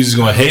 dudes is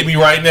gonna hate me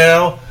right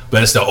now,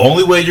 but it's the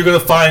only way you're gonna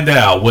find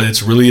out what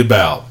it's really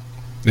about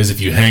is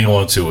if you hang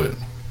on to it.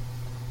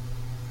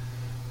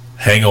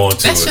 Hang on to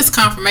it. That's just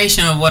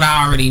confirmation of what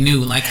I already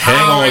knew. Like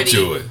hang on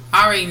to it.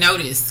 I already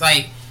noticed.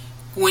 Like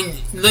when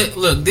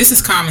look, this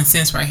is common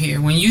sense right here.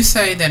 When you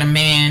say that a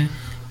man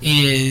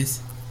is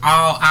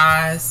all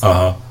eyes,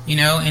 you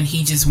know, and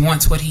he just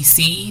wants what he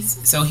sees,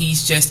 so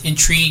he's just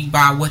intrigued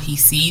by what he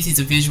sees. He's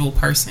a visual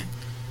person.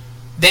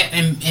 That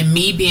and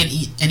me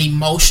being an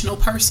emotional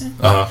person,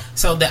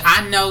 so that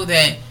I know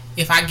that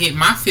if I get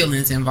my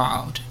feelings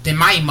involved, then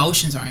my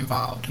emotions are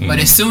involved. But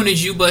as soon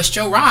as you bust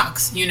your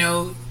rocks, you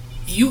know,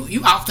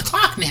 you off the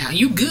clock now.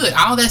 You good.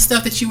 All that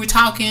stuff that you were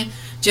talking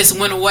just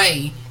went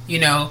away. You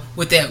know,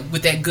 with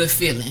that good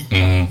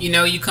feeling. You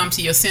know, you come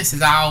to your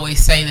senses. I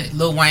always say that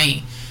Lil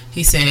Wayne,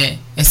 he said,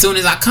 as soon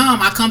as I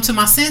come to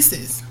my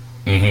senses.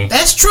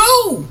 That's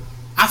true.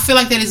 I feel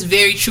like that is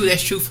very true.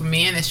 That's true for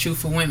men. That's true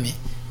for women.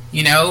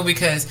 You know,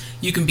 because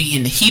you can be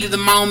in the heat of the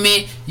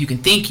moment. You can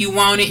think you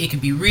want it. It can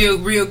be real,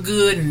 real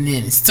good. And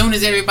then as soon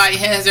as everybody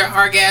has their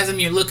orgasm,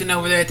 you're looking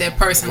over there at that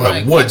person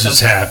like, what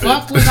just happened?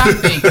 What was I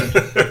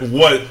thinking?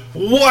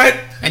 What?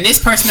 And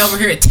this person over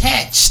here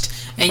attached.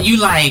 And you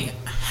like,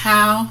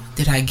 how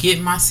did I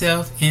get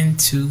myself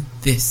into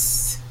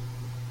this?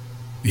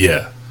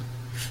 Yeah.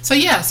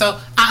 So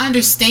I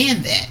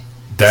understand that.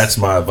 That's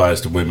my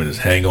advice to women: is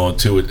hang on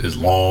to it as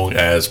long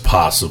as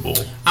possible.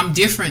 I'm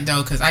different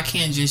though, because I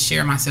can't just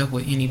share myself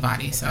with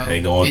anybody. So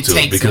hang on to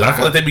it, because I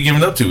feel like they be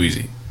giving up too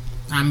easy.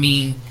 I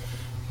mean,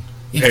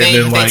 if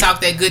they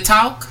talk that good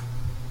talk,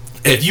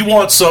 if you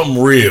want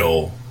something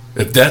real,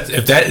 if that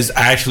is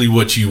actually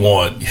what you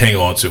want, hang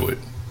on to it.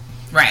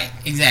 Right,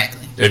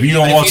 exactly. If you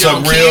don't want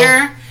something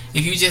real,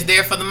 if you're just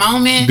there for the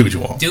moment, do what you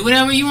want. Do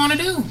whatever you want to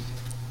do.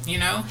 You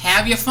know,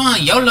 have your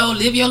fun. YOLO,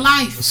 live your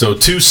life. So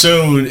too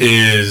soon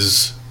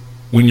is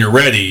when you're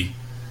ready.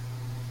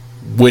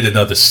 Wait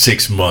another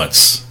 6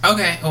 months.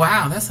 Okay.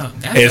 Wow, that's hold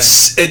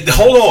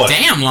on.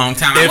 Damn long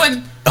time.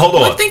 Hold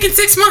on. I'm thinking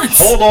 6 months.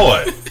 Hold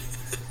on.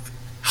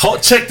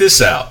 Check this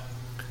out.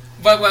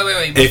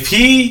 Wait. If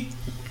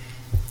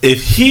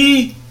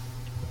he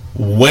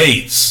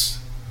waits,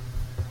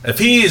 if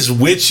he is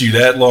with you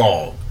that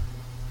long,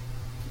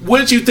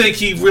 wouldn't you think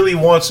he really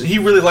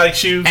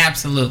likes you?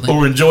 Absolutely.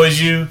 Or enjoys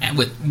you?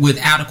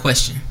 Without a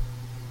question.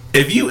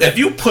 If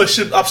you push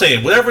it, I'm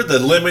saying whatever the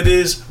limit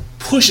is,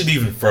 push it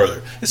even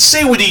further and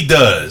see what he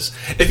does.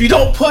 If you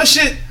don't push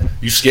it,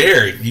 you're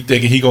scared. You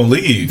thinking he gonna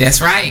leave.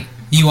 That's right.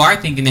 You are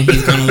thinking that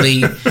he's gonna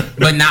leave.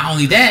 But not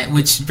only that,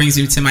 which brings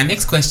me to my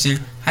next question: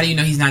 how do you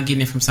know he's not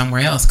getting it from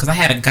somewhere else? Because I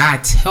had a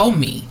guy tell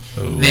me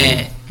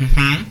that.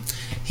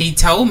 He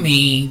told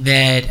me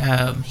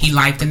that he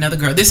liked another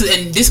girl.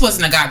 This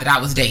wasn't a guy that I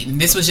was dating.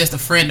 This was just a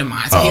friend of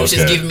mine. So he was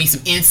just giving me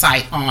some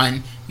insight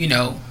on, you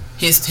know,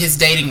 his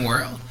dating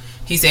world.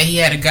 He said he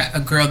had a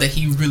girl that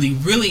he really,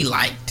 really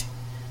liked.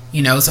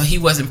 You know, so he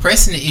wasn't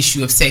pressing the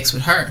issue of sex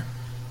with her.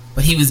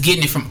 But he was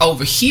getting it from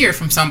over here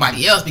from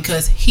somebody else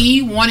because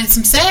he wanted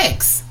some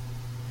sex.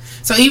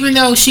 So even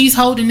though she's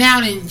holding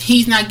out and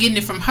he's not getting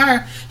it from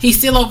her, he's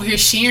still over here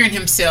sharing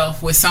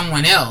himself with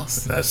someone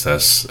else. That's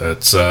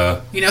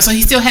you know, so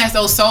he still has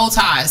those soul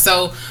ties.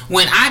 So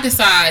when I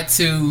decide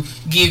to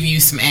give you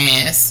some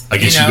ass, I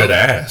guess you gotta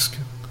ask.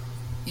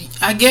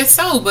 I guess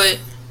so, but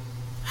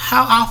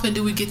how often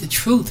do we get the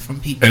truth from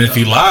people? And if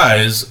he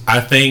lies, I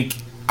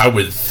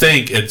would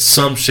think in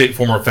some shape,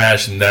 form, or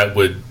fashion that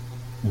would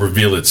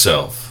reveal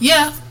itself.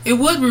 Yeah, it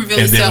would reveal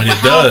and itself. Then when but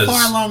it how does,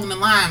 far along the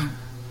line?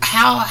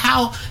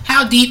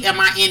 How deep am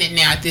I in it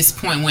now at this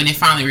point when it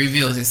finally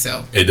reveals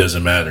itself? It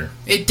doesn't matter.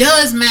 It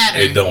does matter.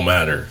 It don't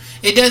matter.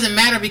 It doesn't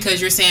matter because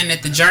you're saying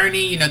that the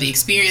journey, you know, the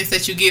experience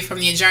that you get from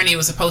the journey, it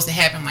was supposed to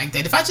happen like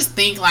that. If I just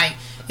think like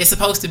it's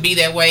supposed to be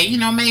that way, you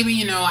know, maybe,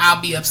 you know,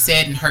 I'll be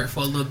upset and hurt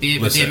for a little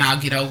bit, but then I'll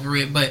get over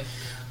it. But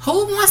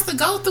who wants to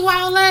go through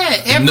all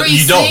that every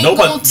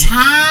single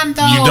time,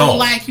 though? You don't.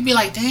 Like, you'd be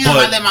like, damn,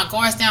 I let my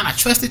guards down. I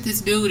trusted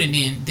this dude, and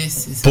then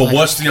this is. But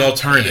what's the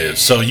alternative?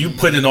 So you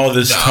put in all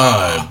this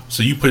time.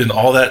 So you put in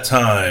all that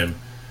time,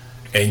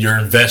 and you're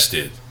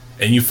invested,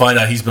 and you find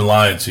out he's been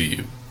lying to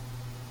you.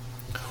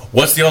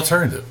 What's the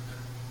alternative?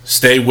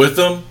 Stay with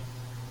him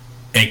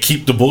and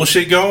keep the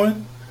bullshit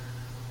going?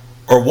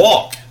 Or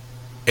walk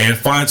and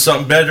find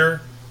something better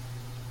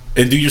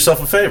and do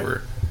yourself a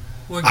favor?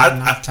 We're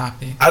getting off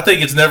topic. I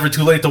think it's never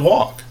too late to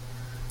walk.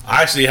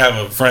 I actually have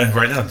a friend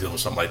right now dealing with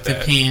something like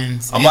that.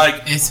 Depends.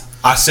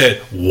 I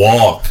said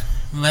walk.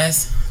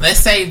 Let's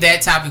save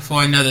that topic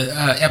for another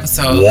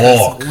episode.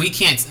 Walk. We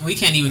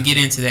can't even get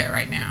into that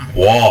right now.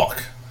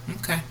 Walk.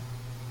 Okay.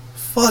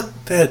 Fuck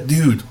that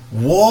dude.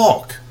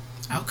 Walk.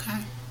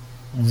 Okay.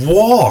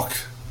 Walk.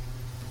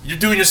 you're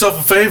doing yourself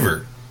a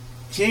favor.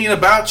 He ain't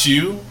about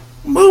you.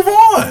 Move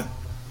on.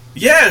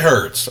 Yeah, it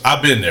hurts.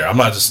 I've been there. I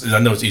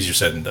know it's easier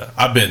said than done.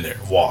 I've been there.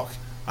 Walk.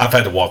 I've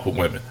had to walk with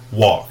women.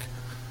 Walk.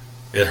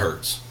 It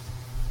hurts.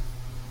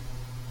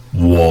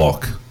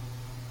 Walk.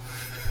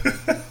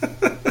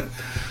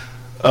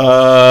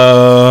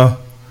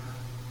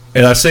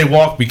 And I say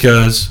walk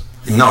because...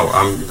 No,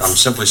 I'm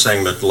simply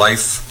saying that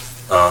life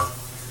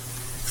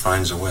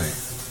finds a way.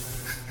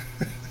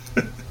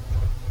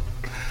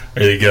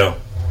 There you go.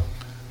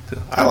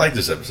 I like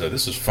this episode.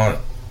 This was fun.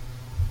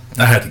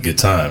 I had a good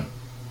time.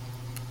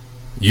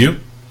 You?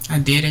 I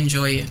did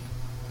enjoy it.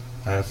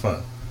 I had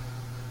fun.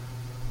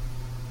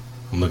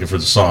 I'm looking for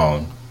the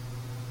song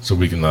so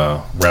we can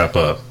wrap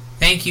up.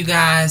 Thank you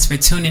guys for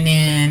tuning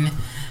in.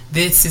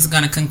 This is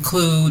going to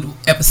conclude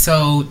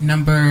episode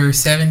number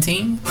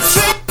 17.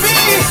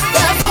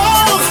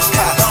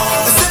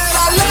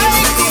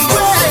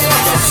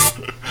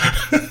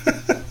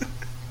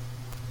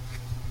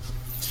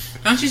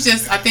 Don't you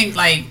just, I think,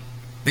 like,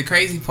 the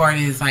crazy part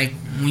is, like,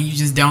 when you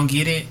just don't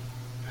get it.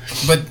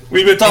 But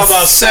we've been talking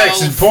about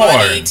sex and porn.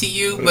 Funny to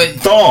you, but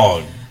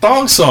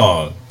thong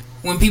song.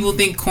 When people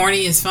think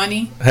corny is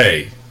funny,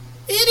 hey,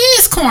 it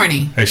is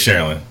corny. Hey,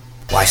 Sherilyn,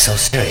 why so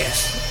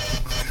serious?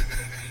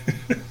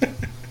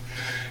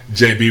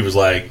 JB was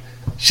like,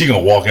 she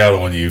gonna walk out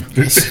on you.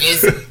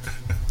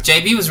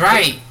 JB was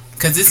right,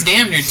 because it's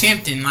damn near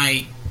tempting,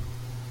 like,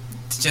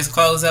 to just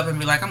close up and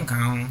be like, I'm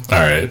gone. All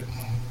right.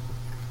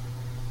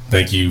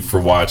 Thank you for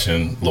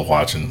watching.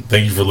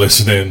 Thank you for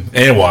listening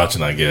and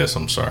watching, I guess.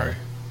 I'm sorry.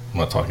 I'm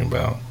not talking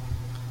about.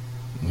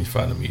 Let me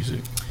find the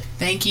music.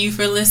 Thank you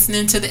for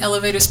listening to the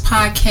Elevators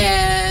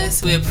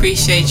Podcast. We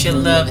appreciate your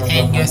love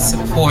and your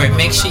support.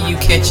 Make sure you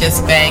catch us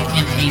back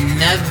in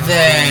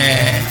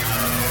another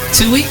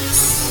 2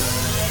 weeks.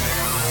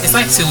 It's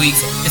like 2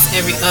 weeks. It's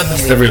every other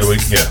week. Every other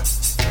week, yeah.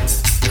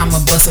 I'ma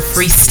bust a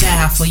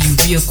freestyle for you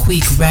real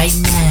quick right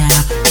now.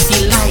 If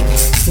you like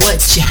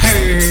what you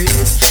heard,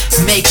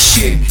 make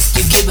sure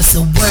you give us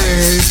a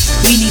word.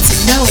 We need to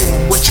know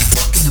what you're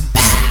talking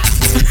about.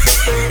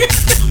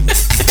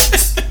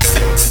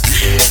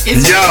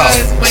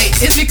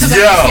 It's because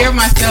I hear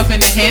myself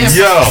in the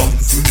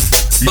headphones.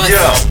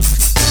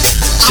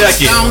 Check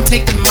it. I'm gonna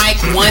take the mic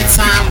one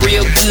time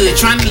real good,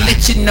 trying to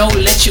let you know,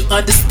 let you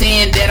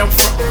understand that I'm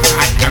from.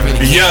 I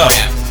really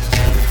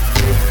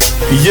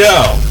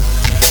Yo.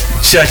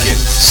 Check it.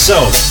 So,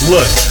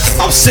 look,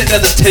 I'm sitting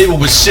at the table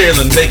with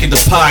Sherilyn making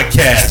the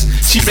podcast.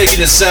 She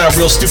making it sound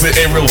real stupid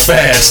and real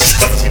fast.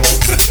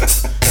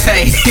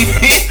 Hey,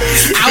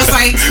 I was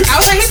like,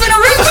 he's been a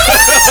real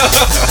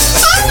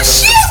oh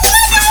shit,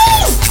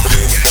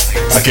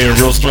 I came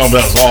real strong, but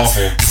that was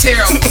awful.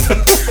 Terrible.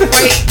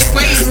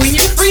 Wait, when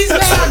you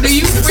freestyle, do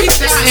you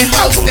freestyle and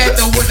hope that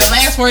the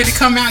last word to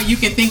come out, you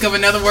can think of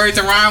another word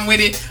to rhyme with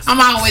it?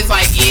 I'm always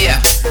like, yeah,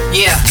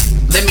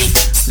 let me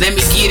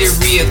get it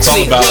real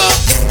quick. Well,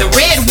 the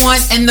red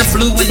one and the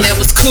blue one, that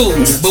was cool.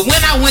 But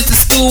when I went to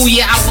school,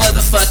 yeah, I was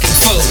a fucking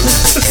fool.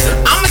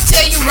 I'ma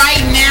tell you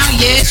right now,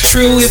 yeah, it's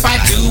true. If I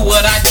do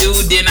what I do,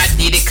 then I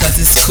did it cause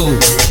it's cool.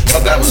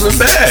 Oh, that wasn't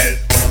bad.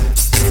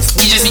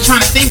 You just be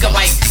trying to think of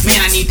like,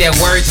 man, I need that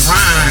word to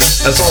rhyme.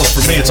 That's all,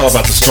 for me, it's all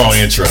about the strong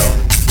intro.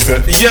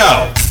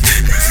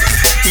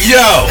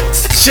 Yo,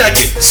 check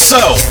it. So,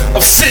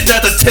 I'm sitting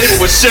at the table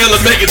with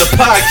Sherilyn making the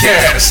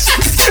podcast.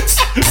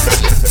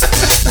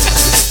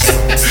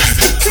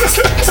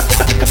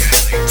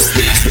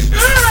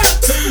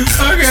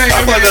 Okay.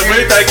 I thought that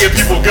made that get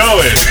people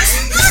going.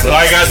 So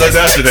I got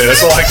that today.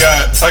 That's all I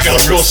got. I got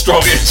a real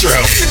strong intro.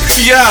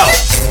 Yo,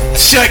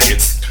 check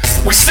it.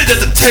 We sit at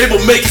the table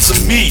making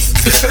some meat.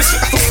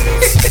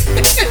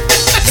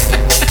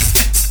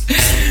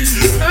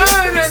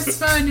 Oh, that's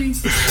funny.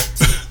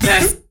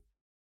 That's